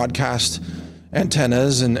broadcast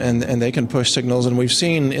antennas and they can push signals. And we've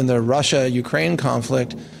seen in the Russia-Ukraine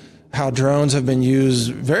conflict how drones have been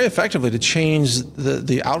used very effectively to change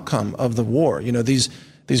the outcome of the war.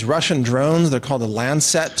 These Russian drones, they're called the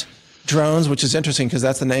Lancet drones, which is interesting because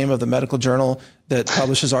that's the name of the medical journal that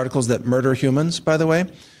publishes articles that murder humans, by the way.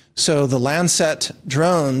 So the Lancet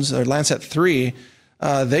drones, or Lancet 3,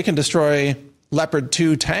 they can destroy Leopard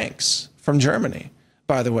 2 tanks from Germany,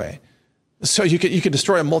 by the way. So you could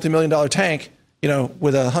destroy a multi-million-dollar tank,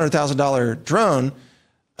 with a $100,000 drone,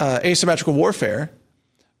 asymmetrical warfare.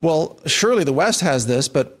 Well, surely the West has this,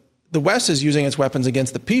 but the West is using its weapons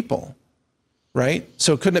against the people, right?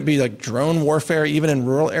 So couldn't it be like drone warfare even in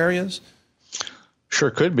rural areas? Sure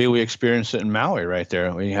could be. We experienced it in Maui right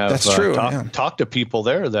there. We have That's true. Talked to people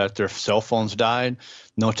there that their cell phones died,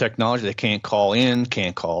 no technology. They can't call in,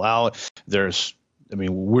 can't call out.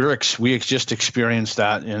 We just experienced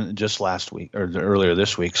that in just last week or earlier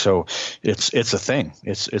this week. So it's a thing.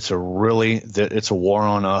 It's a war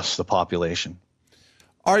on us, the population.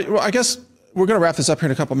 All right. Well, I guess we're going to wrap this up here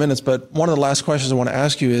in a couple of minutes, but one of the last questions I want to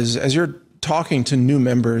ask you is, as you're talking to new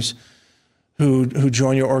members who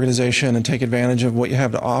join your organization and take advantage of what you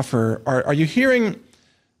have to offer, are you hearing,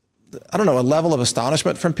 I don't know, a level of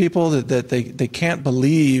astonishment from people that they can't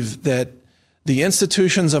believe that the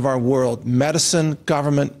institutions of our world, medicine,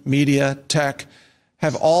 government, media, tech,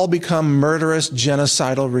 have all become murderous,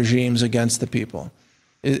 genocidal regimes against the people?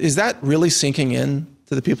 Is that really sinking in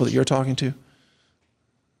to the people that you're talking to?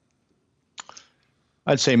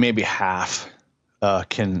 I'd say maybe half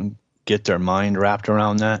can get their mind wrapped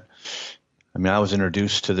around that. I mean, I was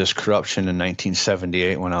introduced to this corruption in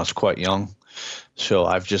 1978 when I was quite young. So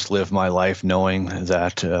I've just lived my life knowing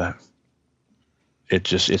that it's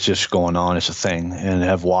just going on. It's a thing, and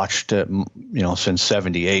have watched it, since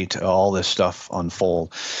 78, all this stuff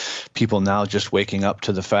unfold. People now just waking up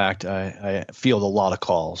to the fact. I field a lot of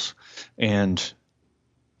calls, and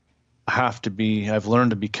I've learned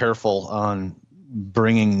to be careful on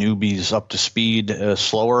bringing newbies up to speed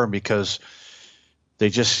slower, because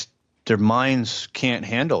their minds can't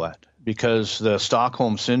handle it, because the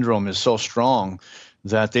Stockholm syndrome is so strong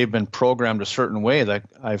that they've been programmed a certain way that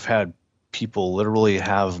I've had people literally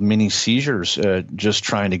have mini seizures just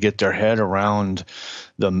trying to get their head around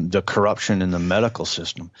the corruption in the medical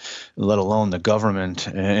system, let alone the government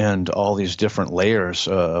and all these different layers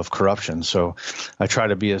of corruption. So I try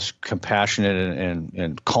to be as compassionate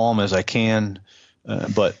and calm as I can,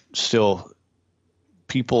 but still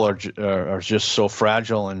people are just so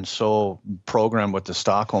fragile and so programmed with the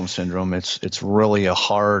Stockholm syndrome. It's really a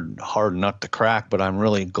hard nut to crack, but I'm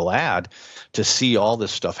really glad to see all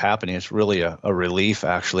this stuff happening. It's really a relief,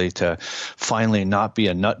 actually, to finally not be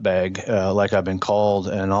a nutbag like I've been called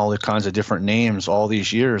and all the kinds of different names all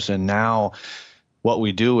these years. And now what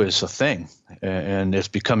we do is a thing, and it's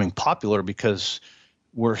becoming popular because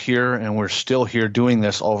we're here and we're still here doing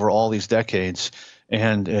this over all these decades,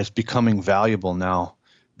 and it's becoming valuable now,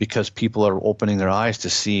 because people are opening their eyes to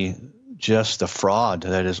see just the fraud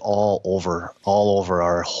that is all over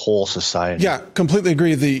our whole society. Yeah, completely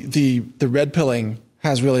agree. The red pilling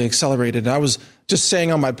has really accelerated. And I was just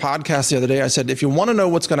saying on my podcast the other day, I said, if you want to know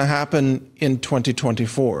what's going to happen in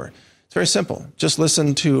 2024, it's very simple. Just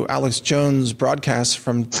listen to Alex Jones' broadcasts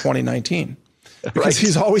from 2019, because right.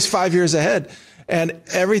 He's always 5 years ahead. And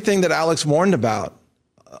everything that Alex warned about,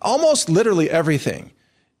 almost literally everything,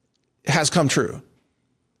 has come true.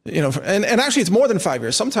 And actually it's more than 5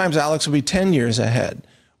 years. Sometimes Alex will be 10 years ahead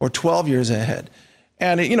or 12 years ahead.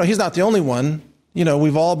 And, he's not the only one.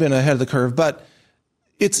 We've all been ahead of the curve, but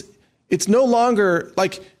it's no longer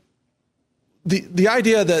like the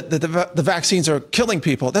idea that the vaccines are killing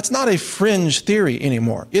people. That's not a fringe theory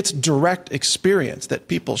anymore. It's direct experience that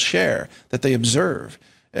people share, that they observe.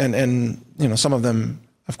 And some of them,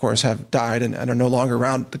 of course, have died and are no longer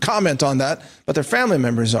around to comment on that, but their family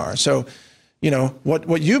members are. So,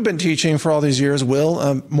 what you've been teaching for all these years,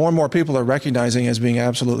 Will, more and more people are recognizing as being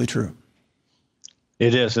absolutely true.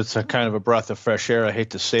 It is. It's a kind of a breath of fresh air. I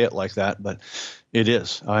hate to say it like that, but it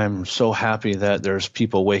is. I'm so happy that there's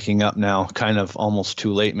people waking up now, kind of almost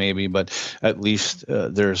too late maybe, but at least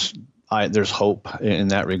there's hope in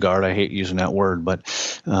that regard. I hate using that word,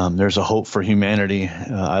 but there's a hope for humanity.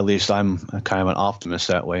 At least I'm kind of an optimist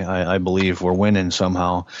that way. I believe we're winning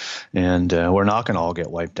somehow, and we're not going to all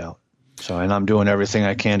get wiped out. So, and I'm doing everything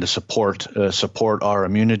I can to support our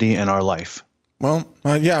immunity and our life. Well,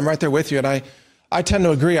 yeah, I'm right there with you. And I tend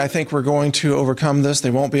to agree. I think we're going to overcome this.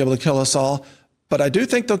 They won't be able to kill us all, but I do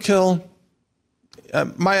think they'll kill,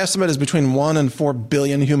 my estimate is between 1 and 4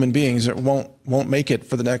 billion human beings that won't make it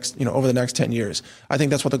for the next, over the next 10 years. I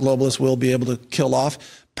think that's what the globalists will be able to kill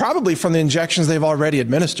off, probably from the injections they've already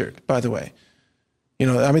administered, by the way.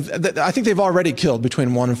 I think they've already killed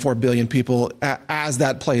between 1 and 4 billion people as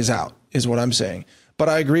that plays out, is what I'm saying. But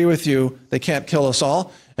I agree with you, they can't kill us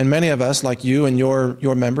all. And many of us, like you and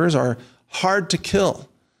your members, are hard to kill,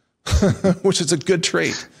 which is a good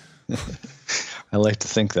trait. I like to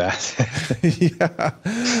think that.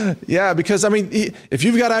 Yeah, because, if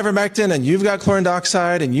you've got ivermectin and you've got chlorine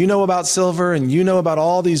dioxide and you know about silver and you know about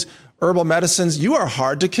all these herbal medicines, you are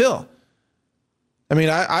hard to kill.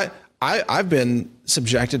 I've been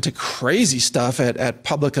subjected to crazy stuff at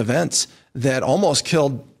public events that almost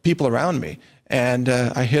killed people around me. And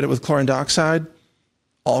I hit it with chlorine dioxide,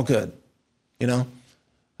 all good,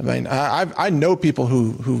 I mean, I know people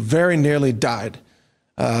who very nearly died,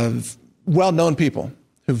 well-known people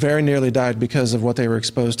who very nearly died because of what they were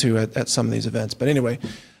exposed to at some of these events. But anyway,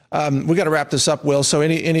 we got to wrap this up, Will. So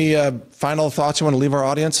any final thoughts you want to leave our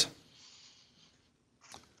audience?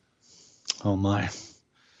 Oh, my.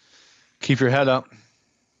 Keep your head up.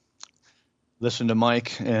 Listen to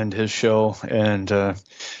Mike and his show, and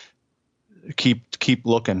keep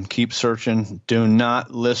looking, keep searching. Do not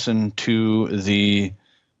listen to the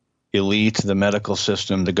elite, the medical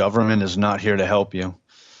system. The government is not here to help you.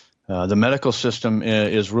 The medical system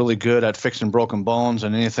is really good at fixing broken bones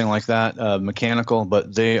and anything like that, mechanical,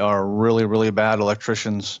 but they are really, really bad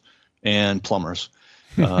electricians and plumbers.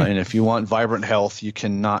 And if you want vibrant health, you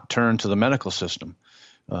cannot turn to the medical system.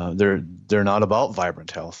 They're not about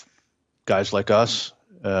vibrant health. Guys like us,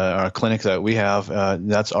 our clinic that we have,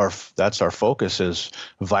 that's our focus is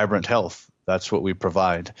vibrant health. That's what we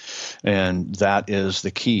provide, and that is the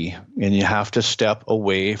key. And you have to step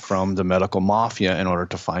away from the medical mafia in order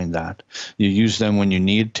to find that. You use them when you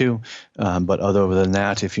need to, but other than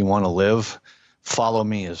that, if you want to live, follow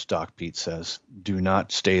me, as Doc Pete says. Do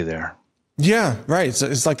not stay there. Yeah, right.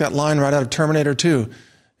 It's like that line right out of Terminator 2.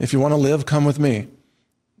 If you want to live, come with me.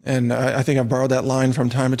 And I think I've borrowed that line from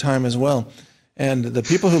time to time as well. And the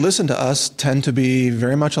people who listen to us tend to be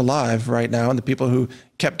very much alive right now. And the people who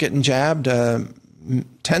kept getting jabbed,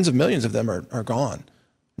 tens of millions of them are gone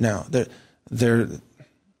now. They're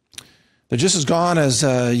just as gone as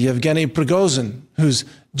Yevgeny Prigozhin, whose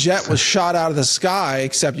jet was shot out of the sky,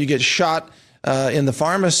 except you get shot in the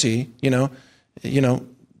pharmacy.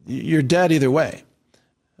 You're dead either way.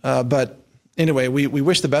 But anyway, we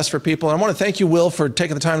wish the best for people. And I want to thank you, Will, for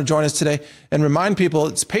taking the time to join us today, and remind people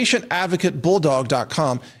it's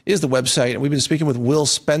patientadvocatebulldog.com is the website. And we've been speaking with Will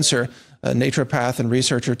Spencer, a naturopath and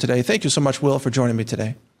researcher today. Thank you so much, Will, for joining me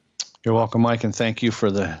today. You're welcome, Mike, and thank you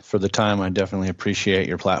for the time. I definitely appreciate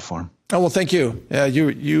your platform. Oh, well, thank you.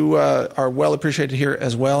 You are well appreciated here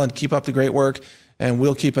as well, and keep up the great work, and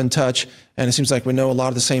we'll keep in touch. And it seems like we know a lot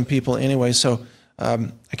of the same people anyway, so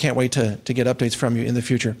I can't wait to get updates from you in the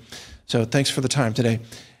future. So thanks for the time today.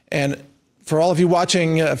 And for all of you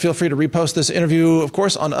watching, feel free to repost this interview, of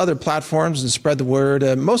course, on other platforms and spread the word.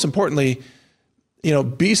 Most importantly,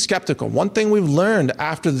 be skeptical. One thing we've learned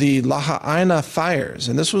after the Lahaina fires,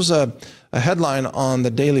 and this was a headline on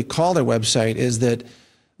the Daily Caller website, is that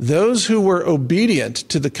those who were obedient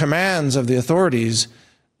to the commands of the authorities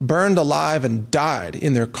burned alive and died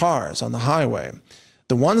in their cars on the highway.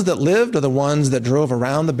 The ones that lived are the ones that drove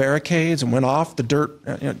around the barricades and went off the dirt,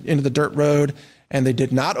 into the dirt road, and they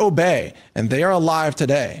did not obey, and they are alive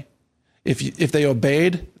today. If they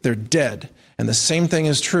obeyed, they're dead. And the same thing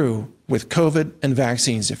is true with COVID and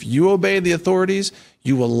vaccines. If you obey the authorities,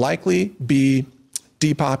 you will likely be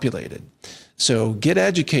depopulated. So get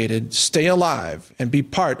educated, stay alive, and be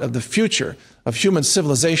part of the future of human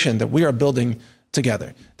civilization that we are building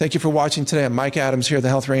together. Thank you for watching today. I'm Mike Adams here, the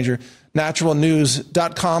Health Ranger.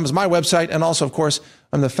 Naturalnews.com is my website, and also, of course,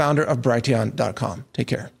 I'm the founder of Brighteon.com. Take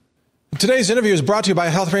care. Today's interview is brought to you by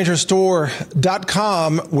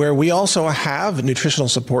HealthRangerStore.com, where we also have nutritional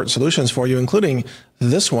support solutions for you, including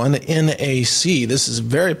this one, NAC. This is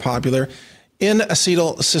very popular,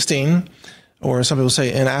 N-acetylcysteine, or some people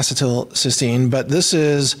say N-acetylcysteine, but this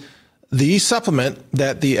is the supplement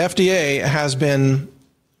that the FDA has been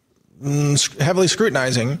heavily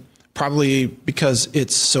scrutinizing, probably because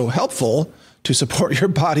it's so helpful to support your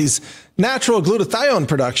body's natural glutathione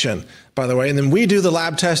production, by the way. And then we do the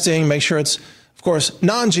lab testing, make sure it's, of course,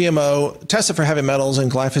 non-GMO, tested for heavy metals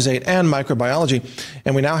and glyphosate and microbiology.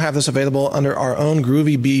 And we now have this available under our own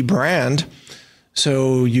Groovy Bee brand,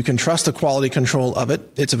 so you can trust the quality control of it.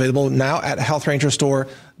 It's available now at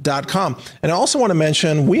HealthRangerStore.com. And I also want to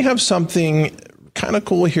mention, we have something kind of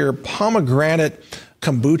cool here, pomegranate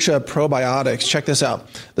kombucha probiotics. Check this out.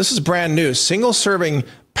 This is brand new, single serving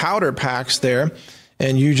powder packs there.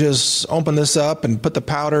 And you just open this up and put the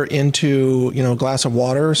powder into, a glass of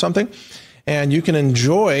water or something. And you can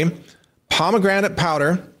enjoy pomegranate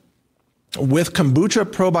powder with kombucha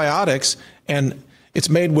probiotics. And it's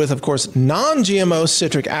made with, of course, non-GMO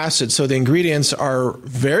citric acid. So the ingredients are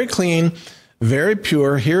very clean, very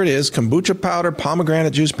pure. Here it is, kombucha powder,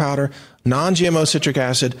 pomegranate juice powder, non-GMO citric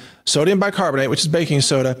acid, sodium bicarbonate, which is baking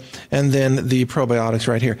soda, and then the probiotics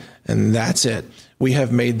right here. And that's it. We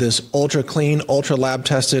have made this ultra clean, ultra lab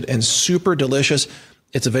tested, and super delicious.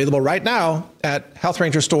 It's available right now at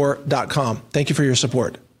HealthRangerStore.com. Thank you for your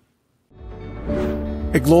support.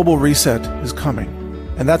 A global reset is coming,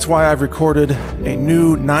 and that's why I've recorded a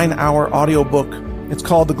new 9-hour audiobook. It's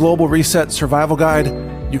called The Global Reset Survival Guide.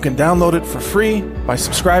 You can download it for free by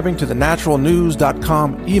subscribing to the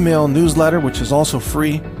naturalnews.com email newsletter, which is also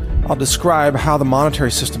free. I'll describe how the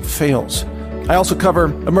monetary system fails. I also cover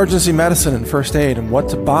emergency medicine and first aid and what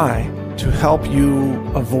to buy to help you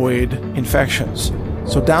avoid infections.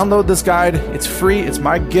 So download this guide. It's free. It's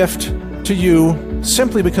my gift to you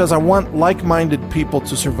simply because I want like-minded people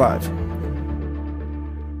to survive.